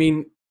cool. I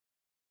mean,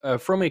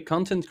 from a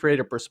content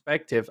creator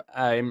perspective,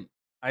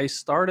 I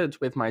started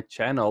with my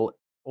channel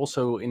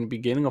also in the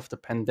beginning of the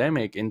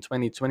pandemic in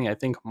 2020. I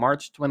think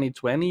March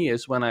 2020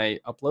 is when I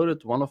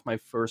uploaded one of my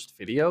first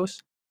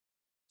videos.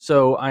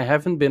 So I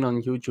haven't been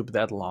on YouTube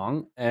that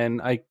long,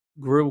 and I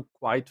grew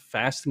quite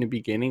fast in the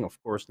beginning.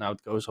 Of course, now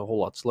it goes a whole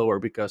lot slower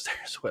because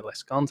there's way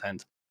less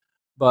content.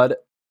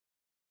 But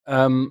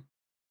um,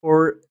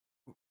 for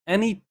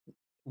any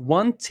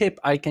one tip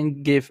I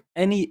can give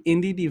any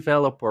indie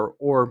developer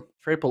or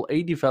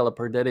AAA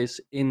developer that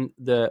is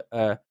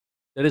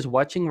that is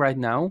watching right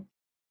now,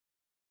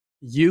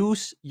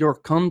 use your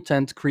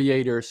content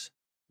creators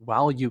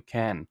while you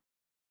can.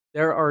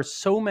 There are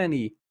so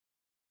many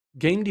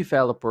game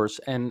developers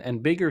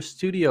and bigger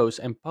studios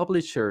and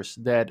publishers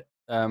that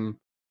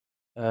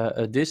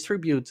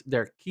distribute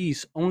their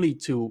keys only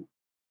to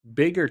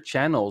bigger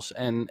channels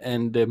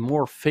and the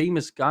more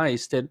famous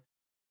guys. That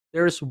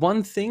there's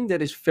one thing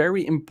that is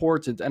very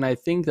important, and I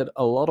think that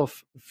a lot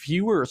of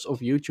viewers of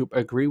YouTube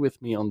agree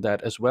with me on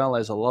that, as well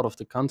as a lot of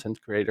the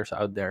content creators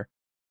out there.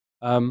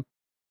 Um,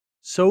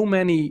 so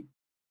many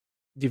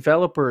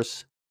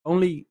developers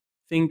only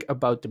think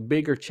about the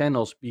bigger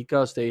channels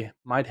because they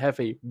might have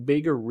a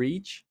bigger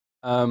reach.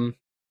 Um,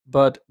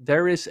 but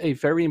there is a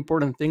very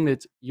important thing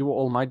that you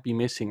all might be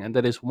missing, and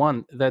that is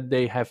one, that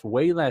they have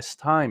way less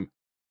time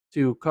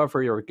to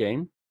cover your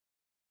game,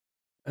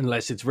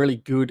 unless it's really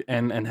good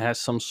and has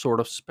some sort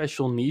of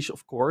special niche,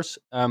 of course.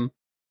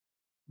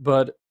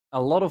 But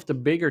a lot of the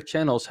bigger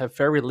channels have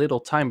very little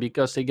time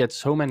because they get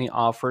so many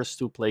offers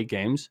to play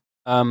games.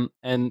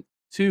 And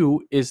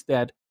two is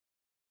that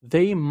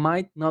they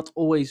might not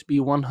always be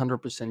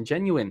 100%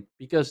 genuine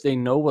because they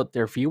know what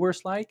their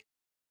viewers like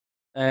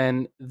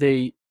and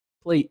they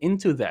play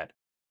into that.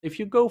 If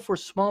you go for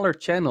smaller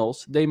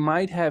channels, they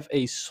might have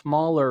a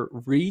smaller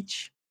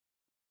reach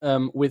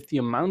with the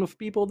amount of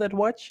people that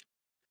watch,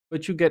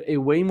 but you get a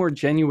way more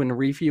genuine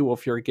review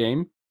of your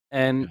game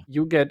and yeah,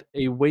 you get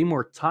a way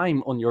more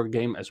time on your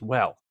game as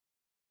well.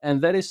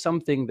 And that is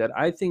something that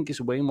I think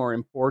is way more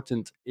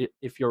important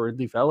if you're a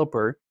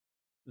developer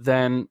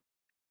than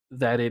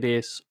that it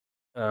is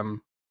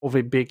um, of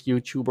a big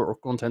YouTuber or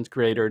content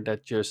creator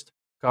that just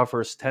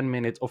covers 10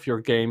 minutes of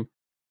your game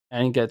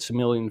and gets a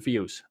million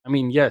views. I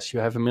mean, yes, you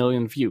have a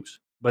million views,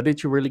 but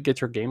did you really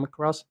get your game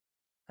across?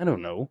 I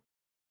don't know.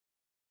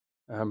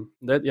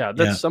 That's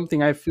yeah.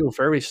 something I feel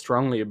very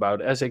strongly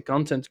about as a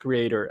content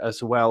creator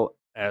as well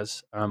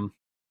as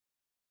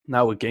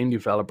now a game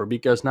developer,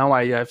 because now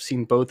I have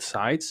seen both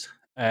sides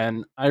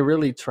and I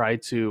really try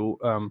to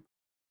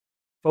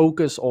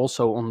focus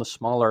also on the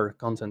smaller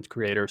content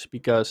creators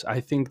because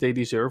I think they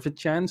deserve a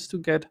chance to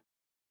get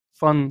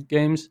fun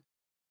games,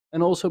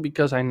 and also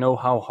because I know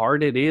how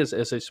hard it is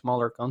as a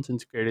smaller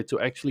content creator to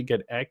actually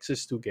get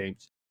access to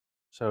games.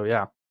 So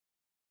yeah,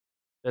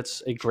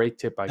 that's a great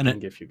tip I And can an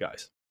give you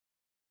guys.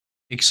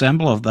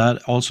 example of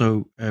that,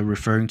 also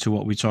referring to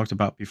what we talked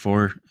about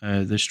before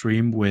the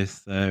stream,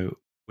 with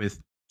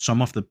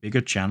some of the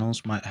bigger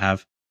channels might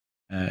have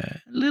a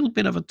little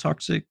bit of a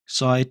toxic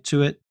side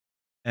to it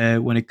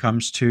when it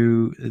comes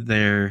to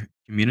their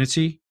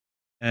community,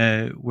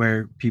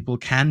 where people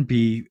can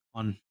be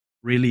on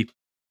really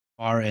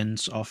far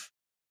ends of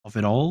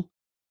it all.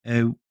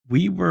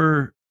 We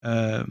were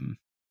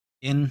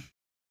in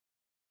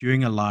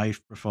during a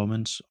live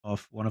performance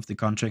of one of the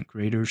content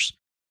creators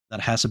that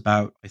has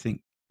about, I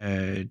think,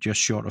 just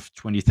short of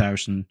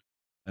 20,000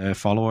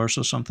 followers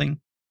or something.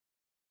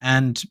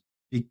 And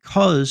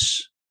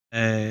because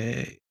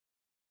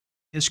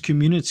his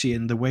community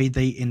and the way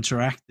they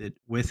interacted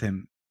with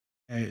him,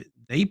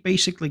 they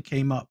basically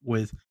came up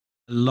with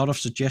a lot of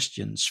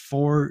suggestions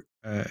for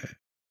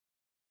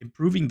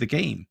improving the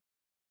game.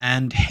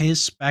 And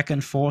his back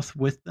and forth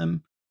with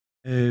them,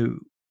 uh,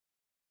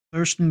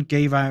 Thurston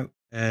gave out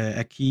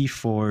a key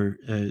for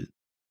the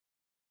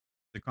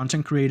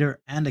content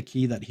creator and a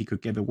key that he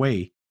could give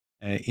away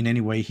in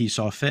any way he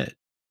saw fit.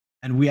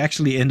 And we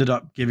actually ended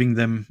up giving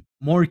them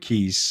more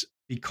keys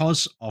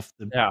because of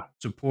the Yeah.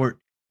 support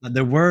that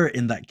there were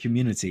in that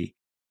community.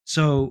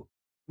 So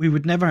we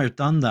would never have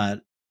done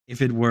that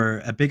if it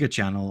were a bigger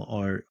channel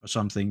or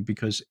something,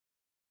 because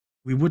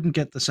we wouldn't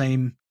get the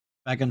same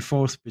back and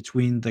forth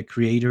between the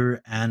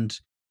creator and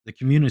the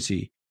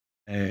community.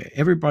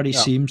 Everybody Yeah.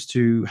 seems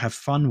to have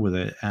fun with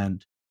it,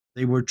 and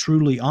they were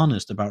truly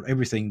honest about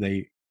everything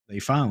they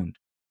found,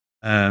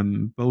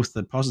 both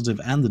the positive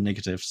and the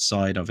negative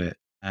side of it.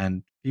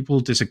 And people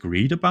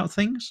disagreed about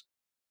things,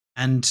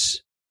 and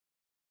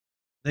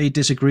they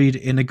disagreed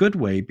in a good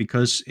way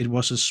because it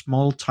was a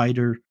small,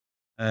 tighter,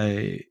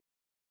 uh,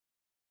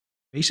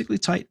 basically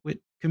tight with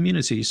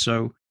community.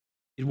 So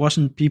it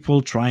wasn't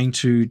people trying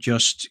to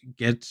just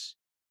get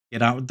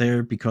out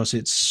there because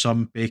it's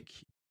some big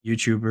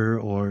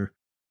YouTuber or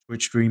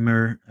Twitch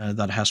streamer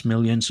that has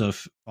millions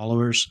of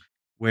followers.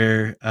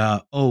 Where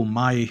oh,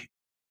 my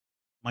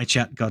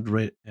chat got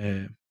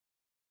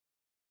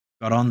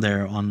on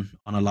there on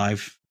a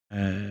live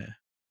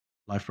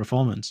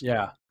performance.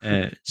 Yeah.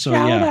 So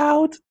Shout yeah,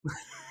 out.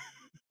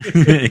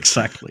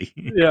 exactly.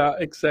 Yeah,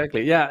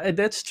 exactly. Yeah, and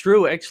that's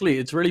true. Actually,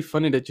 it's really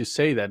funny that you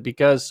say that,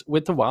 because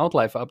with the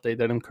wildlife update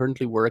that I'm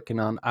currently working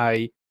on,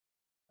 I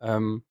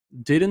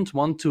didn't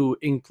want to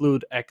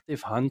include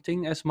active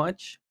hunting as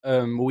much.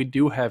 We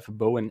do have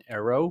bow and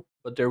arrow,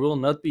 but there will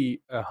not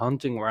be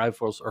hunting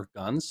rifles or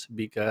guns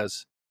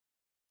because,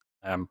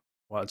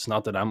 well, it's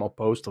not that I'm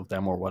opposed of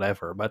them or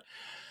whatever, but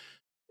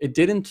it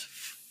didn't It's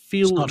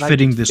feel not like it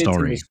fitting the fit in the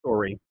story.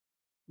 story.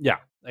 Yeah,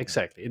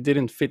 exactly. It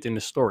didn't fit in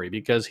the story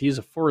because he's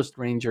a forest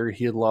ranger.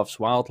 He loves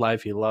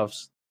wildlife. He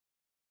loves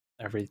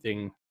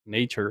everything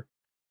nature.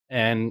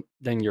 And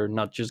then you're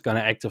not just going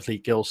to actively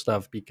kill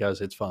stuff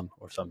because it's fun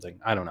or something.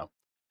 I don't know.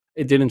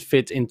 It didn't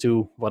fit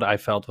into what I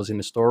felt was in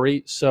the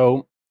story.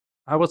 So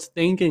I was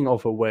thinking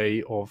of a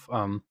way of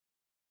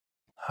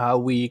how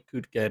we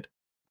could get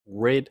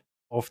rid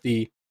of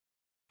the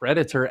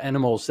predator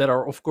animals that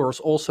are, of course,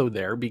 also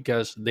there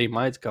because they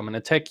might come and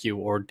attack you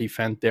or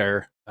defend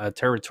their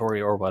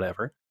territory or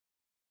whatever.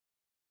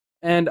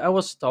 And I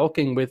was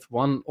talking with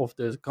one of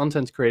the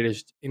content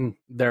creators in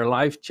their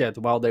live chat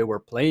while they were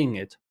playing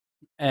it.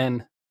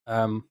 And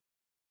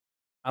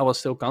I was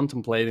still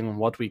contemplating on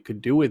what we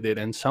could do with it.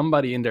 And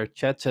somebody in their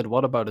chat said,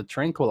 "What about a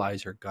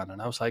tranquilizer gun?"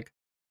 And I was like,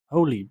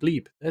 holy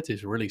bleep, that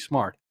is really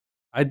smart.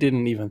 I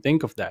didn't even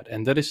think of that.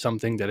 And that is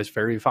something that is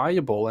very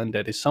valuable. And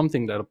that is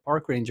something that a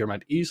park ranger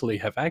might easily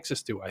have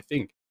access to, I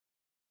think.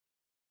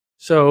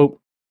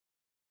 So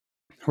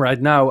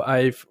right now,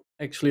 I've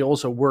actually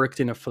also worked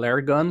in a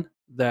flare gun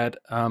that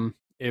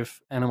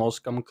if animals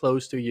come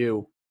close to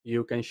you,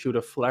 you can shoot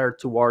a flare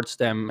towards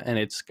them and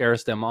it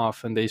scares them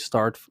off and they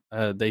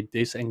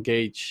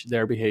disengage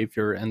their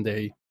behavior and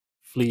they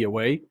flee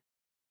away.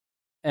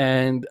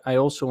 And I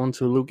also want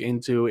to look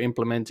into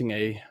implementing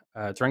a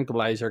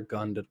tranquilizer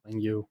gun that when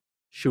you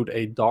shoot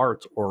a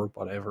dart or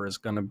whatever is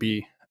going to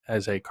be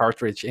as a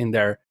cartridge in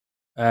there,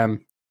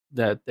 um,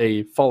 that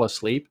they fall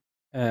asleep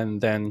and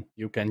then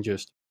you can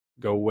just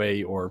go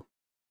away or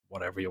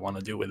whatever you want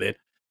to do with it.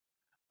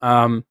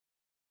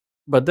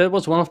 But that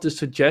was one of the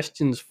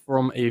suggestions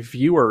from a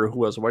viewer who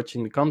was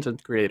watching the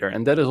content creator.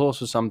 And that is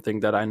also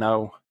something that I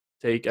now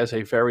take as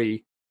a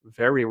very,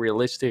 very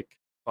realistic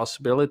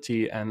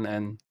possibility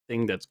and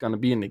thing that's going to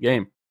be in the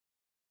game.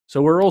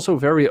 So we're also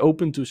very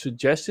open to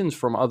suggestions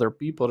from other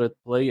people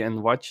that play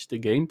and watch the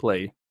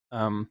gameplay.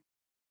 And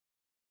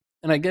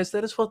I guess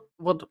that is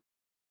what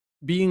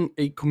being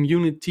a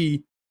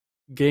community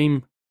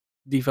game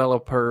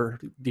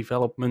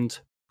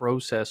development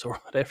process or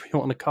whatever you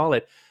want to call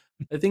it.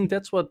 I think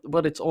that's what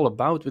it's all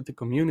about with the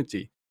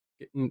community.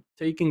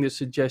 Taking the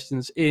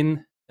suggestions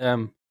in,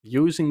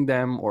 using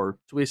them or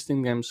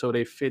twisting them so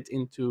they fit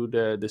into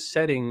the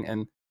setting.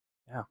 And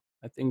yeah,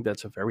 I think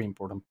that's a very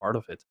important part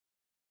of it.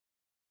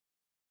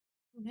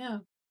 Yeah, Yeah,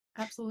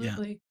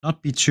 absolutely.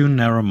 not be too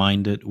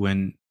narrow-minded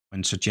when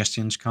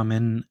suggestions come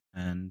in,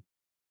 and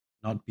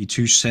not be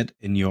too set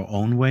in your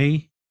own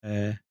way.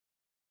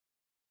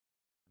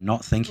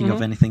 Not thinking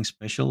of anything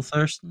special,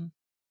 Thurston.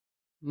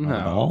 Not at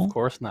No, of all.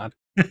 course not.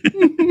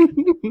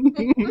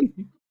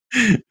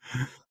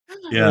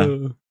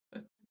 Yeah.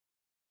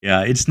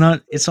 Yeah, it's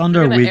not. It's under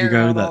We're a gonna week air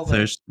ago out that all the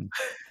Thurston.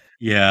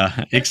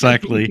 Yeah,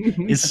 exactly.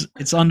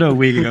 It's under a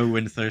week ago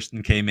when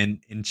Thurston came in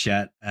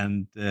chat,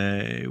 and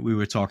we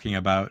were talking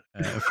about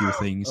a few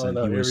things, Oh and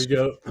no, he here we was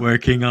go.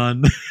 working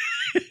on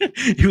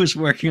he was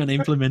working on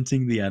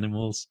implementing the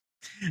animals,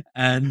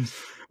 and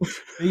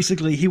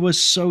basically he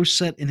was so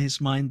set in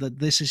his mind that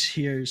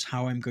here's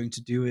how I'm going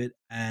to do it,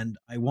 and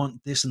I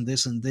want this and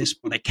this and this,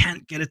 but I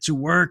can't get it to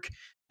work,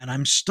 and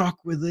I'm stuck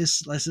with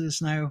this as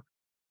this now.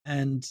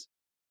 And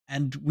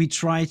we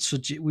tried,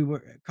 we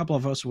were, a couple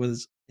of us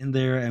was in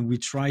there, and we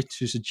tried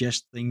to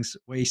suggest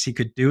ways he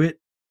could do it.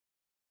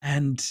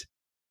 And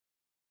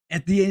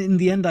in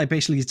the end, I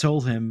basically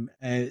told him,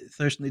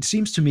 Thurston, it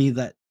seems to me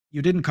that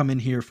you didn't come in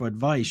here for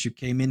advice. You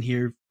came in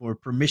here for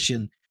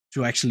permission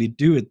to actually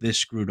do it this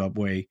screwed up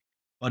way,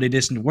 but it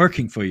isn't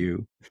working for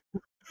you.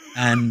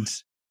 And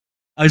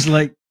I was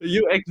like,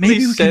 You actually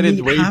maybe we said can it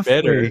meet way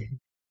halfway. better.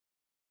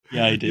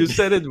 Yeah, I did. You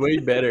said it way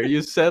better.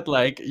 You said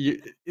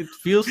it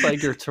feels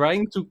like you're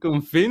trying to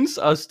convince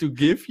us to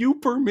give you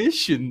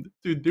permission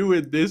to do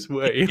it this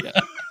way.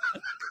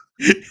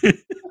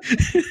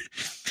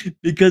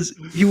 Because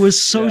he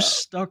was so Yeah.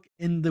 stuck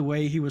in the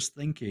way he was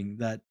thinking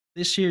that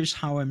this here's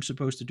how I'm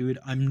supposed to do it.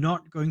 I'm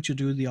not going to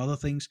do the other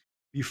things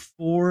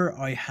before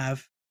I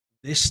have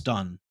this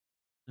done.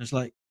 And it's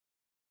like,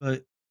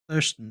 but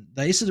Thurston,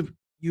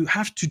 you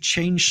have to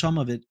change some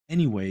of it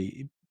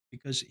anyway,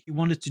 because he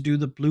wanted to do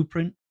the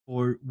blueprint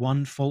for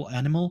one full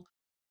animal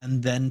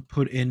and then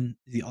put in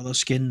the other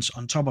skins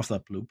on top of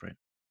that blueprint.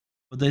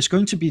 But there's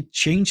going to be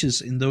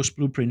changes in those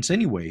blueprints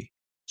anyway.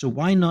 So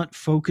why not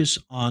focus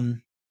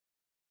on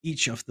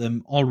each of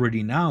them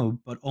already now,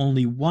 but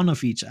only one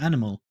of each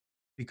animal?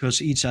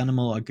 Because each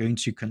animal are going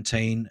to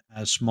contain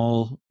a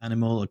small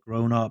animal, a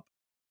grown-up,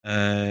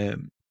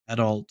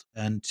 adult,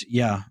 and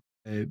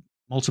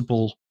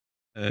multiple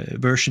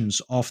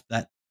versions of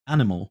that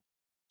animal.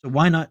 So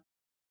why not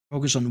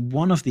focus on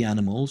one of the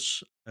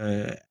animals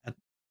at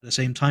the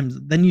same time?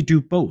 Then you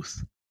do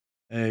both.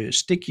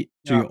 Stick to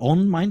your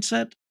own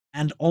mindset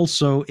and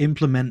also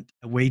implement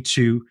a way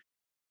to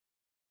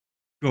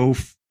go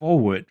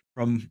forward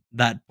from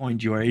that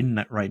point you are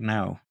in right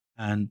now.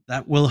 And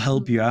that will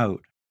help you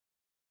out.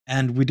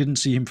 And we didn't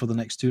see him for the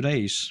next 2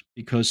 days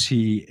because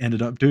he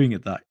ended up doing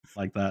it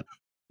like that.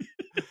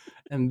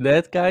 And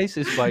that, guys,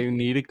 is why you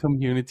need a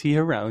community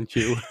around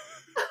you.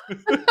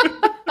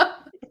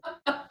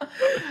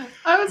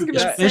 I was gonna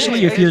say,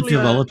 especially if you're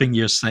developing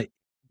your site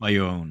by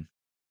your own.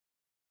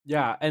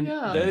 Yeah, and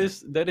that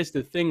is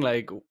the thing.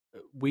 Like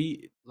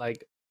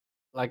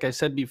I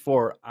said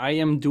before, I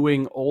am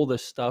doing all the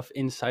stuff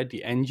inside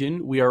the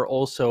engine. We are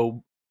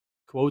also,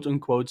 quote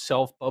unquote,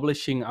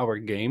 self-publishing our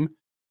game.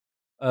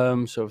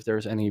 So if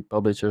there's any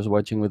publishers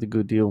watching with a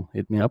good deal,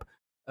 hit me up.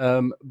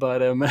 No,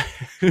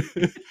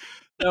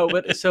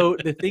 but so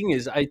the thing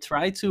is, I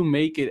try to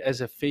make it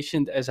as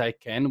efficient as I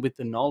can with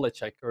the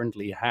knowledge I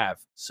currently have.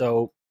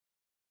 So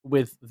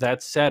with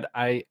that said,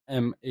 I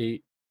am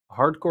a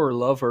hardcore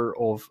lover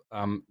of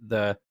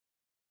the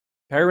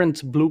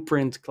parent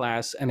blueprint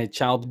class and a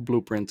child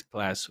blueprint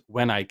class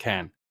when I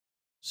can.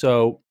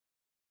 So,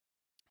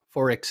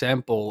 for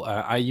example,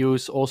 I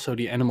use also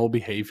the animal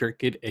behavior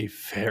kit, a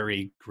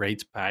very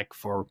great pack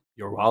for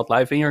your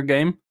wildlife in your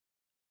game.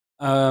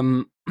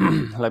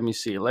 Let me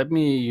see. Let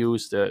me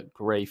use the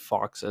gray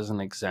fox as an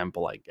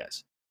example, I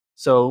guess.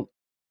 So,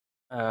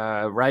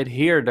 right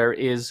here, there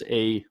is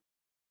a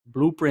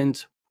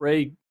blueprint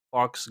gray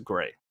fox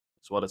gray.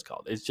 That's what it's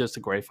called. It's just a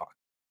gray fox.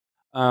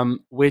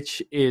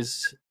 Which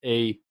is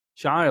a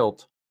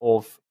child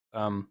of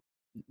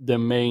the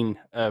main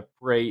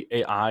prey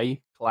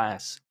AI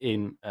class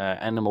in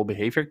Animal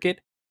Behavior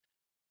Kit.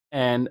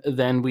 And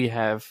then we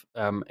have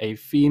a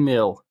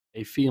female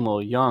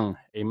young,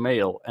 a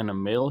male, and a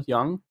male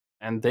young.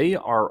 And they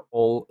are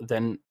all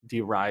then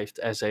derived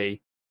as a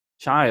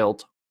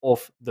child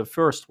of the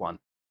first one.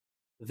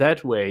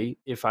 That way,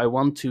 if I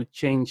want to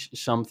change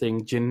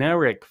something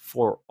generic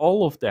for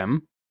all of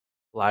them,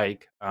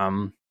 like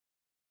I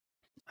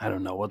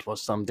don't know what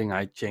was something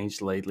I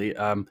changed lately.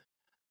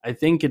 I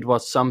think it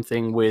was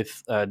something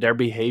with their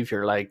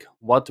behavior, like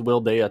what will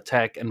they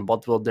attack and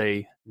what will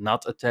they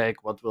not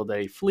attack, what will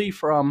they flee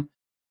from,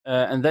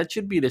 and that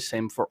should be the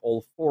same for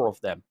all four of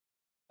them.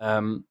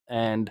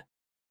 And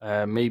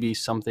maybe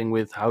something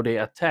with how they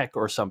attack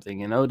or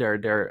something,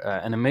 their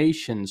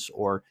animations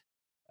or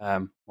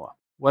well,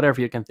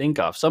 whatever you can think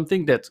of,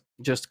 something that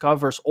just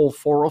covers all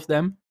four of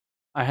them.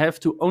 I have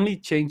to only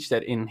change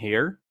that in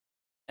here,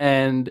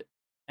 and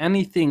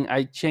anything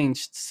I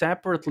changed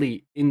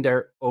separately in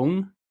their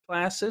own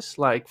classes,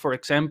 like for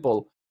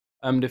example,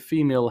 the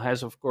female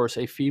has of course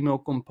a female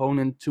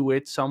component to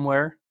it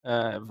somewhere,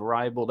 a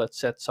variable that's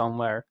set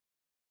somewhere.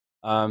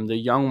 The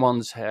young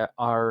ones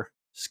are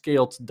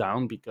scaled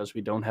down because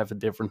we don't have a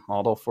different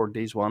model for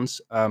these ones.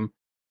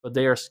 But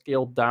they are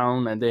scaled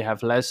down and they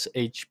have less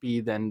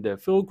HP than the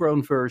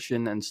full-grown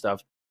version and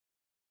stuff.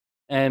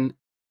 And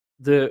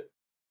the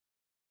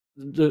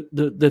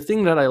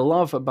thing that I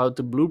love about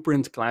the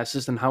blueprint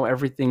classes and how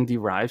everything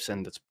derives,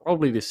 and it's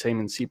probably the same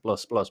in C++,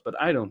 but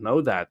I don't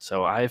know that,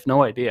 so I have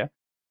no idea.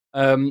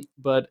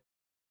 But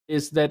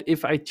is that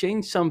if I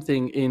change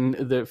something in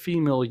the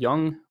female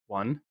young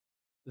one,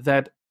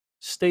 that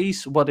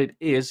stays what it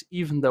is,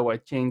 even though I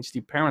change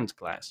the parent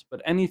class.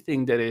 But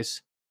anything that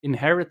is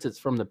inherited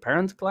from the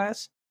parent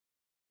class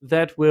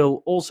that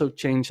will also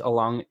change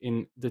along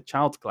in the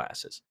child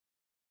classes.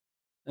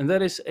 And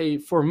that is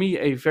for me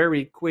a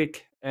very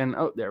quick and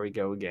oh, there we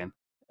go again.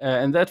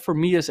 And that for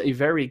me is a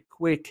very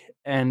quick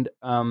and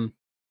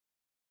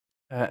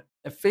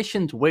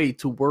efficient way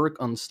to work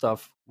on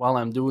stuff while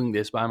I'm doing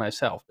this by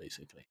myself,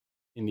 basically,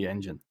 in the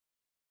engine.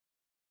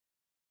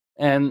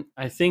 And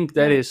I think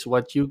that is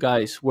what you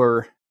guys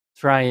were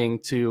trying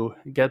to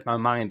get my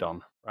mind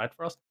on, right,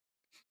 Frost?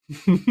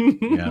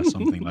 Yeah,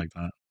 something like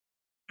that.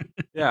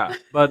 Yeah,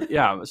 but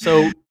yeah,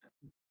 so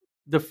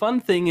the fun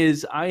thing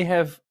is I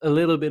have a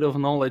little bit of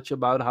knowledge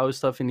about how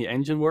stuff in the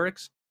engine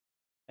works,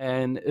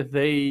 and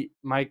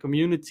my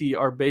community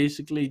are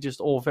basically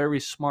just all very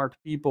smart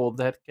people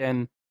that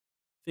can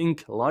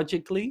think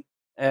logically,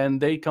 and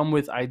they come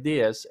with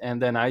ideas,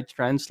 and then I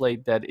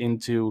translate that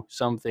into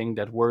something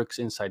that works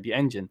inside the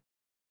engine.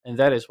 And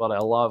that is what I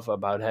love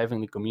about having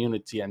the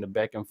community and the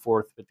back and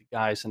forth with the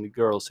guys and the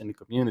girls in the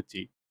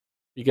community,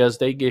 because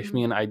they give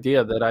me an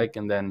idea that I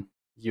can then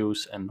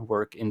use and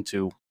work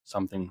into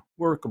something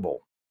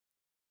workable.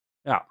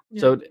 Yeah.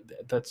 So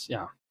that's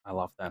I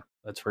love that.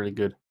 That's really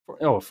good.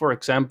 For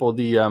example,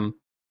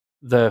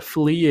 the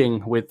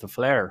fleeing with the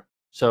flare.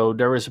 So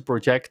there is a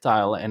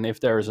projectile, and if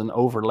there is an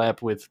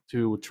overlap with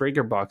two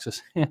trigger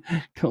boxes,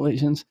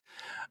 collisions.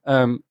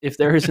 If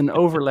there is an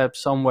overlap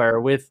somewhere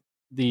with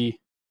the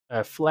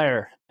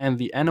flare and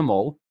the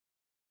animal,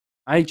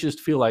 I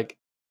just feel like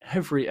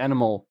every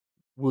animal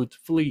would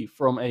flee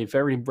from a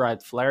very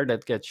bright flare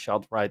that gets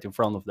shot right in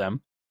front of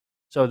them.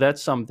 So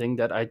that's something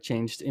that I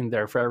changed in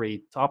their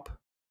very top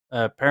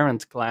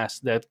parent class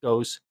that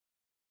goes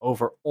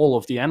over all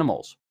of the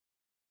animals.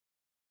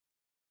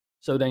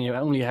 So then you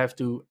only have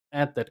to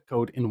add that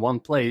code in one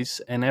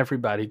place, and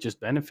everybody just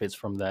benefits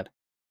from that.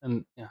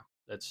 And yeah,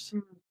 that's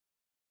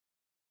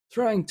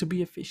trying to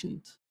be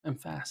efficient and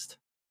fast.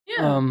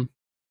 Yeah.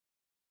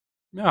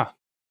 Yeah.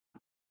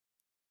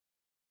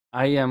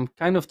 I am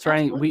kind of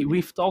trying.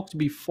 We've talked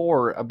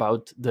before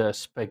about the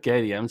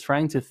spaghetti. I'm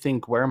trying to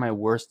think where my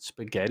worst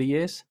spaghetti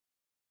is.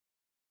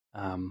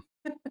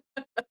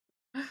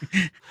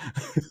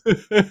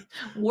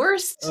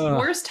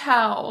 Worst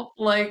how?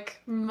 Like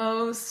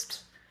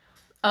most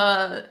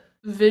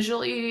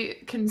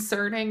visually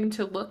concerning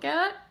to look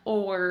at,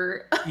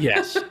 or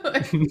Yes.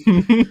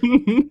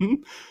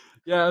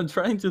 Yeah, I'm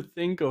trying to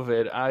think of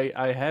it.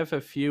 I have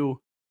a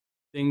few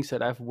things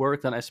that I've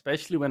worked on,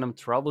 especially when I'm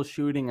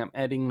troubleshooting. I'm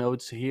adding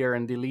notes here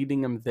and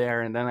deleting them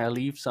there, and then I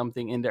leave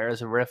something in there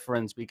as a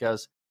reference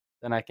because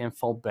then I can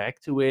fall back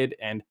to it.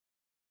 And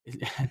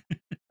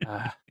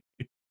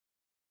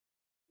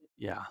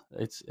yeah,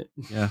 it's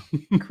Yeah.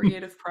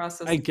 creative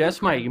process. I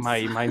guess my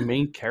blueprints.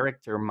 main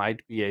character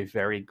might be a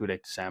very good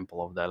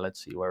example of that.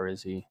 Let's see, where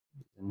is he?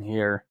 In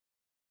here.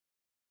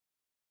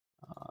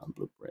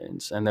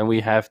 Blueprints, and then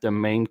we have the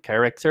main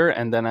character,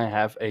 and then I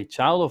have a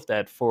child of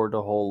that for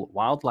the whole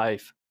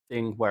wildlife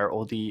thing where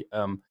all the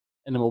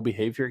animal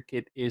behavior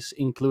kit is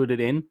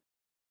included in,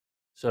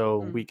 so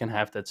we can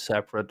have that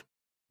separate.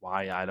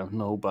 Why, I don't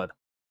know, but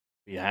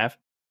we have.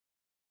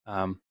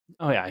 Oh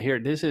yeah, here,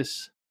 this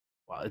is,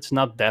 well, it's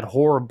not that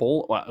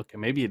horrible. Well, okay,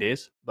 maybe it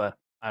is, but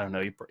I don't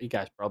know, you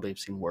guys probably have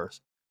seen worse.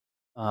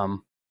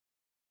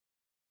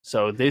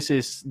 So this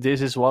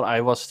is what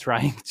I was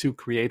trying to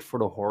create for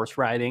the horse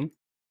riding.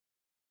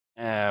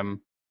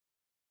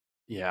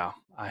 Yeah,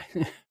 I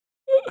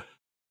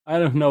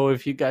don't know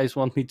if you guys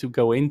want me to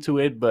go into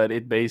it, but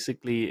it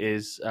basically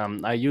is.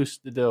 I used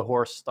the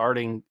horse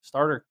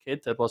starter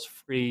kit that was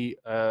free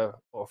or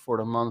for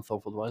the month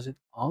of, what was it,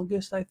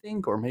 August, I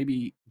think, or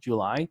maybe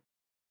July.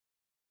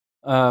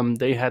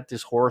 They had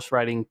this horse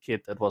riding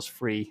kit that was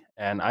free,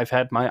 and I've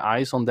had my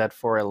eyes on that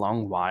for a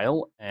long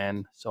while,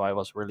 and so I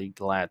was really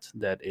glad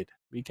that it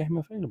became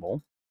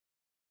available.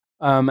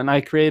 And I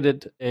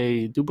created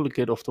a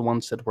duplicate of the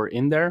ones that were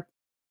in there,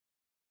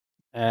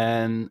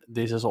 and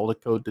this is all the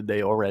code that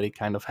they already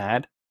kind of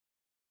had.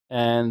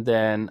 And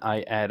then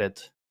I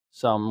added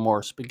some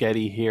more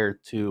spaghetti here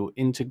to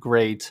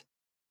integrate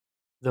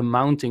the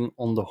mounting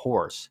on the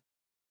horse.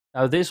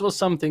 Now, this was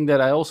something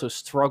that I also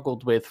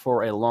struggled with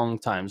for a long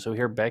time. So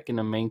here, back in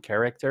the main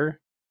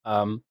character,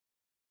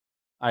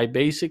 I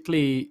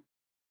basically,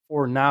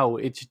 for now,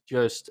 it's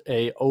just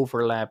a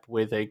overlap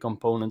with a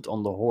component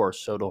on the horse.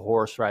 So the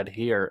horse right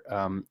here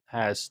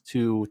has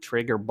two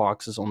trigger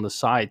boxes on the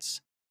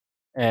sides.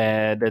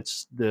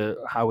 That's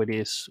how it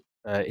is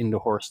in the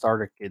horse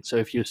starter kit. So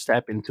if you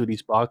step into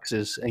these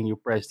boxes and you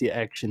press the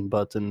action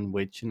button,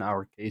 which in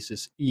our case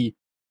is E,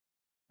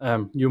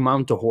 you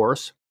mount the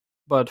horse.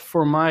 But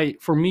for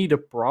me, the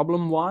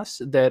problem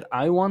was that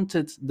I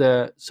wanted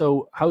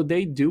so how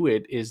they do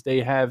it is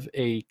they have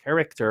a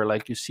character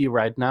like you see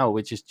right now,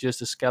 which is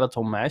just a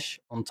skeletal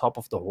mesh on top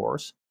of the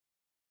horse.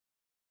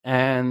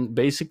 And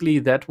basically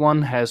that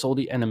one has all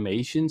the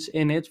animations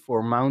in it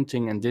for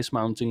mounting and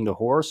dismounting the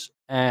horse,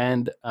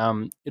 and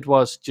it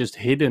was just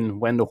hidden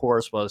when the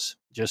horse was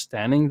just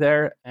standing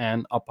there,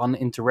 and upon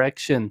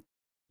interaction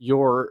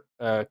your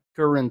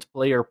current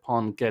player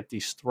pawn get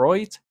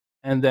destroyed,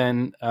 and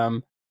then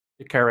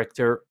the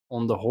character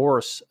on the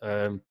horse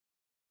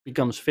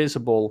becomes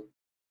visible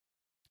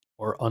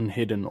or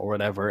unhidden or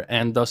whatever,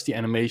 and does the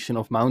animation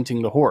of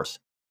mounting the horse.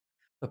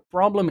 The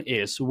problem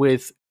is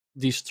with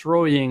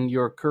destroying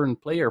your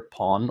current player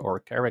pawn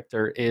or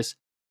character is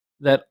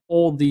that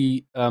all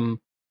the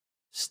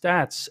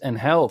stats and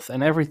health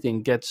and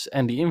everything gets,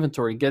 and the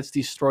inventory gets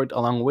destroyed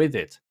along with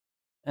it.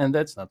 And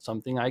that's not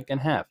something I can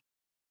have,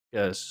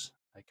 because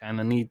I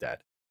kind of need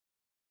that.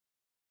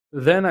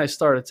 Then I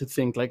started to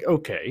think like,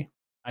 okay,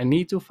 I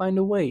need to find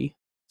a way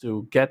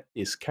to get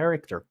this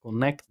character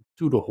connected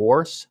to the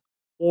horse,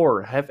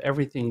 or have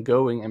everything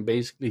going and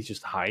basically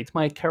just hide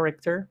my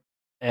character.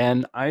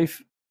 And I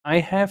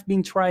have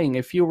been trying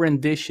a few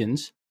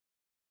renditions,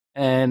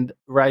 and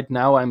right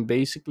now I'm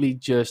basically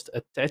just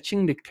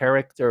attaching the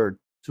character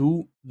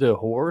to the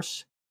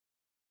horse.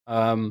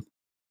 Um,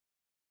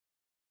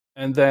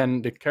 and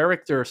then the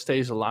character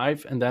stays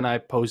alive, and then I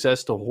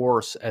possess the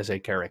horse as a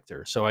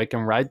character. So I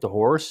can ride the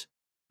horse.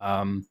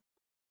 Um,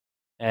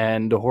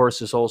 and the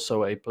horse is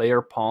also a player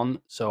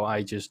pawn, so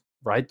I just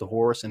ride the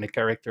horse, and the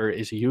character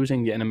is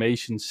using the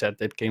animation set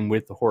that came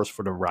with the horse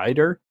for the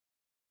rider.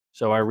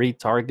 So I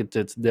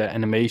retargeted the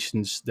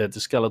animations that the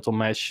skeletal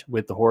mesh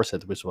with the horse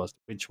had,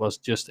 which was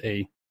just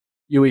a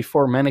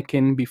UE4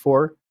 mannequin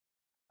before.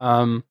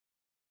 And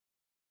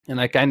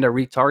I kind of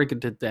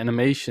retargeted the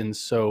animations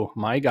so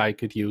my guy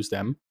could use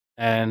them,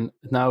 and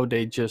now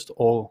they just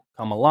all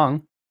come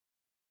along,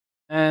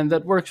 and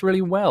that works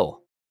really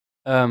well.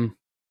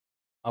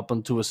 Up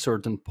until a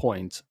certain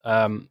point,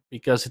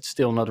 because it's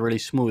still not really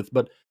smooth.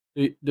 But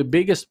the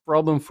biggest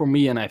problem for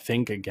me, and I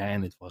think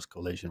again it was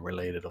collision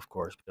related, of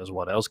course, because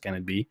what else can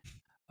it be,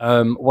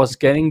 was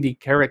getting the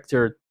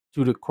character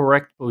to the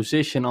correct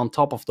position on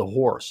top of the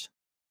horse.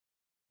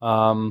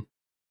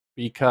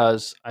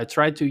 Because I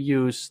tried to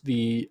use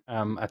the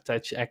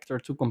attach actor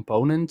to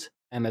component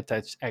and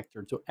attach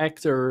actor to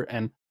actor,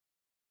 and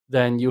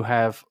then you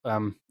have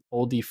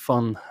all the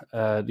fun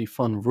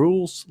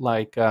rules,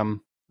 like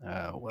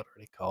what are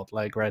they called?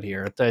 Like right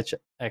here, attach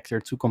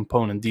actor to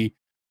component, the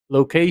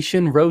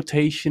location,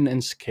 rotation,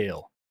 and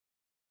scale.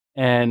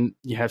 And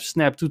you have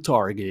snap to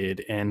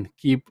target and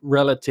keep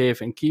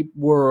relative and keep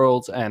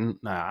world, and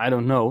I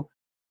don't know.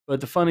 But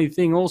the funny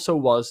thing also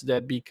was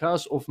that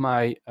because of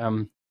my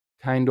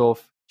kind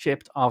of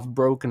chipped off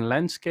broken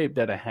landscape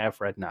that I have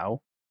right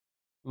now,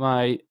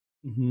 my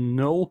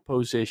null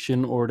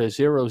position, or the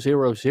 0,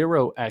 0,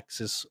 0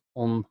 axis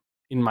in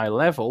my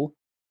level,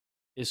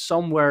 is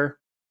somewhere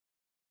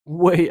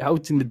way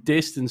out in the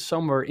distance,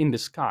 somewhere in the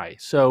sky.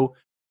 So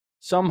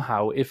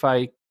somehow if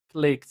I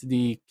clicked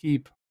the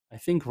keep, I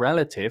think,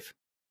 relative,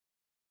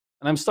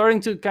 and I'm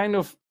starting to kind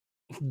of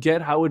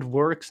get how it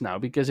works now,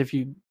 because if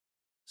you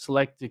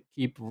select the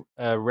keep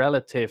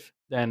relative,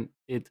 then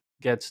it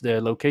gets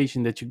the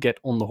location that you get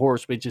on the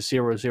horse, which is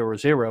 0, 0,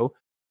 0.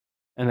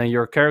 And then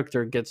your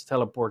character gets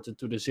teleported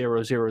to the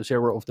 0, 0,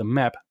 0 of the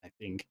map, I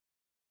think.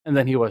 And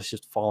then he was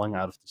just falling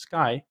out of the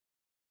sky.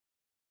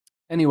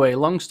 Anyway,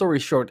 long story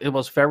short, it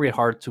was very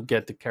hard to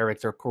get the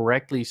character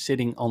correctly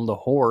sitting on the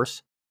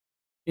horse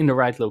in the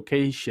right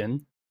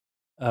location,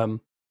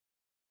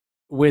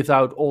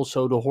 without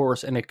also the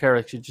horse and the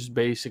character just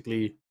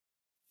basically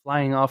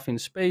flying off in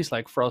space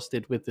like Frost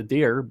did with the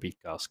deer,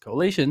 because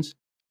collisions.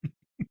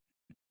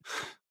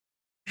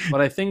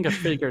 But I think I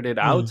figured it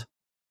out.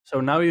 So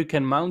now you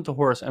can mount the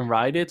horse and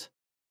ride it.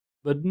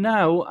 But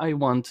now I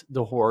want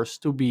the horse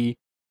to be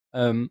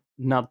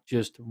not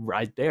just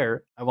right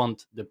there. I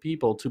want the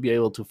people to be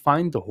able to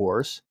find the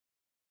horse,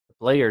 the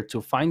player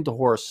to find the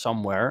horse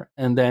somewhere,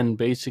 and then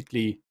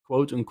basically,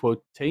 quote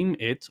unquote, tame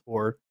it,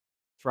 or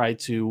try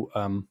to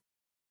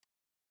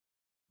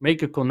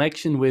make a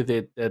connection with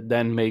it that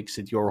then makes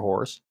it your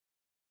horse.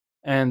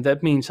 And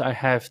that means I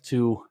have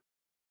to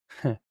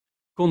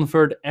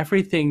convert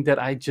everything that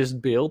I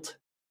just built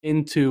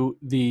into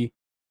the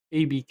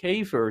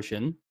ABK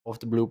version of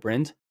the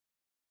blueprint.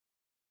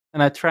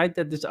 And I tried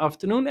that this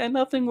afternoon and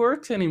nothing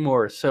works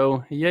anymore.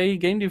 So yay,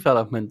 game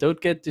development. Don't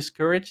get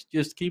discouraged.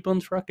 Just keep on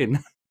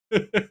trucking.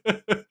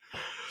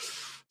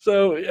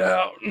 So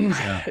yeah,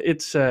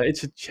 it's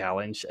a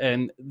challenge,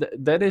 and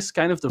that is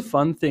kind of the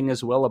fun thing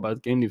as well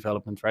about game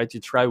development, right?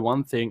 You try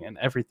one thing and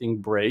everything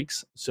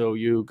breaks, so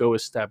you go a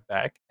step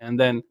back, and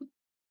then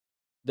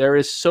there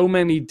is so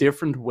many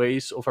different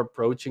ways of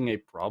approaching a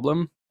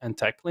problem and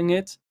tackling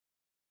it.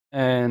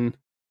 And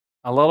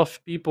a lot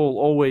of people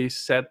always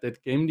said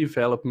that game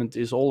development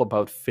is all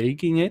about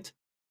faking it,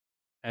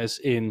 as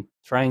in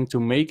trying to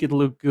make it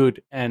look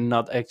good and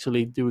not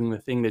actually doing the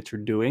thing that you're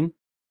doing.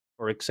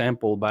 For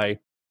example, by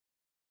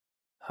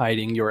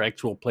hiding your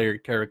actual player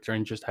character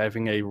and just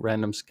having a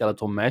random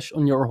skeletal mesh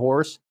on your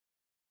horse.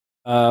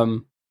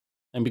 And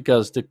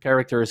because the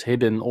character is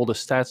hidden, all the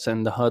stats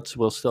and the HUDs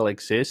will still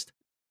exist.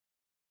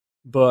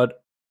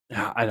 But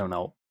I don't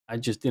know. I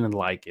just didn't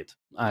like it.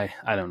 I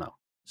don't know.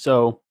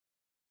 So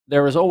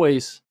there is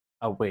always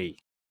a way,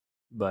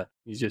 but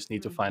you just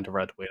need to find the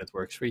right way that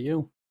works for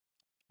you.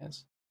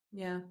 Yes.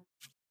 Yeah.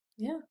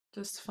 Yeah.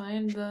 Just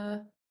find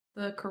the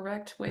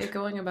correct way of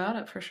going about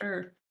it, for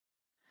sure.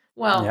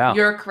 Well, Yeah,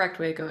 your correct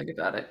way of going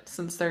about it,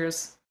 since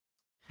there's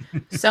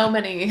so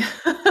many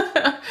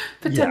Yeah,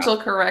 potential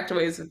correct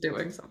ways of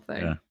doing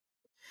something. yeah.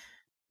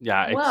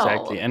 yeah,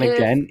 exactly. Well, And if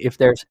again, if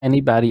there's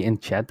anybody in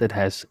chat that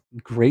has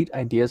great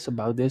ideas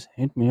about this,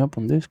 hit me up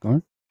on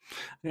Discord.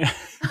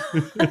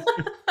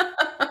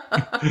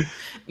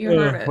 you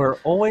heard it. We're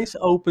always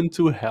open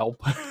to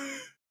help.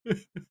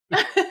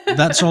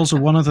 That's also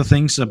one of the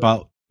things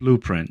about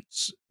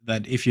blueprints,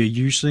 that if you're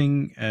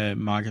using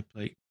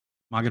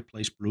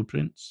marketplace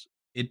blueprints,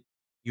 it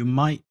you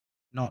might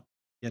not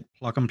get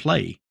plug and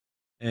play,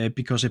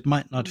 because it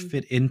might not Mm,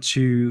 fit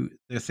into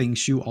the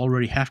things you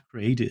already have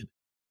created.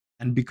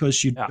 And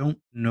because you Yeah, don't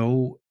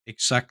know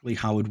exactly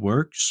how it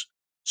works,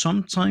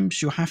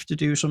 sometimes you have to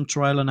do some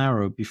trial and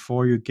error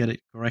before you get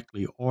it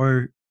correctly,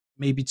 or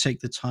maybe take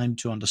the time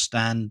to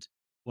understand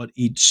what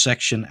each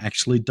section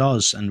actually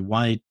does and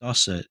why it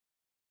does it.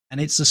 And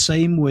it's the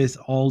same with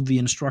all the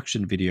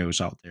instruction videos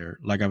out there.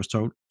 Like I was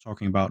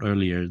talking about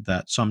earlier,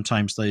 that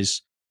sometimes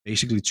there's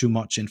basically too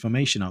much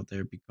information out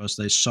there because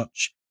there's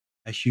such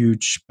a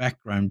huge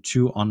background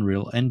to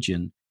Unreal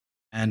Engine,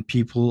 and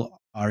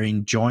people are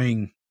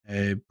enjoying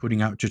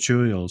putting out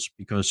tutorials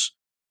because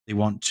they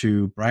want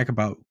to brag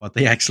about what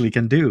they actually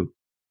can do.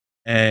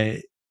 Uh,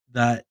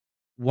 that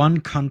one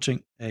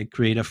content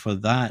creator for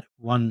that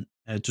one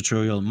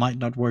tutorial might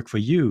not work for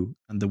you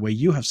and the way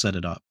you have set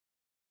it up,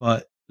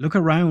 but look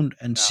around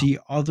and yeah, see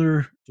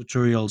other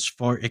tutorials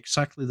for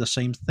exactly the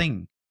same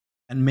thing,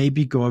 and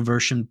maybe go a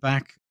version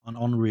back on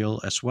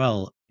Unreal as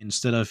well,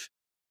 instead of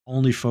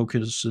only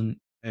focusing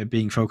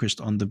being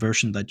focused on the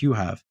version that you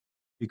have,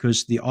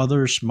 because the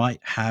others might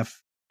have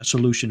a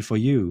solution for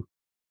you.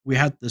 We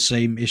had the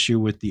same issue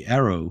with the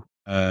arrow,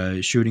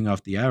 shooting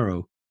off the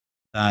arrow,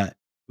 that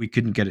we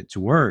couldn't get it to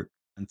work.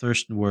 And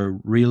Thurston were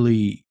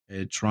really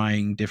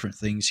trying different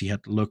things. He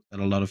had looked at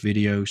a lot of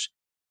videos,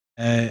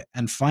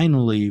 and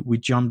finally, we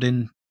jumped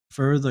in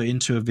further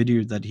into a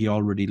video that he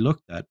already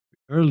looked at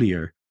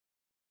earlier,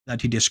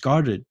 that he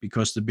discarded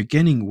because the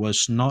beginning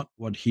was not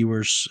what he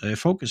was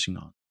focusing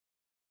on.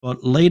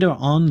 But later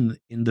on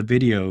in the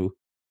video,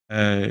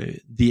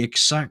 the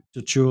exact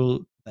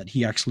tutorial that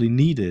he actually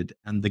needed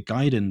and the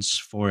guidance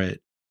for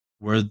it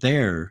were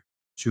there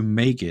to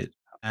make it.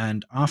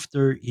 And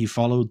after he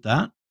followed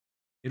that,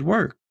 it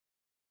worked.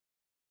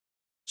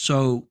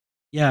 So,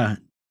 yeah,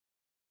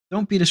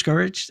 don't be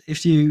discouraged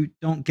if you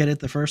don't get it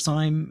the first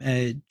time.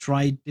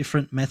 Try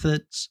different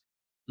methods,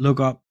 look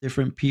up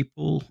different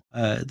people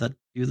that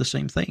do the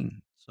same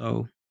thing.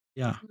 So,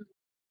 yeah,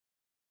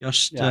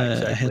 just yeah,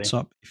 a heads exactly.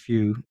 up if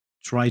you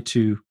try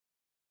to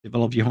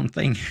develop your own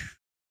thing.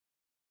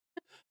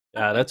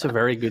 Yeah, that's a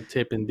very good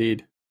tip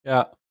indeed.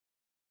 Yeah.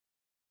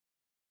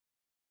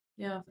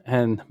 yeah.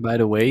 And by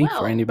the way,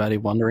 for Well, anybody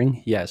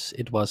wondering, yes,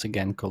 it was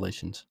again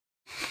collisions.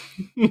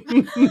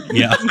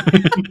 Yeah.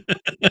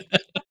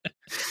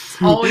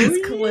 it's always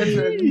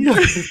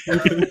collisions.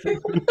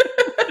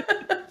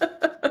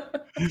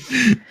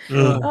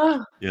 Uh,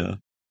 Ah, yeah.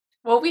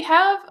 well, we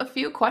have a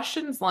few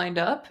questions lined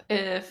up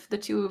if the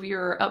two of you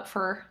are up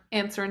for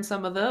answering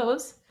some of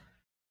those.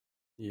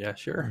 Yeah,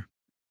 sure.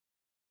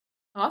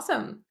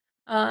 Awesome.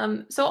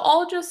 So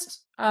I'll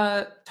just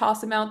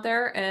toss them out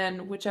there,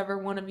 and whichever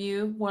one of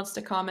you wants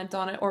to comment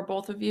on it, or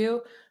both of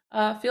you,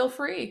 feel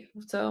free.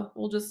 So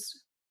we'll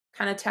just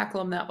kind of tackle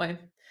them that way.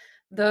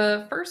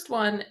 The first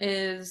one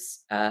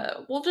is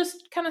we'll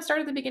just kind of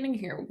start at the beginning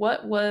here.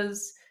 What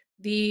was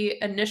the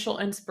initial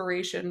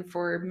inspiration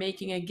for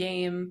making a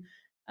game,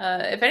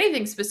 if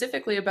anything,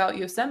 specifically about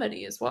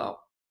Yosemite as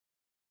well?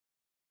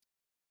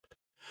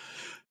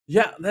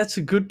 Yeah, that's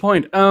a good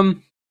point. I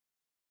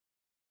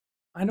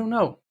don't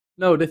know.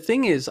 No, the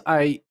thing is,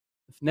 I've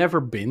never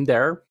been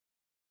there.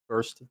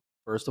 First,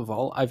 first of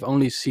all, I've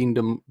only seen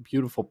the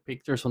beautiful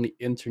pictures on the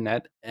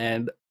internet,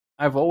 and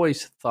I've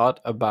always thought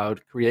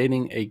about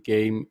creating a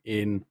game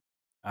in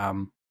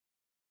um,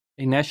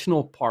 a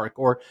national park.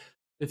 Or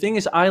the thing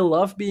is, I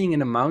love being in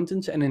the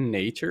mountains and in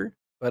nature,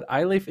 but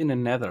I live in the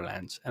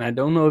Netherlands, and I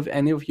don't know if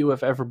any of you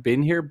have ever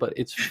been here, but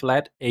it's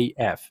flat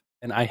AF,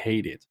 and I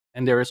hate it.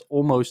 And there is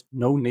almost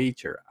no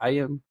nature. I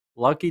am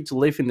lucky to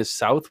live in the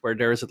south, where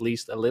there is at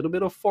least a little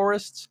bit of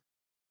forests,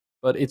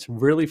 but it's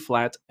really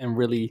flat and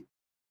really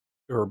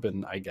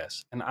urban, I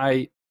guess. And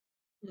I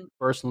Mm.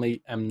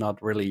 personally am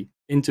not really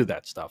into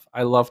that stuff.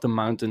 I love the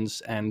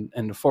mountains and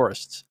the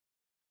forests.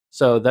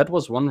 So that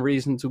was one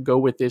reason to go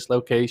with this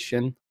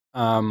location.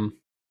 Um,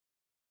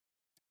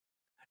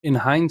 in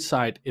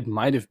hindsight, it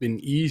might have been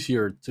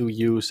easier to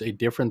use a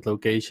different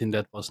location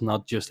that was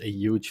not just a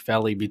huge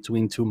valley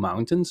between two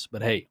mountains.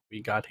 But hey,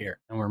 we got here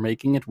and we're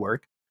making it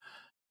work.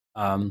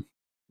 Um,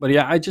 but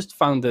yeah, I just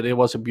found that it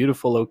was a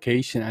beautiful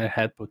location and it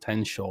had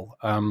potential.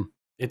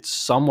 It's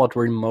somewhat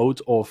remote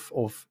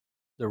of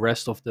the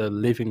rest of the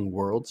living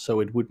world, so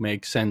it would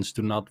make sense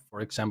to not, for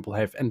example,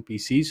 have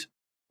NPCs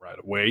right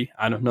away.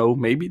 I don't know,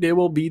 maybe they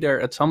will be there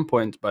at some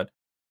point, but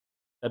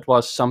that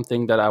was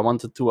something that I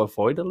wanted to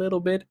avoid a little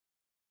bit.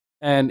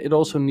 And it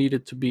also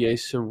needed to be a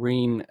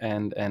serene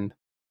and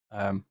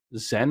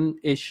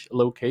zen-ish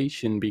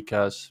location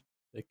because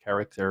the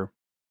character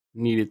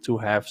needed to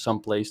have some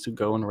place to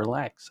go and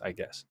relax, I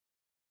guess.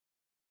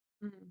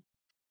 Mhm.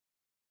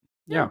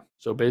 Yeah.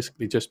 So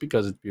basically, just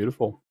because it's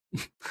beautiful,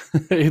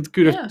 it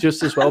could have Yeah.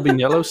 just as well been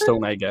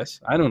Yellowstone, I guess.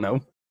 I don't know.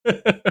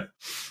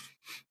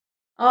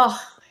 Oh,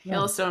 Yeah.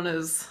 Yellowstone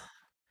is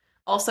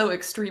also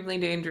extremely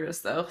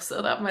dangerous, though.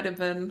 So that might have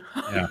been.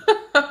 Yeah.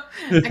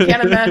 I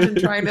can't imagine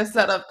trying to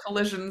set up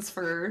collisions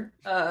for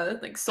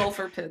like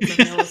sulfur pits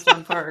in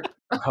Yellowstone Park.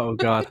 Oh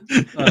God.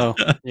 Oh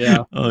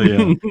yeah. Oh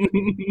yeah.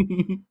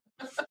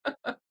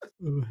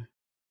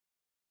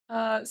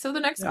 So the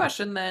next Yeah.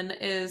 question then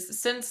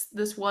is, since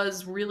this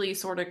was really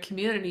sort of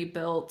community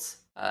built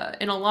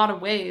in a lot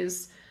of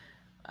ways,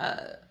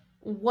 uh,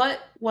 what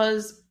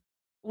was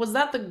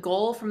that the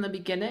goal from the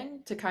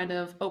beginning, to kind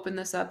of open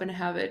this up and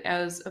have it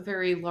as a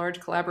very large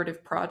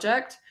collaborative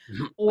project,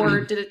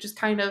 or did it just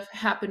kind of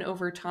happen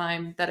over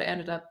time that it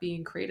ended up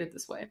being created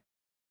this way?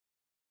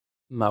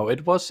 No,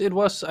 it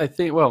was I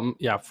think, well,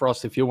 yeah,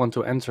 Frost, if you want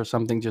to answer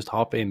something, just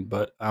hop in.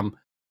 But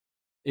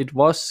it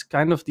was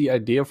kind of the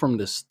idea from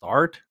the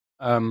start.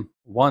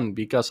 One,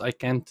 because I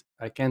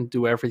can't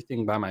do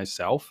everything by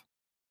myself.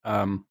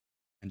 Um,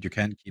 And you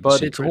can't keep a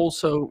but it's secret.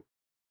 also,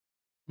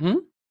 hmm?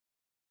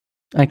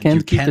 I And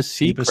you can't keep a can't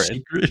keep a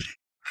secret. secret.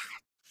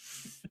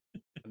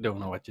 I don't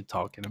know what you're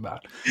talking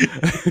about.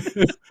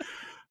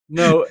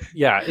 No,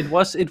 yeah, it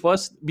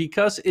was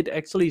because it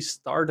actually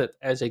started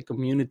as a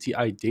community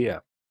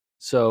idea.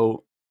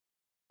 So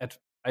at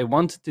I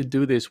wanted to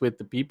do this with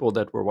the people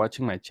that were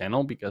watching my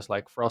channel, because,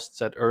 like Frost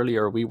said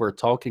earlier, we were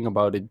talking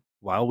about it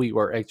while we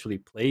were actually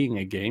playing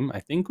a game.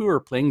 I think we were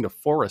playing the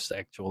forest,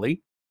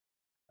 actually.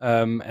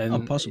 Oh,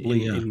 And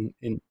possibly,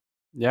 yeah.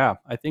 yeah,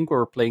 I think we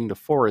were playing the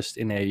forest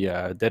in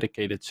a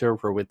dedicated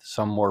server with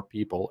some more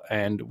people,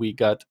 and we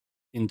got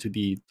into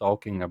the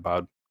talking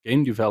about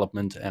game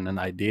development and an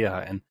idea,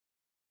 and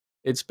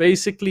it's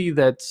basically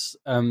that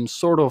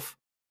sort of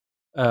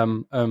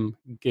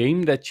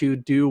game that you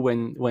do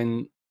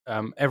when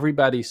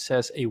everybody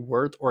says a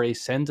word or a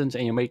sentence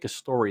and you make a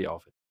story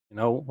of it. You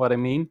know what I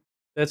mean?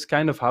 That's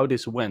kind of how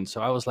this went.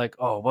 So I was like,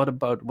 "Oh,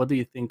 what do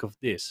you think of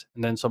this?"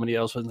 And then somebody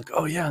else was like,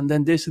 "Oh yeah," and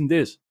then this and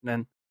this, and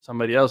then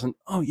somebody else, and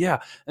 "Oh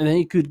yeah," and then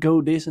you could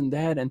go this and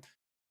that, and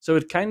so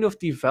it kind of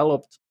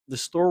developed. The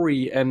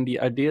story and the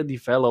idea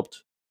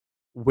developed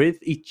with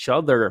each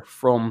other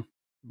from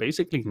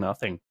basically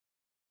nothing.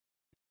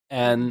 Mhm.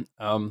 And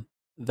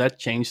that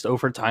changed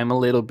over time a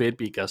little bit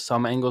because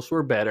some angles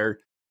were better.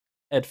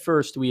 At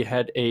first we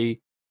had a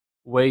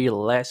way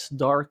less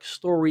dark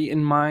story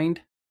in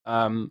mind,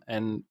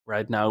 and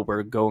right now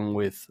we're going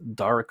with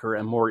darker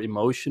and more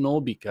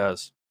emotional,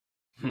 because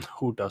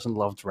who doesn't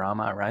love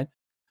drama, right?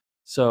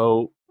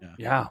 So Yeah.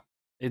 yeah,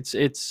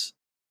 it's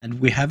And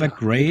we have a yeah, it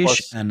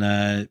grayish was and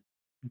a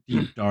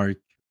deep dark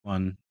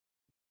one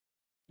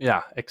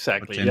yeah,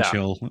 exactly, yeah,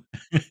 potential.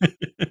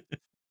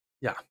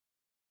 yeah.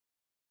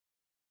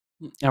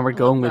 And we're I love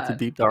going with the that.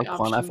 deep The dark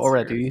one. I've options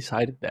already are.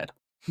 decided that.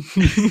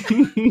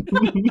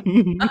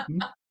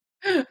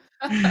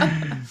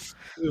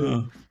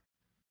 Oh,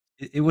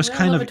 it was I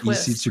kind love of a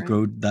easy twist, to right?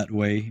 go that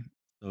way.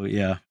 So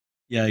yeah.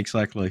 Yeah,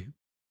 exactly.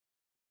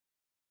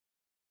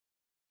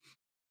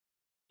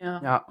 Yeah.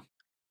 Yeah.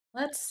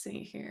 Let's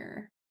see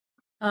here.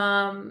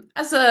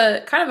 As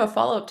a kind of a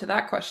follow-up to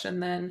that question,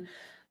 then,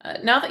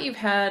 now that you've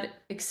had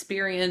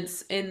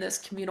experience in this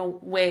communal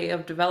way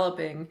of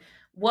developing,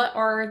 what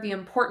are the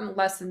important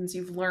lessons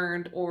you've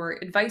learned or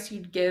advice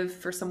you'd give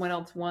for someone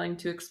else wanting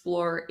to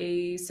explore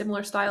a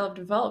similar style of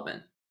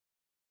development?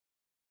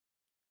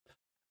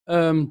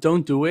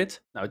 Don't do it.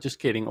 No, just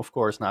kidding. Of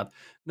course not.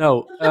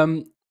 No.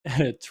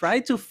 Try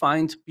to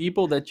find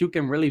people that you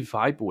can really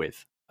vibe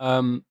with.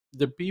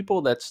 The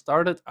people that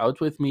started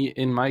out with me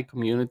in my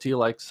community,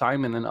 like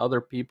Simon and other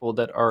people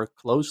that are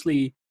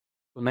closely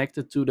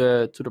connected to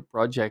the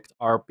project,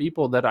 are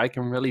people that I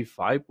can really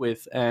vibe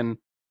with, and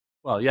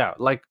well, yeah,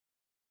 like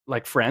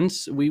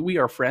friends. We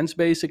are friends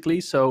basically,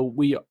 so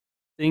we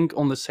think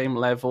on the same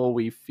level.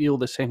 We feel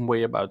the same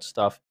way about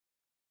stuff.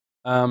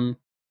 Um,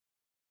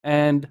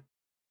 and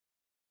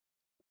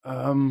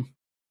um,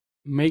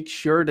 make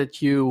sure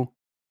that you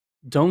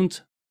don't.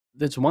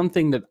 That's one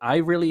thing that I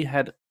really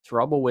had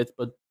trouble with,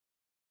 but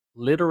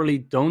literally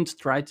don't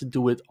try to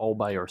do it all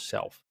by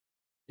yourself.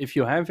 If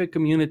you have a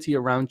community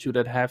around you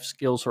that have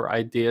skills or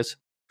ideas,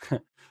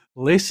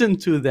 listen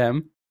to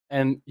them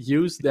and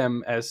use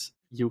them as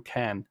you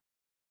can.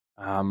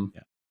 Um,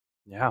 Yeah.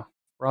 yeah,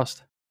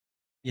 Rust.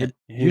 Yeah. Hit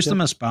Use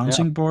them it. as Yeah.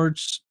 bouncing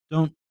boards.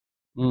 Don't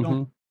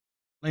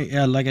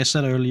Mm-hmm. like I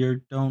said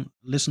earlier, don't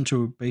listen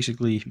to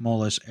basically more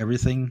or less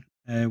everything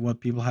what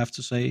people have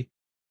to say,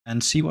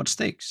 and see what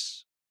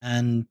sticks.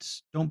 And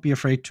don't be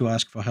afraid to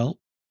ask for help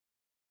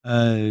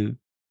uh,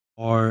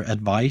 or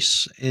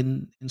advice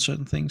in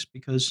certain things,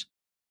 because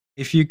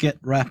if you get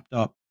wrapped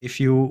up, if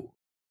you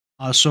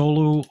are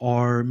solo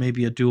or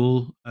maybe a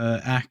dual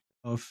act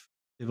of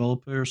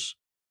developers,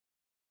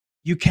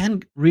 you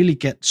can really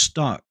get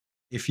stuck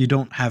if you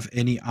don't have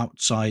any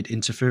outside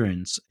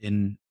interference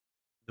in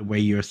the way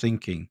you're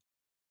thinking.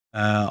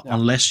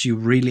 unless you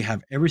really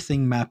have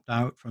everything mapped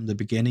out from the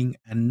beginning,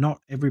 and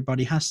not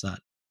everybody has that.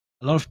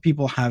 A lot of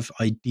people have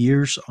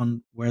ideas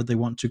on where they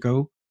want to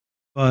go,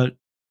 but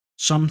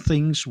some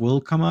things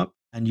will come up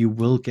and you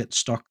will get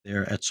stuck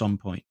there at some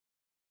point.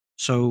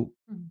 So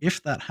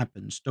if that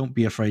happens, don't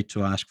be afraid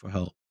to ask for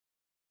help.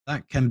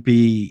 That can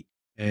be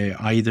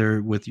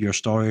either with your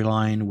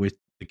storyline, with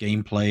the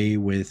gameplay,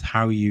 with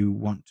how you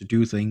want to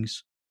do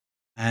things.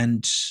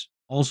 And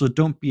also,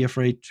 don't be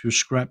afraid to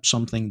scrap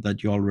something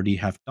that you already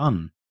have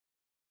done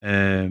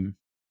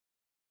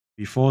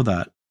before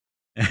that.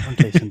 Don't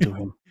listen to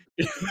him.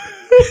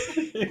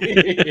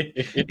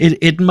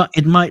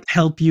 It might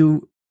help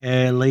you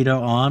later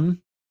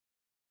on.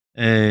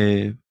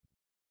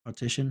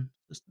 Partition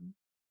system,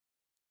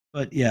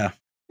 but yeah.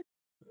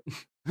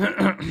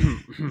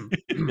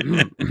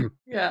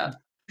 Yeah.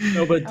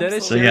 No, but that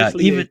is So yeah,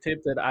 Absolutely. seriously a even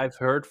tip that I've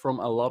heard from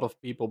a lot of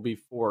people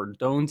before.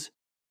 Don't,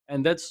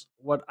 and that's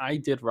what I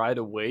did right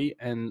away,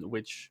 and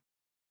which,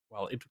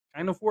 well, it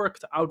kind of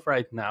worked out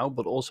right now,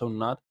 but also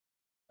not.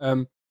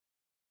 Um,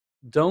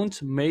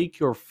 don't make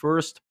your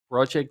first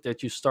project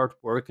that you start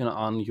working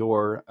on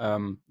your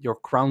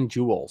crown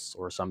jewels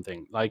or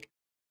something. Like,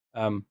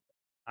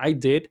 I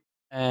did,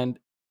 and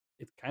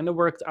it kind of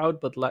worked out,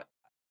 but like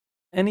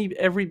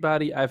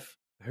everybody I've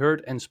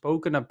heard and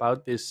spoken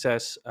about this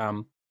says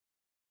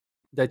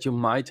that you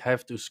might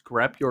have to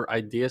scrap your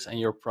ideas and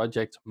your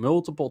project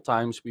multiple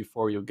times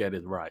before you get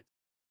it right.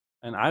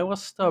 And I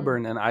was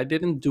stubborn and I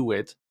didn't do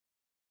it.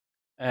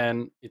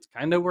 And it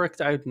kind of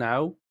worked out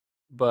now,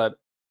 but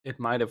it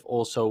might have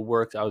also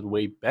worked out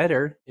way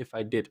better if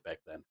I did back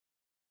then.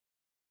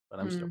 But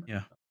I'm stubborn.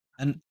 Yeah.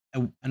 And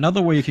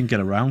another way you can get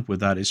around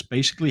with that is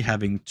basically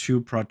having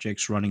two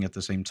projects running at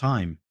the same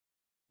time.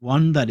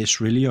 One that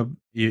is really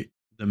the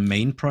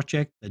main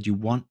project that you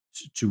want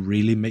to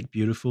really make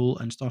beautiful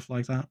and stuff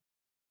like that,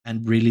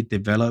 and really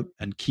develop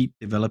and keep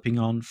developing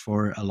on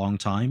for a long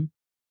time.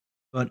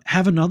 But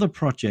have another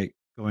project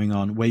going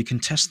on where you can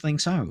test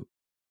things out.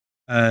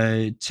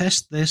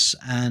 Test this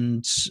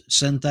and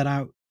send that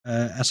out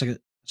as a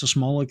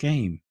smaller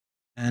game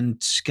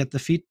and get the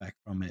feedback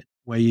from it,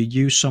 where you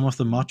use some of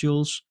the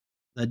modules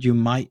that you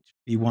might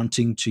be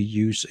wanting to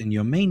use in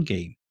your main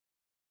game,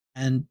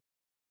 and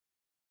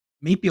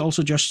maybe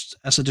also just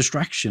as a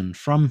distraction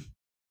from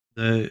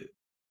the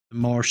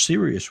more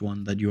serious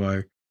one that you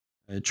are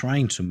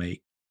trying to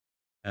make,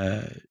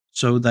 uh,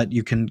 so that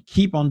you can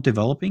keep on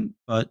developing,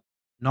 but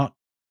not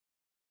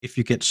if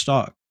you get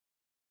stuck.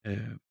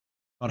 Uh,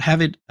 but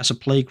have it as a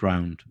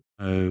playground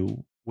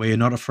where you're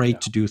not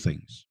afraid to do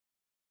things.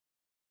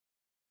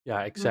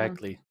 Yeah,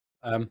 exactly.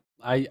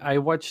 I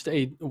watched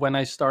when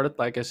I started,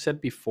 like I said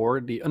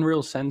before, the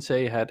Unreal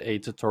Sensei had a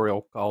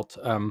tutorial called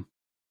um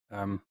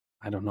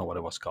I don't know what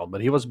it was called,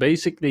 but he was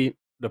basically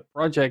the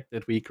project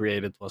that we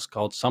created was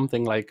called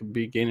something like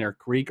Beginner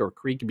Creek or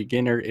Creek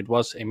Beginner. It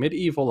was a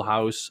medieval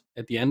house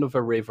at the end of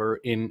a river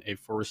in a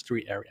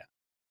forestry area.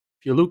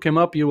 If you look him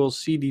up, you will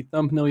see the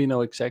thumbnail, you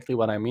know exactly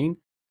what I mean.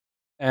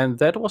 And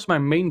that was my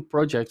main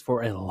project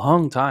for a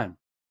long time,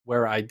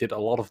 where I did a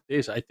lot of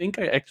this. I think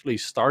I actually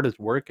started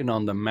working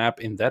on the map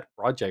in that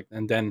project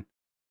and then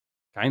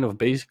kind of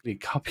basically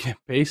copy and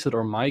pasted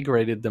or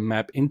migrated the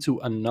map into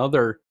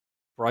another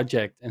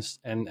project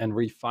and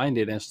refined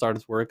it and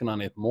started working on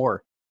it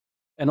more.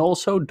 And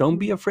also, don't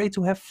be afraid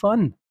to have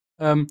fun.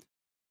 Um,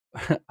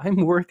 I'm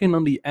working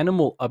on the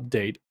animal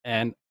update,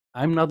 and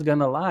I'm not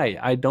gonna lie,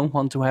 I don't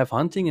want to have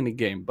hunting in the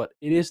game, but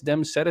it is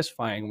damn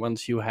satisfying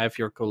once you have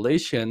your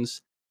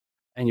collations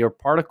and your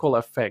particle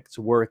effects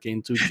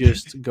working to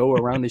just go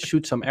around and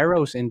shoot some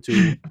arrows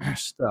into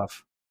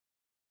stuff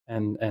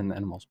and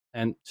animals.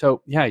 And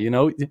so, yeah,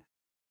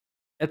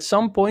 at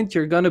some point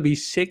you're gonna be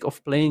sick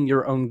of playing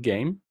your own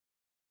game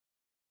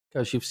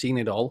because you've seen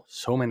it all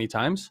so many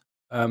times.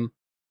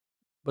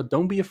 But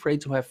don't be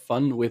afraid to have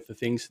fun with the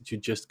things that you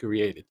just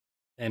created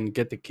and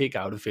get the kick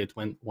out of it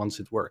once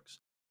it works.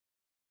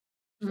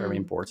 It's very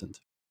important.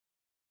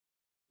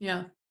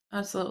 Yeah,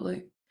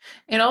 absolutely.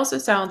 It also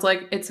sounds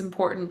like it's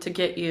important to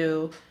get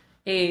you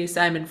a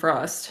Simon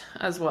Frost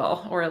as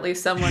well, or at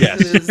least someone Yes,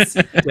 who's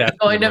going to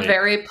definitely.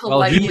 very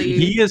Well, he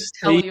politely is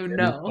tell you taken,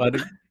 no.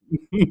 but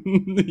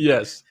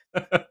yes.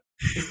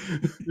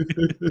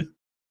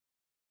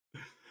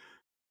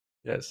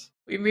 Yes.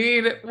 We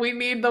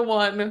need the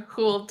one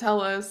who will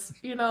tell us,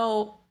 I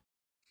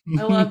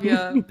love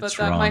you, but It's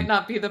that might wrong.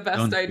 not be the best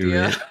Don't do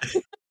idea.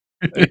 it.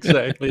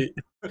 Exactly.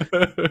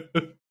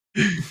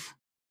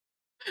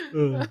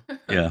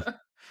 Yeah.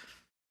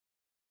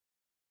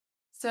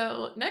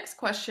 So, next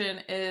question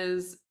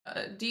is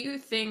do you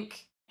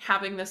think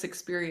having this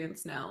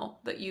experience now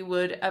that you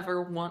would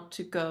ever want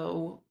to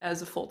go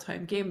as a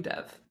full-time game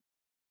dev?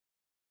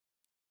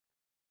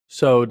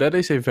 So that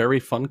is a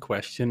very fun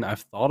question.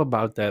 I've thought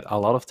about that a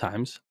lot of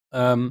times.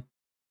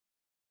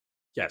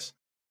 Yes.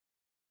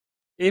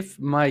 If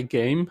my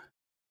game,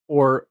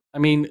 or I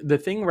mean, the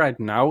thing right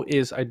now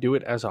is I do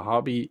it as a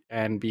hobby,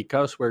 and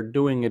because we're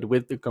doing it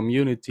with the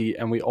community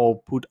and we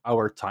all put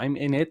our time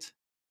in it,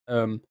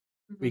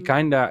 we Mhm.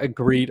 kind of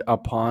agreed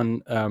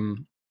upon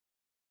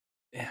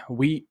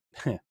we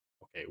okay,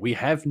 we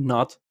have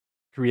not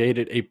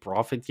created a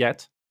profit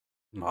yet,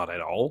 not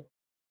at all.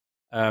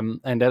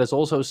 And that is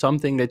also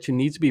something that you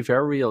need to be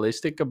very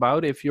realistic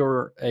about if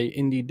you're a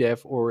indie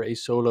dev or a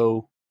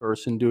solo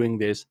person doing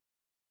this.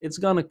 It's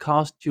gonna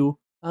cost you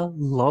a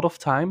lot of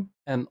time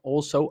and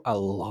also a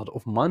lot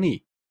of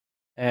money.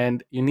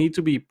 And you need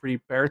to be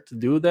prepared to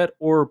do that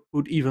or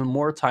put even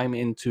more time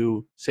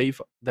into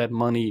save that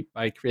money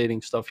by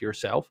creating stuff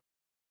yourself.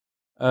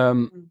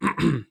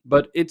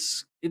 But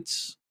it's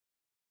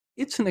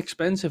an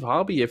expensive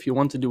hobby if you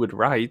want to do it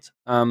right.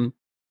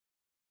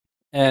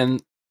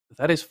 And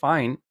that is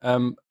fine.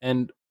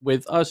 And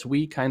with us,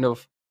 we kind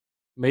of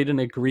made an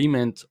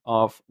agreement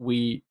of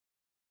we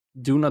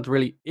do not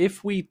really,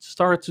 if we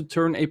start to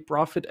turn a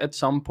profit at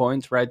some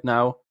point right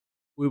now,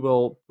 we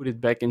will put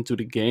it back into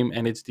the game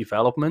and its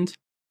development.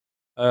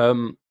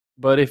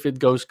 But if it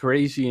goes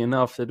crazy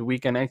enough that we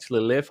can actually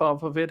live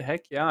off of it,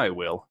 heck yeah, I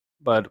will.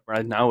 But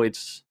right now,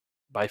 it's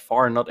by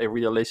far not a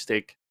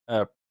realistic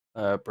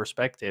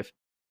perspective.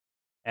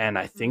 And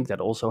I think that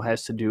also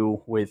has to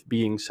do with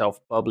being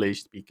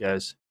self-published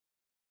because,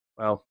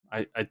 well,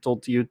 I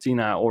told you,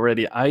 Tina,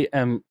 already, I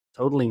am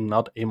totally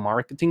not a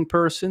marketing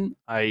person.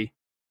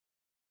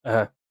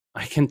 Uh,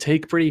 I can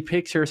take pretty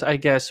pictures, I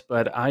guess,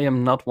 but I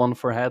am not one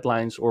for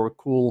headlines or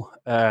cool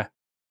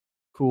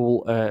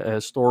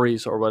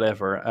stories or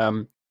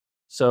whatever.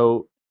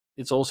 So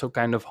it's also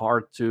kind of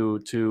hard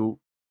to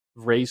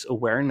raise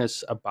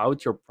awareness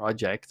about your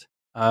project.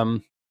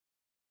 And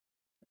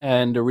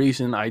the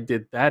reason I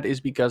did that is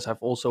because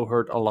I've also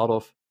heard a lot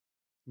of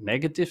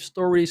negative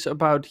stories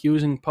about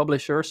using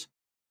publishers.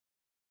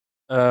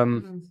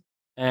 And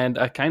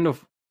I kind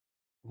of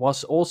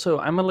was also,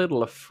 I'm a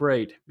little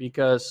afraid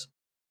because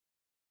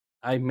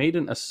I made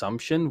an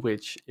assumption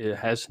which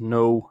has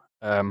no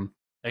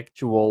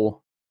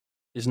actual,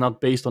 is not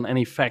based on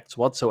any facts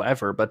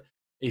whatsoever. But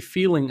a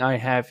feeling I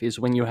have is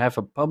when you have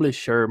a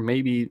publisher,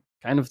 maybe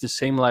kind of the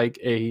same like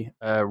a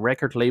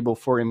record label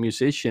for a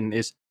musician,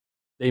 is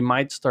they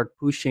might start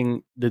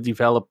pushing the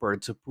developer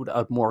to put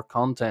out more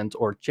content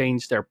or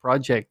change their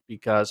project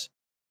because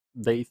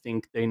they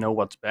think they know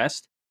what's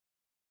best.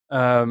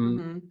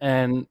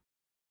 And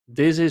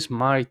this is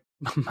my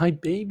my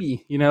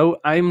baby,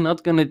 I'm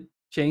not gonna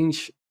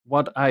change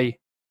what I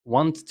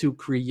want to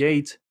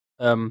create,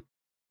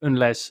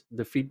 unless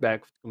the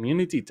feedback of the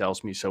community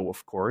tells me so,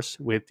 of course,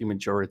 with the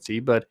majority.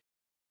 But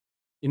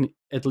in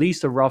at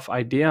least a rough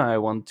idea I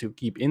want to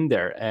keep in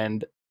there,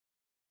 and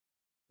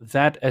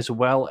that, as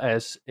well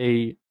as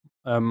a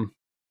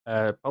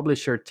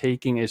publisher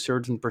taking a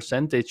certain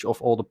percentage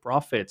of all the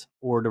profit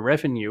or the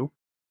revenue,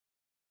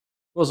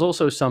 was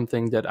also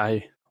something that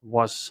I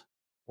was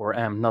or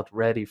am not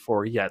ready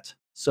for yet.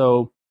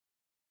 So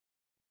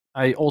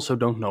I also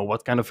don't know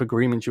what kind of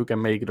agreement you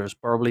can make. There's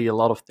probably a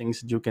lot of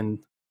things that you can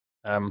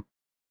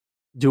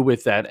do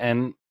with that.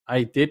 And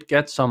I did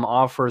get some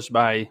offers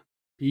by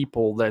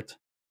people that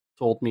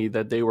told me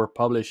that they were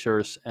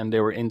publishers and they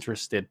were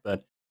interested,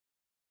 but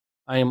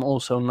I am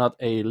also not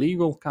a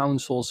legal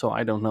counsel, so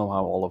I don't know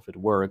how all of it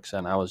works.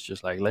 And I was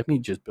just like, let me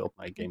just build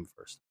my game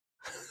first.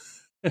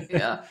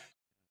 Yeah.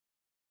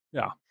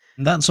 Yeah.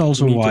 And that's You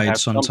also need to why it have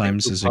something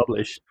sometimes to is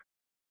publish.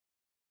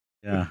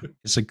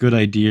 it's a good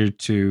idea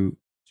to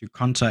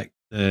contact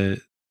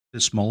the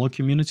smaller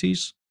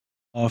communities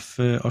of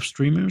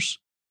streamers,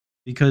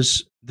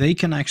 because they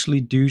can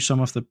actually do some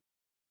of the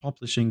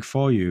publishing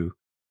for you,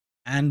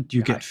 and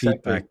you Yeah, get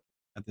feedback exactly.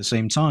 at the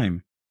same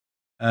time.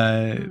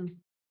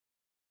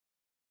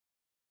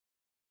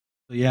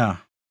 So yeah,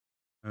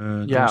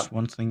 there Yeah, was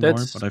one thing more,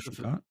 that's but I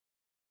forgot.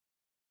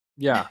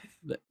 yeah.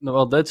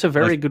 Well, that's a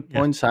very good Yeah,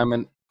 point,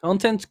 Simon.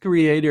 Content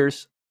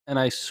creators, and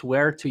I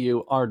swear to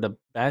you, are the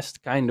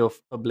best kind of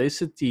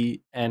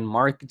publicity and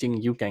marketing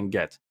you can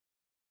get.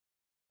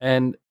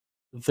 And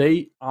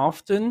they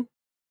often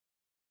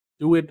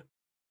do it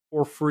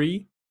for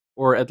free,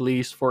 or at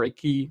least for a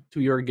key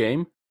to your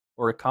game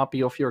or a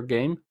copy of your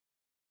game.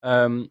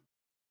 Um,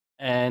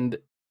 and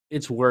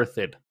it's worth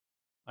it.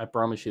 I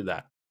promise you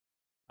that.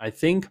 I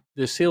think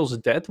the sales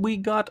that we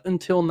got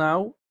until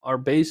now are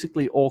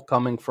basically all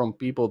coming from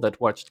people that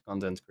watched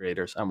content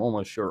creators. I'm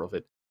almost sure of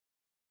it.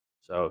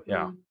 So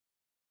yeah.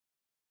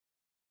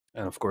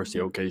 And of course,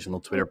 the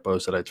occasional Twitter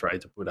post that I try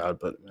to put out,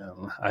 but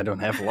I don't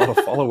have a lot of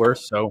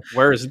followers. So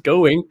where is it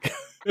going?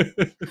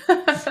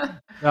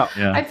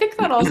 Yeah. I think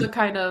that also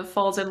kind of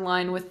falls in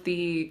line with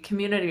the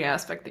community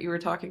aspect that you were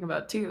talking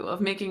about too,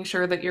 of making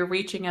sure that you're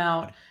reaching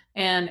out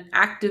and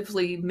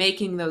actively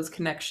making those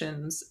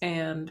connections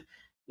and,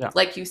 Yeah.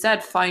 like you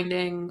said,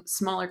 finding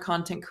smaller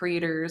content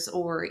creators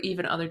or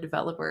even other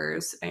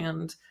developers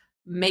and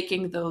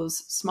making those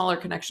smaller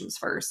connections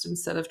first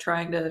instead of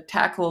trying to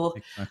tackle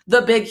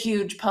the big,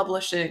 huge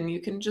publishing.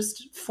 You can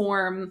just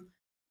form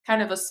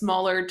kind of a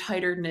smaller,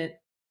 tighter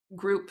knit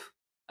group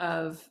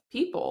of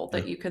people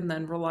that you can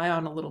then rely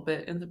on a little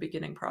bit in the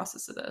beginning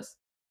process of this.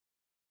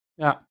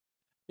 Yeah.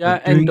 Yeah.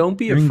 But And don't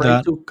be during afraid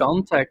that, to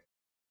contact.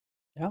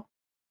 Yeah.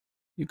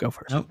 You go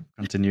first. no,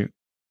 continue.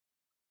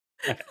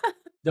 Okay.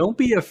 Don't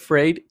be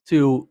afraid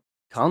to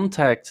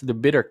contact the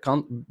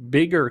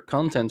bigger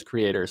content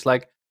creators.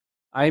 Like,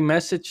 I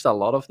messaged a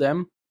lot of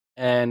them,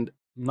 and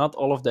not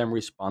all of them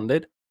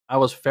responded. I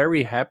was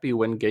very happy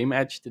when Game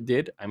Edge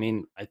did. I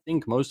mean, I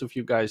think most of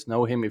you guys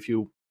know him if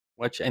you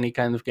watch any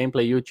kind of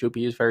gameplay YouTube.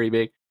 He is very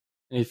big,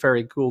 and he's a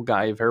very cool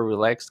guy, a very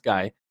relaxed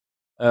guy.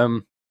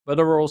 But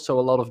there were also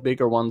a lot of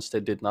bigger ones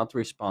that did not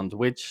respond,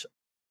 which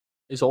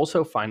is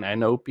also fine. I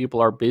know people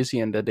are busy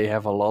and that they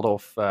have a lot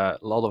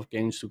of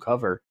games to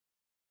cover.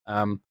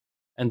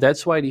 And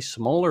that's why these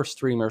smaller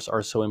streamers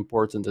are so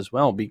important as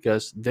well,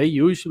 because they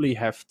usually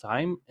have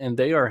time and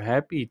they are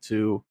happy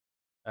to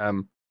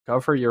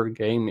cover your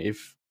game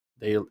if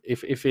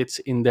it's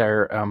in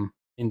their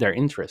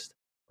interest,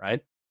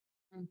 right?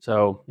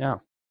 So yeah,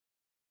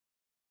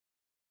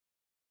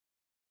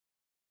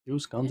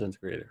 use content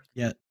creators.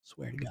 Yeah.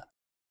 Swear to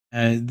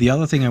God. The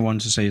other thing I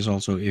want to say is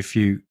also, if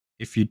you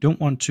don't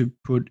want to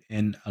put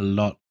in a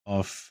lot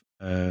of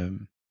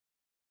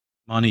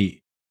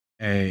money,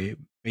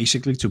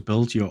 basically to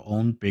build your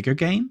own bigger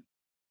game,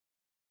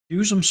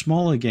 do some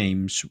smaller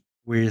games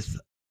with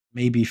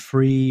maybe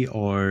free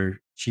or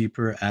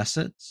cheaper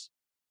assets,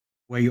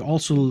 where you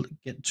also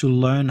get to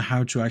learn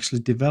how to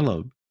actually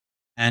develop,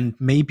 and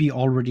maybe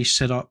already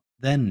set up,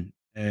 then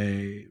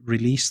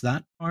release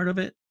that part of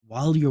it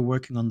while you're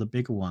working on the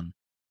bigger one,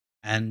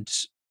 and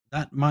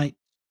that might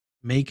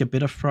make a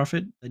bit of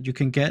profit that you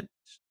can get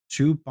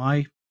to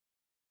buy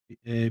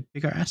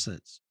bigger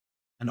assets,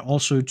 and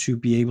also to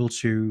be able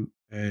to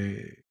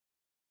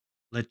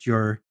let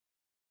your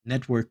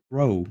network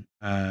grow,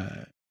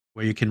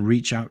 where you can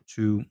reach out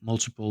to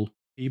multiple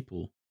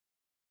people.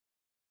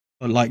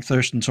 But like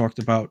Thurston talked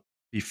about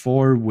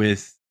before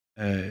with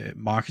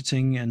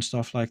marketing and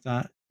stuff like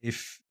that,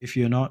 if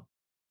you're not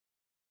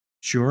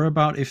sure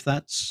about if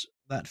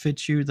that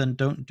fits you, then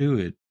don't do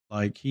it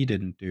like he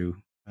didn't do.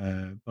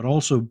 But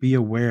also be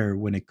aware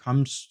when it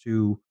comes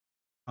to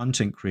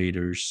content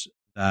creators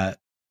that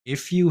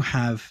if you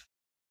have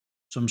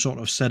some sort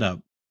of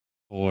setup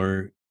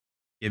or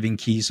giving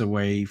keys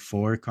away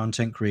for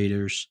content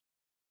creators,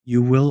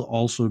 you will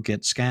also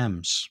get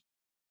scams.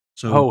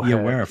 So Oh be heck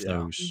aware of yeah.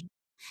 those.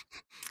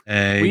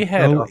 We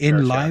had Go our fair in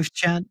share. live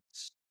chat.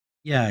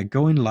 Yeah,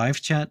 go in live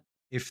chat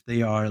if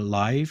they are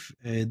live,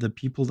 the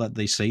people that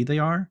they say they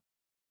are.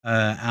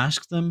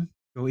 Ask them,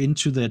 go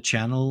into their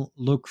channel,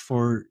 look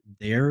for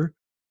their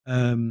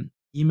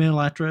email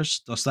address.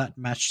 Does that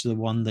match the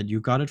one that you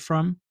got it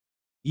from?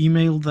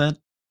 Email that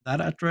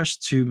address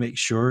to make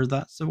sure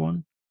that's the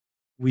one.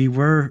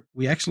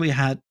 We actually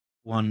had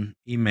one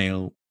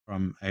email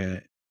from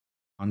a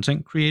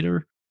content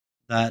creator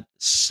that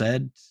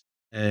said,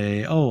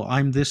 "Oh,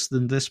 I'm this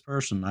than this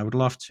person. I would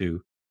love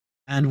to."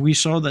 And we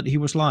saw that he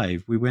was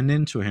live. We went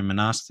into him and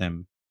asked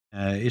him,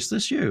 "Is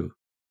this you?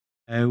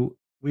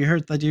 We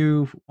heard that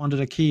you wanted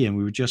a key, and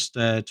we were just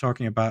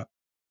talking about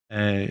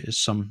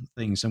some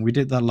things, and we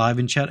did that live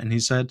in chat." And he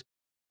said,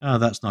 "Oh,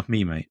 that's not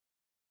me, mate."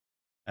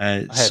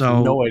 I have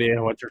So no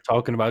idea what you're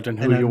talking about and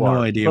who and I have you no are.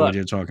 idea what But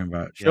you're talking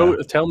about. Yeah,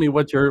 tell me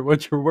what you're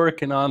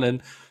working on,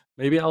 and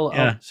maybe I'll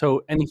yeah,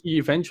 so. And he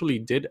eventually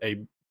did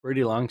a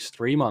pretty long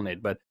stream on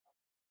it, but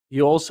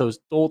he also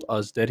told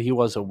us that he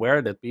was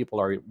aware that people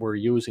were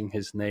using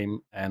his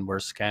name and were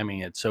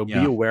scamming it. So be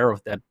yeah. aware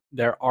of that.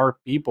 There are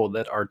people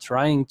that are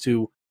trying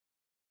to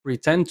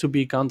pretend to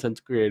be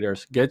content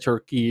creators, get your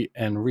key,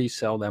 and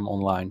resell them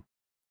online.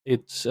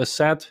 It's a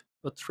sad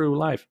but true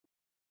life.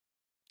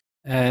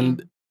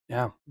 And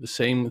yeah, the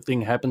same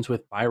thing happens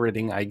with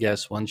pirating, I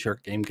guess, once your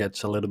game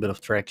gets a little bit of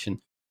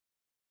traction.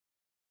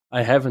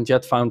 I haven't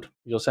yet found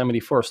Yosemite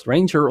Forest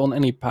Ranger on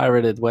any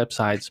pirated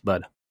websites,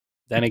 but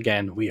then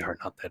again, we are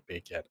not that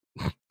big yet.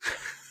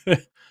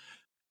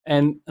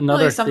 And Really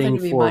another something thing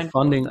to be for mindful of,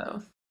 funding,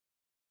 though.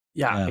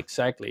 yeah, Yeah.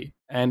 exactly.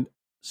 And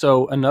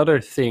so another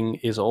thing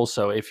is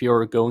also, if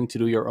you're going to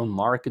do your own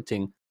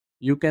marketing,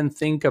 you can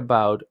think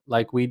about,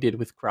 like we did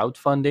with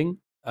crowdfunding,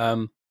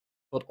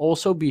 but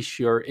also be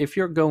sure, if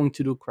you're going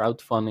to do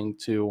crowdfunding,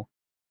 to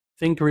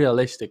think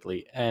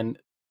realistically and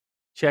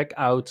check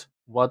out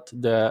what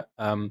the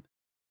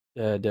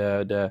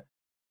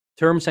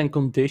terms and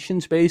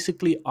conditions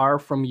basically are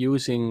from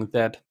using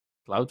that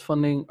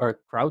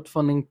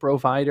crowdfunding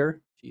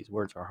provider. Jeez,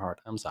 words are hard.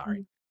 I'm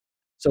sorry.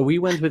 So we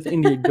went with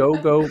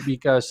Indiegogo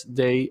because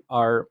they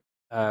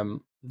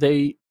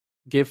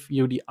give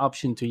you the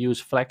option to use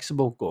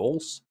flexible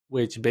goals,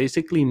 which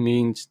basically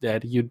means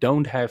that you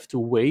don't have to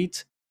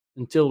wait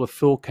until the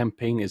full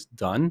campaign is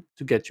done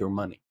to get your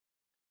money.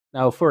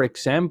 Now, for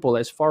example,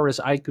 as far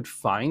as I could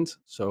find,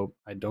 so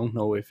I don't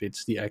know if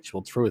it's the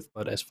actual truth,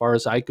 but as far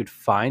as I could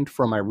find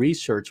from my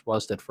research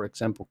was that, for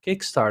example,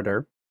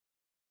 Kickstarter,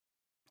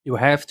 you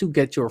have to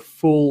get your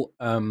full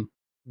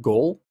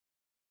goal.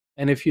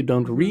 And if you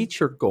don't reach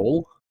your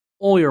goal,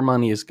 all your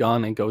money is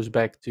gone and goes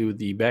back to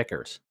the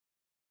backers.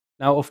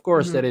 Now, of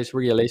course, that is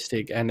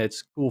realistic and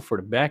it's cool for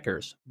the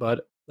backers,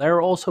 but there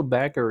are also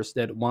backers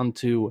that want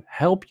to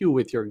help you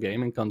with your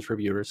game, and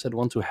contributors that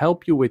want to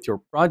help you with your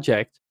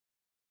project,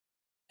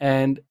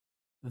 and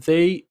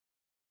they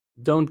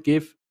don't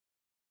give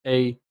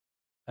a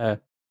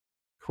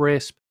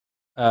crisp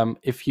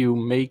if you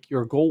make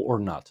your goal or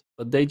not,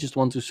 but they just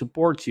want to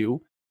support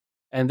you.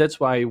 And that's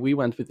why we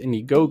went with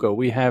Indiegogo.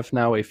 We have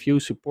now a few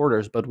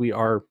supporters, but we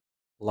are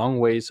long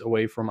ways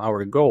away from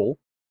our goal.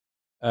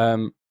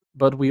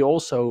 But we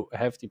also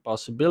have the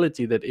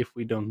possibility that if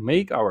we don't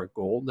make our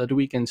goal, that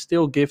we can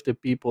still give the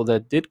people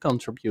that did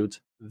contribute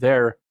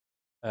their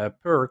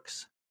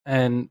perks,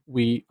 and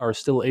we are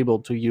still able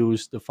to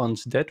use the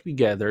funds that we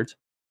gathered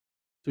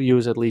to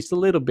use at least a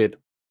little bit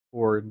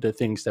for the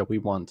things that we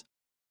want.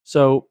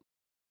 So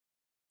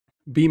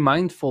be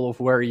mindful of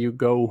where you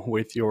go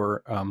with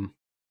your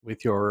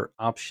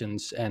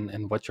options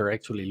and what you're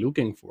actually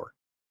looking for.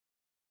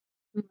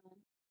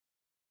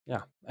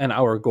 Yeah, and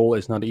our goal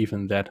is not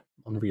even that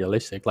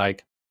unrealistic.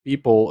 Like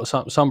people,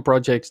 some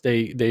projects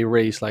they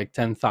raise like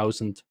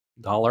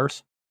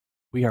 $10,000.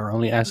 We are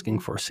only asking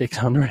for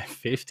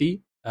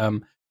 650.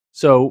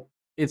 So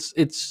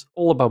it's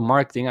all about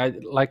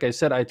marketing. Like I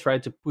said, I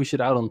tried to push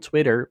it out on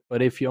Twitter,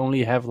 but if you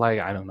only have like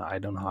I don't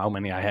know how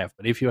many I have,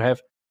 but if you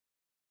have,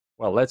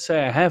 well, let's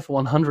say I have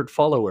 100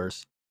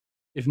 followers,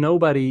 if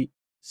nobody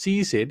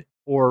sees it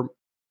or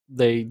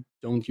they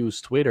don't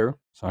use Twitter,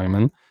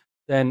 Simon,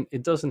 then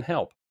it doesn't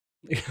help.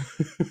 Yeah,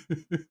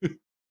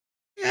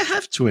 I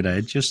have Twitter.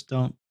 I just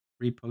don't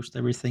repost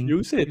everything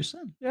Use it. you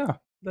send. Yeah,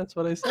 that's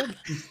what I said.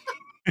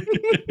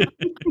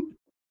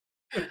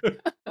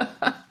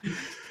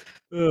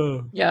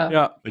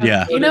 Yeah. But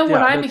yeah. You know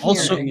what I'm that's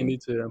also- something you hearing?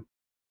 need to.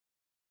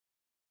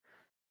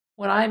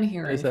 What I'm Is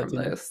hearing that from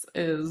Tina? this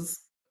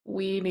is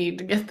we need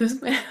to get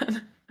this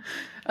man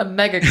a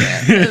mega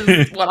grant,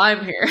 is what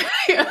I'm hearing.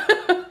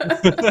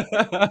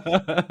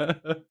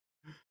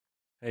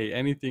 Hey,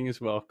 anything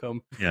is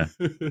welcome. Yeah.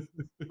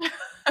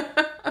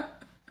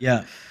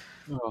 Yeah.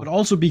 Oh, But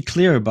also be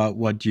clear about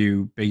what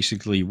you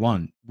basically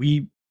want.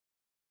 We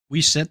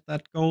set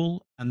that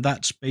goal, and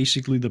that's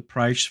basically the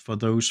price for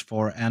those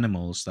 4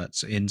 animals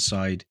that's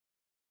inside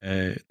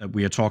that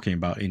we are talking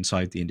about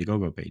inside the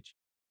Indiegogo page.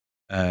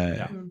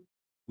 yeah.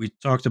 We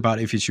talked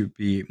about if it should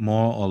be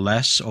more or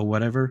less or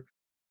whatever,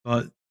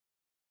 but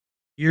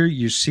here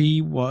you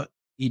see what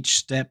each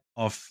step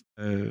of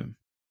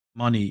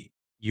money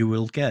you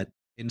will get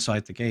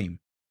inside the game,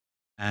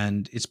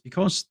 and it's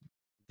because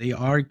they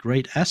are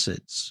great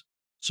assets,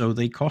 so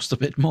they cost a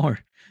bit more.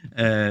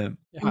 Yeah.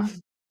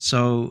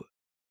 So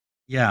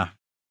yeah,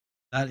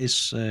 that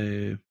is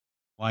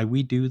why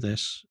we do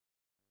this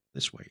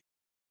way.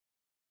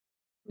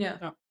 Yeah.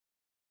 Yeah.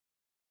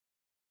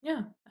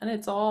 Yeah. And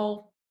it's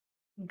all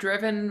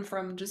driven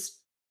from just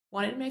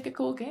wanting to make a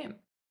cool game,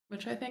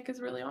 which I think is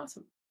really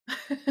awesome.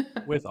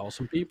 With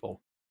awesome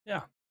people.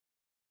 Yeah.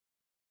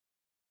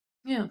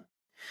 Yeah.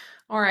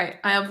 All right.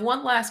 I have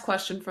one last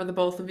question for the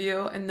both of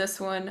you, and this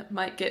one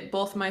might get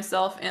both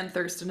myself and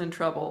Thurston in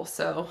trouble.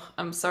 So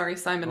I'm sorry,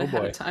 Simon, Oh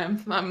ahead boy. of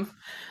time.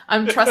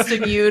 I'm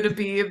trusting you to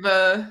be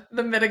the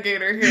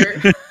mitigator here.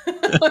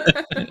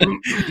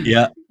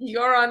 Yeah,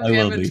 You're on I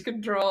will be. damage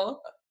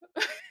control.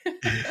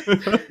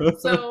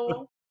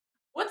 So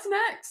what's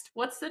next?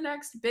 What's the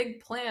next big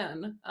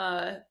plan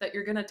that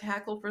you're gonna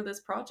tackle for this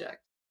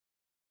project?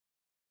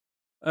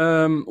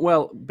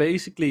 Well,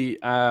 basically,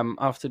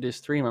 after this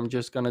stream, I'm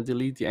just gonna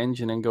delete the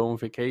engine and go on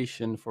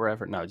vacation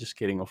forever. No, just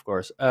kidding, of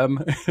course.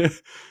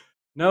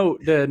 No,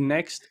 the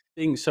next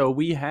thing. So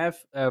we have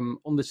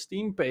on the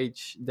Steam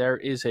page there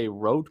is a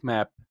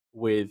roadmap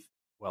with,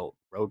 well,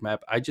 roadmap.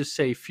 I just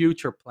say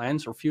future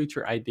plans or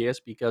future ideas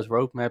because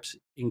roadmaps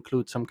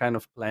include some kind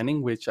of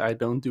planning, which I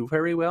don't do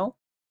very well.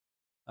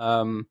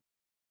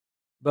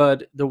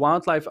 But the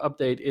wildlife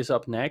update is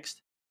up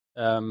next.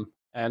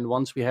 And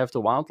once we have the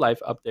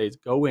wildlife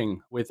update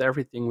going with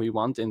everything we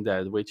want in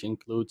that, which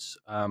includes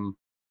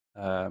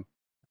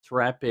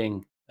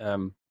trapping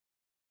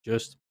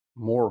just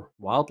more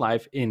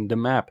wildlife in the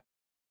map.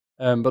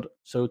 But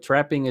so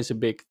trapping is a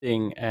big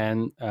thing,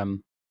 and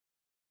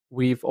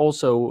we've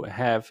also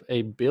have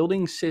a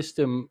building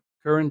system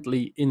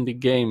currently in the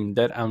game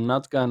that I'm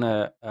not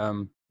gonna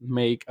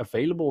make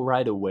available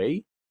right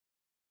away.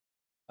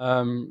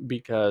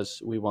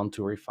 Because we want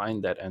to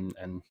refine that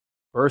and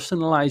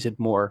personalize it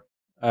more.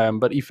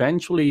 But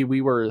eventually,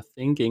 we were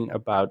thinking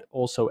about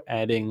also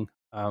adding,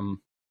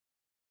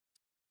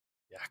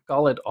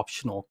 call it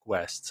optional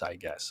quests, I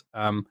guess.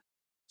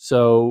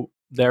 So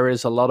there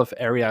is a lot of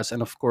areas,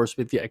 and of course,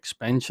 with the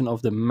expansion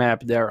of the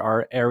map, there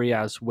are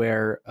areas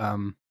where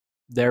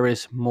there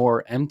is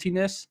more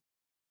emptiness.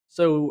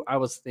 So I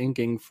was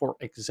thinking, for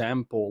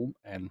example,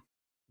 and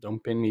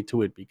don't pin me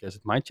to it because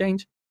it might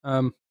change.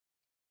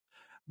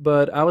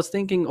 But I was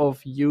thinking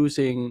of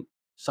using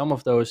some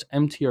of those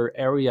emptier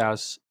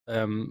areas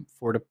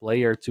for the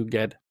player to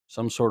get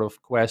some sort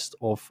of quest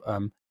of,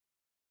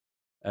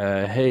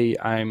 hey,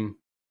 I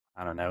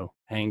don't know,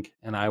 Hank,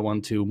 and I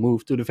want to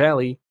move to the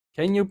valley.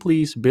 Can you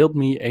please build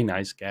me a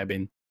nice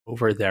cabin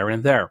over there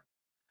and there?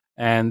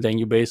 And then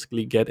you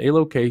basically get a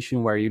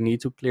location where you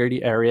need to clear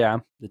the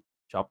area,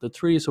 chop the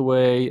trees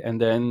away, and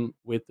then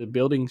with the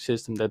building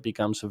system that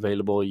becomes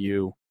available,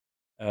 you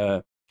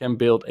can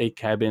build a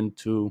cabin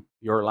to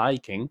your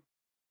liking.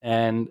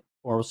 And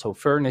also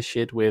furnish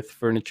it with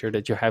furniture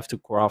that you have to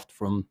craft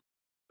from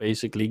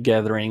basically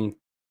gathering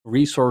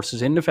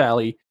resources in the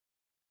valley.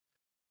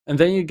 And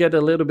then you get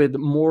a little bit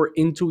more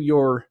into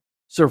your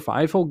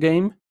survival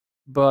game,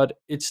 but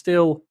it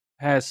still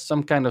has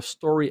some kind of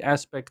story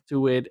aspect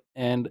to it.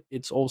 And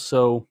it's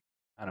also,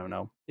 I don't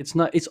know,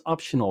 it's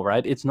optional,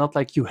 right? It's not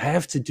like you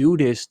have to do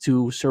this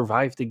to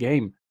survive the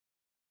game,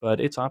 but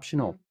it's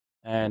optional.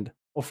 And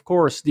of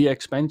course, the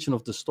expansion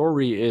of the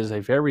story is a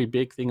very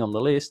big thing on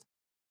the list.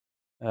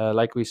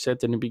 Like we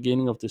said in the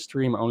beginning of the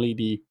stream, only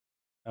the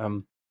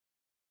um,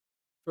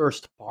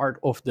 first part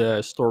of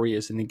the story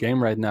is in the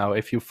game right now.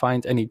 If you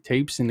find any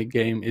tapes in the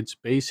game, it's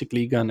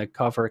basically gonna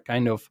cover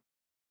kind of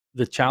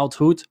the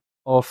childhood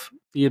of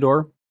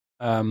Theodore.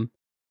 Um,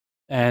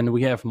 and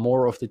we have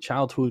more of the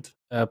childhood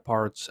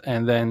parts,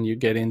 and then you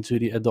get into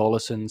the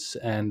adolescence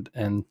and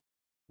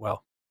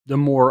well, the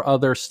more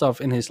other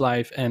stuff in his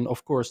life, and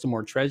of course the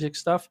more tragic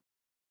stuff.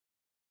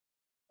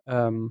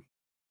 Um,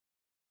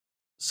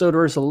 so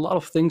there's a lot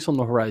of things on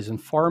the horizon.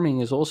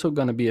 Farming is also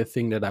going to be a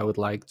thing that I would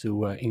like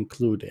to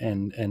include,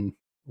 and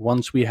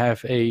once we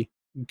have a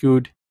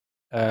good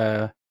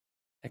uh,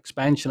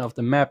 expansion of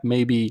the map,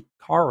 maybe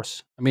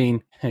cars. I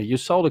mean, you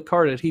saw the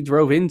car that he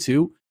drove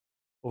into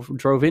or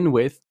drove in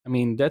with. I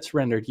mean, that's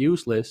rendered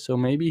useless. So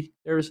maybe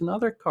there is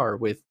another car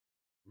with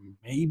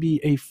maybe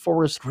a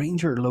Forest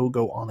Ranger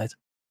logo on it.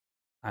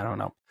 I don't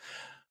know.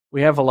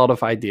 We have a lot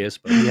of ideas,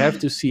 but we have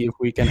to see if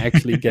we can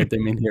actually get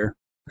them in here.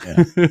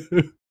 Yeah.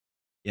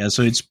 Yeah,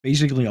 so it's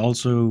basically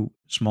also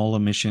smaller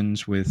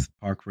missions with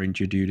park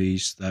ranger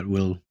duties that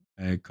will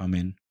come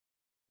in.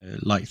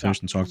 Like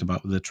Thurston talked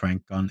about with the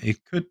trank gun,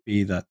 it could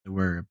be that there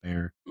were a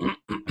bear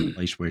a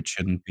place where it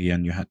shouldn't be,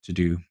 and you had to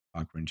do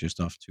park ranger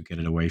stuff to get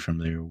it away from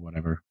there or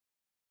whatever.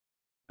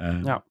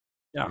 Yeah.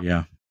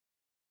 Yeah.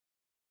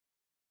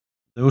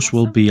 Those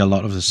will be a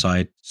lot of the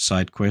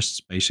side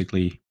quests,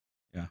 basically.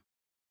 Yeah.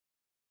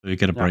 So you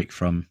get a break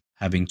from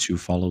having to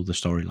follow the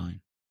storyline.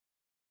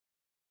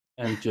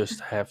 And just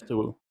have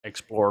to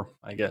explore,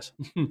 I guess.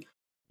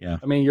 Yeah.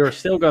 I mean, you're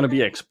still going to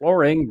be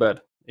exploring,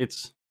 but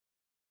it's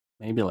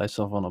maybe less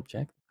of an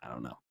objective. I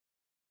don't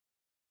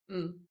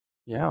know.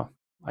 Yeah,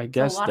 I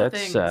guess a lot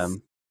that's of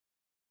things.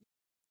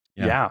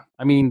 yeah.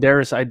 I mean,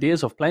 there's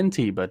ideas of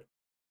plenty, but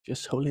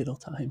just so little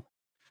time.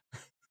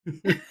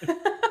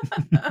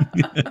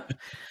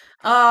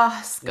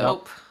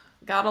 Scope.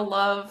 Gotta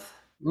love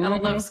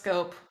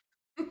scope.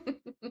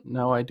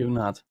 No, I do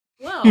not.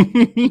 Well,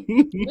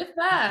 with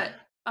that,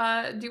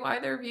 do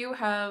either of you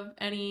have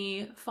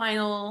any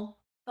final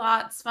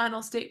thoughts,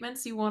 final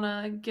statements you want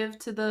to give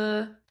to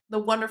the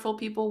wonderful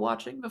people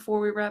watching before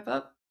we wrap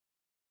up?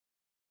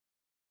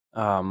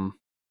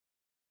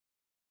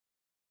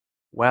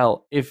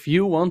 Well, if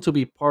you want to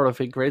be part of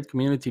a great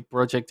community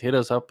project, hit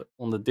us up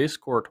on the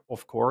Discord,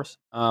 of course.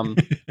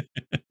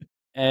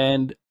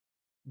 And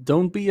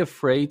don't be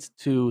afraid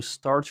to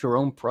start your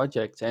own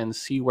project and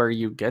see where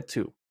you get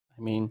to.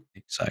 I mean,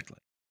 exactly.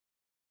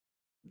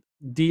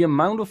 The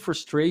amount of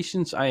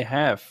frustrations I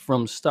have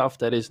from stuff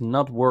that is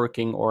not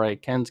working or I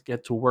can't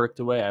get to work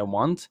the way I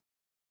want,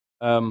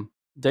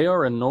 they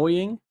are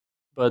annoying,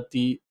 but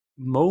the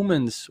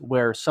moments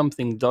where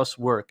something does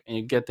work and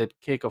you get that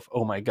kick of,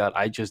 oh my god,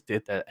 I just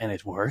did that and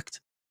it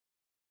worked,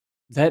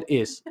 that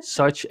is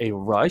such a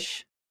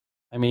rush.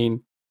 I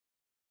mean,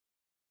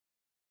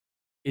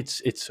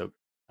 it's so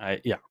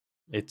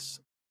it's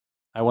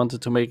I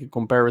wanted to make a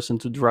comparison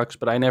to drugs,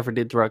 but I never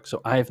did drugs,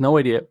 so I have no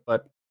idea,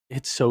 but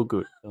it's so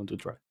good. Don't do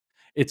drugs.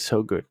 It's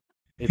so good.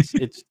 It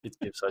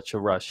gives such a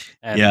rush,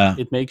 and Yeah.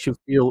 it makes you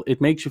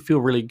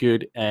feel really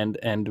good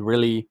and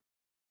really,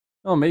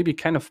 oh, maybe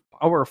kind of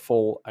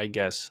powerful, I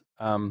guess.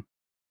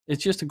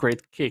 It's just a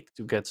great kick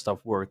to get stuff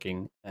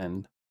working,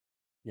 and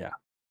yeah,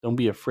 don't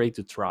be afraid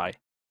to try.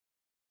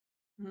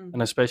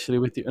 And especially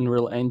with the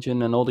Unreal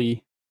Engine and all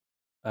the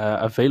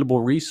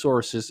available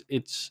resources,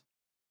 it's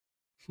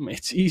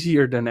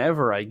easier than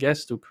ever, I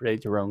guess, to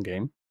create your own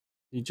game.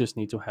 You just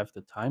need to have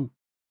the time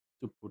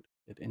to put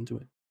it into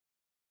it.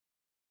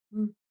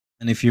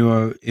 And if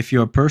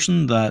you're a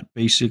person that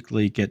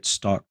basically gets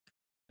stuck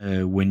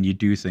when you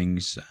do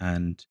things,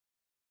 and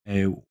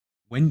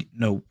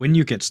when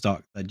you get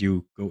stuck, that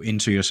you go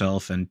into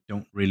yourself and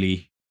don't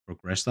really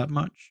progress that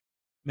much,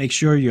 make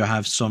sure you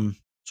have some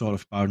sort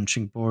of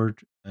bouncing board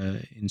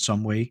in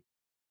some way,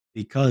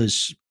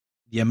 because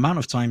the amount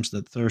of times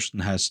that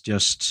Thurston has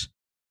just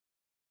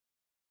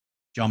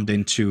jumped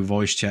into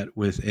voice chat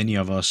with any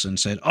of us and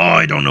said, "Oh,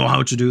 I don't know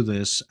how to do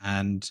this,"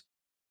 and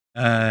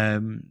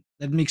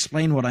let me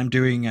explain what I'm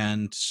doing,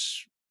 and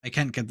I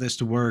can't get this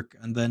to work,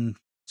 and then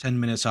 10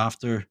 minutes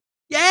after,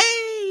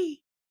 yay!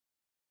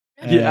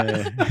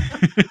 Yeah.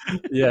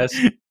 Yes.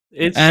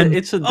 It's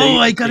a oh,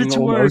 I daily got it thing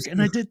to work, almost.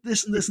 and I did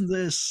this and this and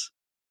this.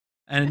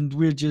 And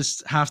we're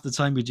just, half the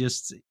time,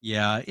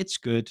 yeah, it's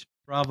good.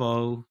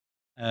 Bravo.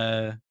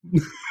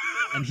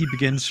 And he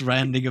begins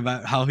ranting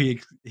about how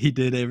he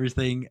did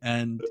everything,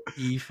 and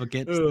he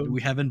forgets that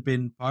we haven't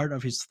been part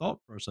of his thought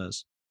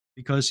process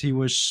because he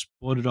was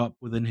brought it up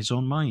within his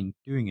own mind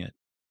doing it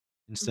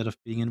instead of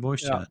being in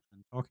voice Yeah. chat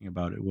and talking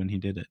about it when he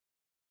did it.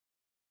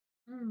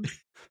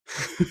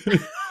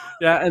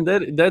 Yeah,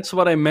 and that's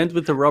what I meant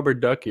with the rubber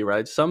ducky,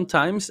 right?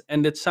 Sometimes,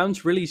 and it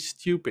sounds really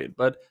stupid,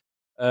 but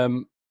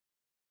um,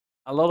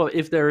 a lot of,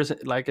 if there is,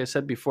 like I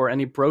said before,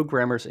 any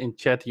programmers in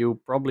chat, you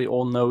probably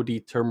all know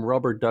the term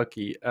rubber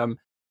ducky.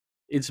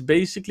 It's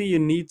basically you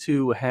need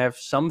to have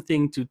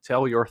something to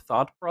tell your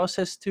thought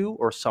process to,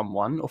 or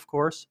someone, of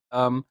course.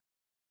 And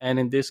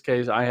in this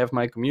case, I have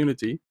my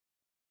community,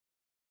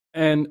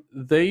 and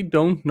they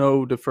don't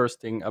know the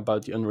first thing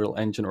about the Unreal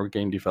Engine or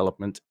game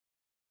development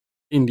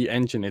in the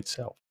engine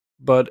itself.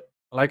 But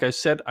like I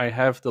said, I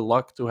have the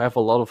luck to have a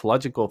lot of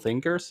logical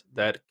thinkers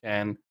that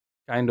can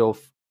kind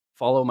of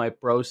follow my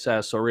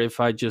process, or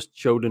if I just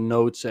show the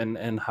notes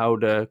and how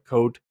the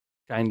code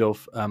kind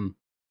of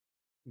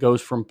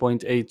goes from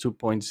point A to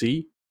point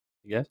Z,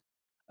 I guess,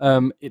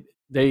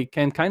 they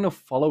can kind of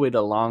follow it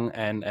along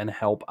and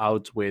help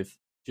out with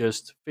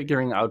just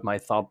figuring out my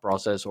thought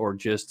process, or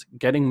just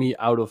getting me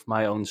out of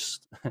my own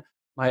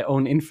my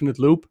own infinite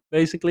loop,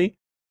 basically.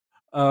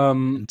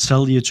 And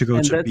tell you to go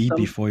And to that's B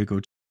before you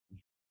go to.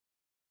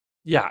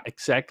 Yeah,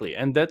 exactly.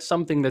 And that's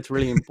something that's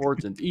really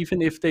important.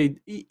 Even if they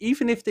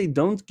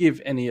don't give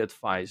any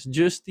advice,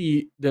 just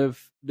the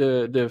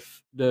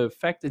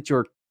fact that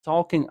you're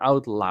talking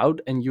out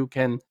loud and you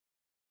can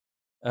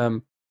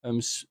um,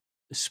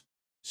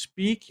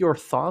 speak your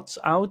thoughts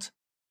out,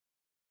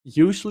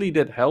 usually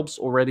that helps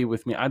already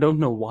with me. I don't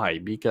know why,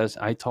 because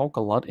I talk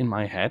a lot in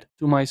my head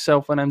to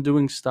myself when I'm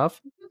doing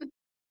stuff,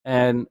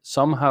 and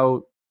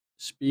somehow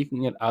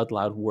speaking it out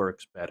loud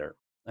works better.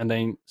 And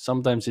then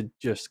sometimes it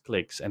just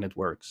clicks and it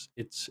works.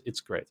 It's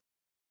great.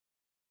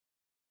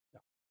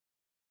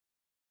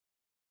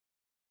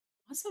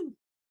 Awesome.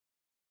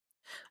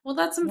 Well,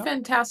 that's some Yeah.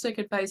 fantastic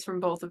advice from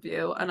both of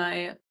you, and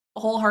I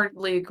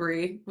wholeheartedly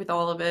agree with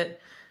all of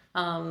it.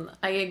 I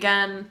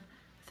again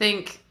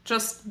think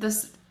just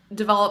this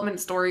development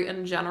story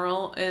in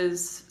general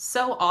is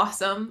so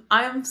awesome.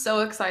 I am so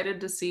excited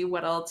to see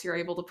what else you're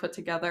able to put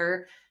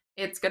together.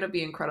 It's going to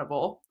be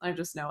incredible. I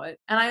just know it.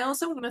 And I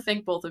also want to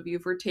thank both of you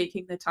for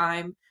taking the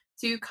time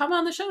to come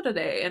on the show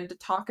today and to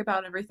talk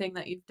about everything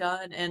that you've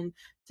done and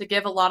to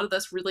give a lot of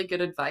this really good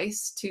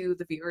advice to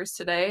the viewers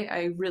today.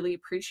 I really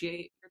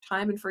appreciate your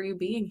time and for you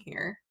being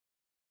here.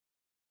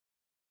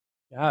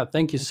 Yeah,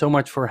 thank you so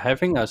much for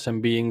having us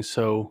and being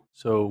so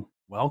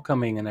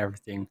welcoming and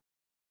everything.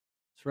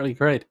 It's really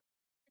great.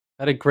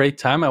 Had a great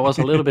time. I was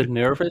a little bit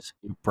nervous.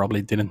 You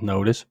probably didn't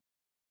notice,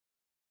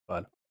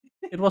 but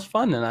it was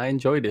fun and I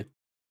enjoyed it.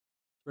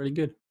 It's really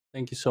good.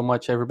 Thank you so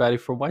much, everybody,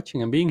 for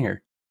watching and being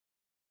here.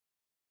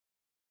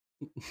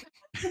 I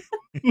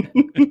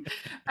don't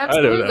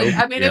Absolutely. know.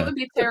 I mean, it Yeah. would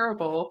be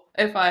terrible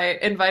if I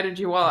invited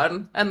you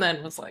on and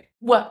then was like,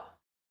 "What?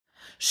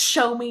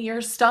 Show me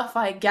your stuff,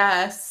 I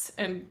guess,"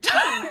 and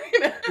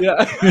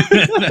Yeah.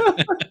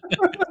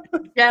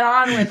 get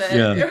on with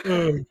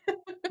it.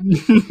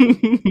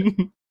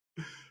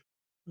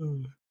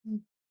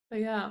 But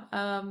yeah,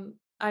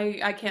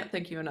 I can't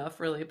thank you enough,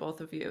 really,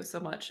 both of you,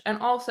 so much. And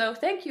also,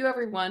 thank you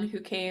everyone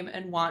who came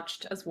and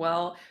watched as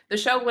well. The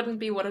show wouldn't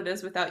be what it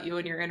is without you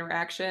and your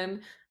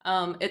interaction.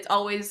 It's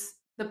always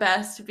the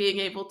best being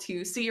able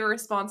to see your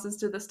responses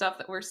to the stuff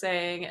that we're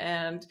saying.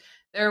 And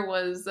there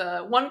was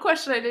one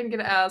question I didn't get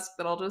asked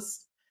that I'll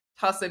just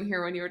toss in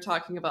here when you were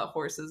talking about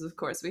horses. Of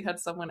course, we had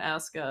someone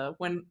ask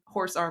when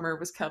horse armor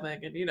was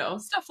coming,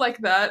 and stuff like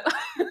that.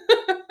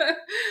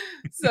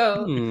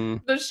 So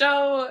the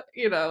show,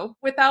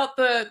 without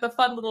the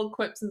fun little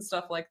quips and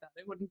stuff like that,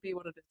 it wouldn't be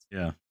what it is.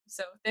 Yeah.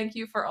 So thank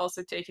you for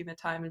also taking the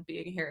time and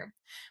being here.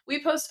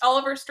 We post all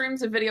of our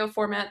streams in video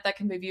format that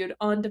can be viewed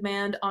on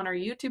demand on our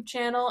YouTube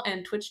channel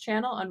and Twitch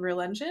channel,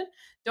 Unreal Engine.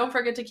 Don't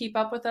forget to keep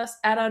up with us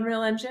at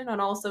Unreal Engine on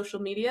all social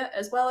media,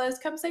 as well as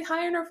come say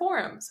hi in our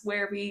forums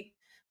where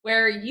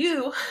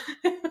you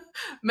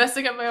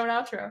messing up my own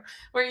outro,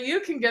 where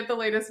you can get the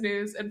latest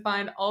news and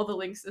find all the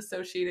links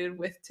associated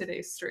with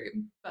today's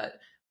stream. But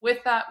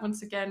with that,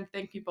 once again,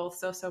 thank you both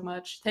so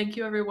much. Thank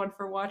you everyone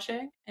for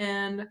watching,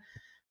 and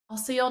I'll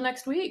see y'all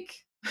next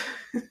week.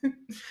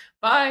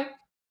 Bye.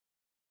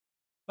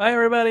 Bye,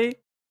 everybody.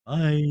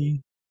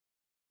 Bye.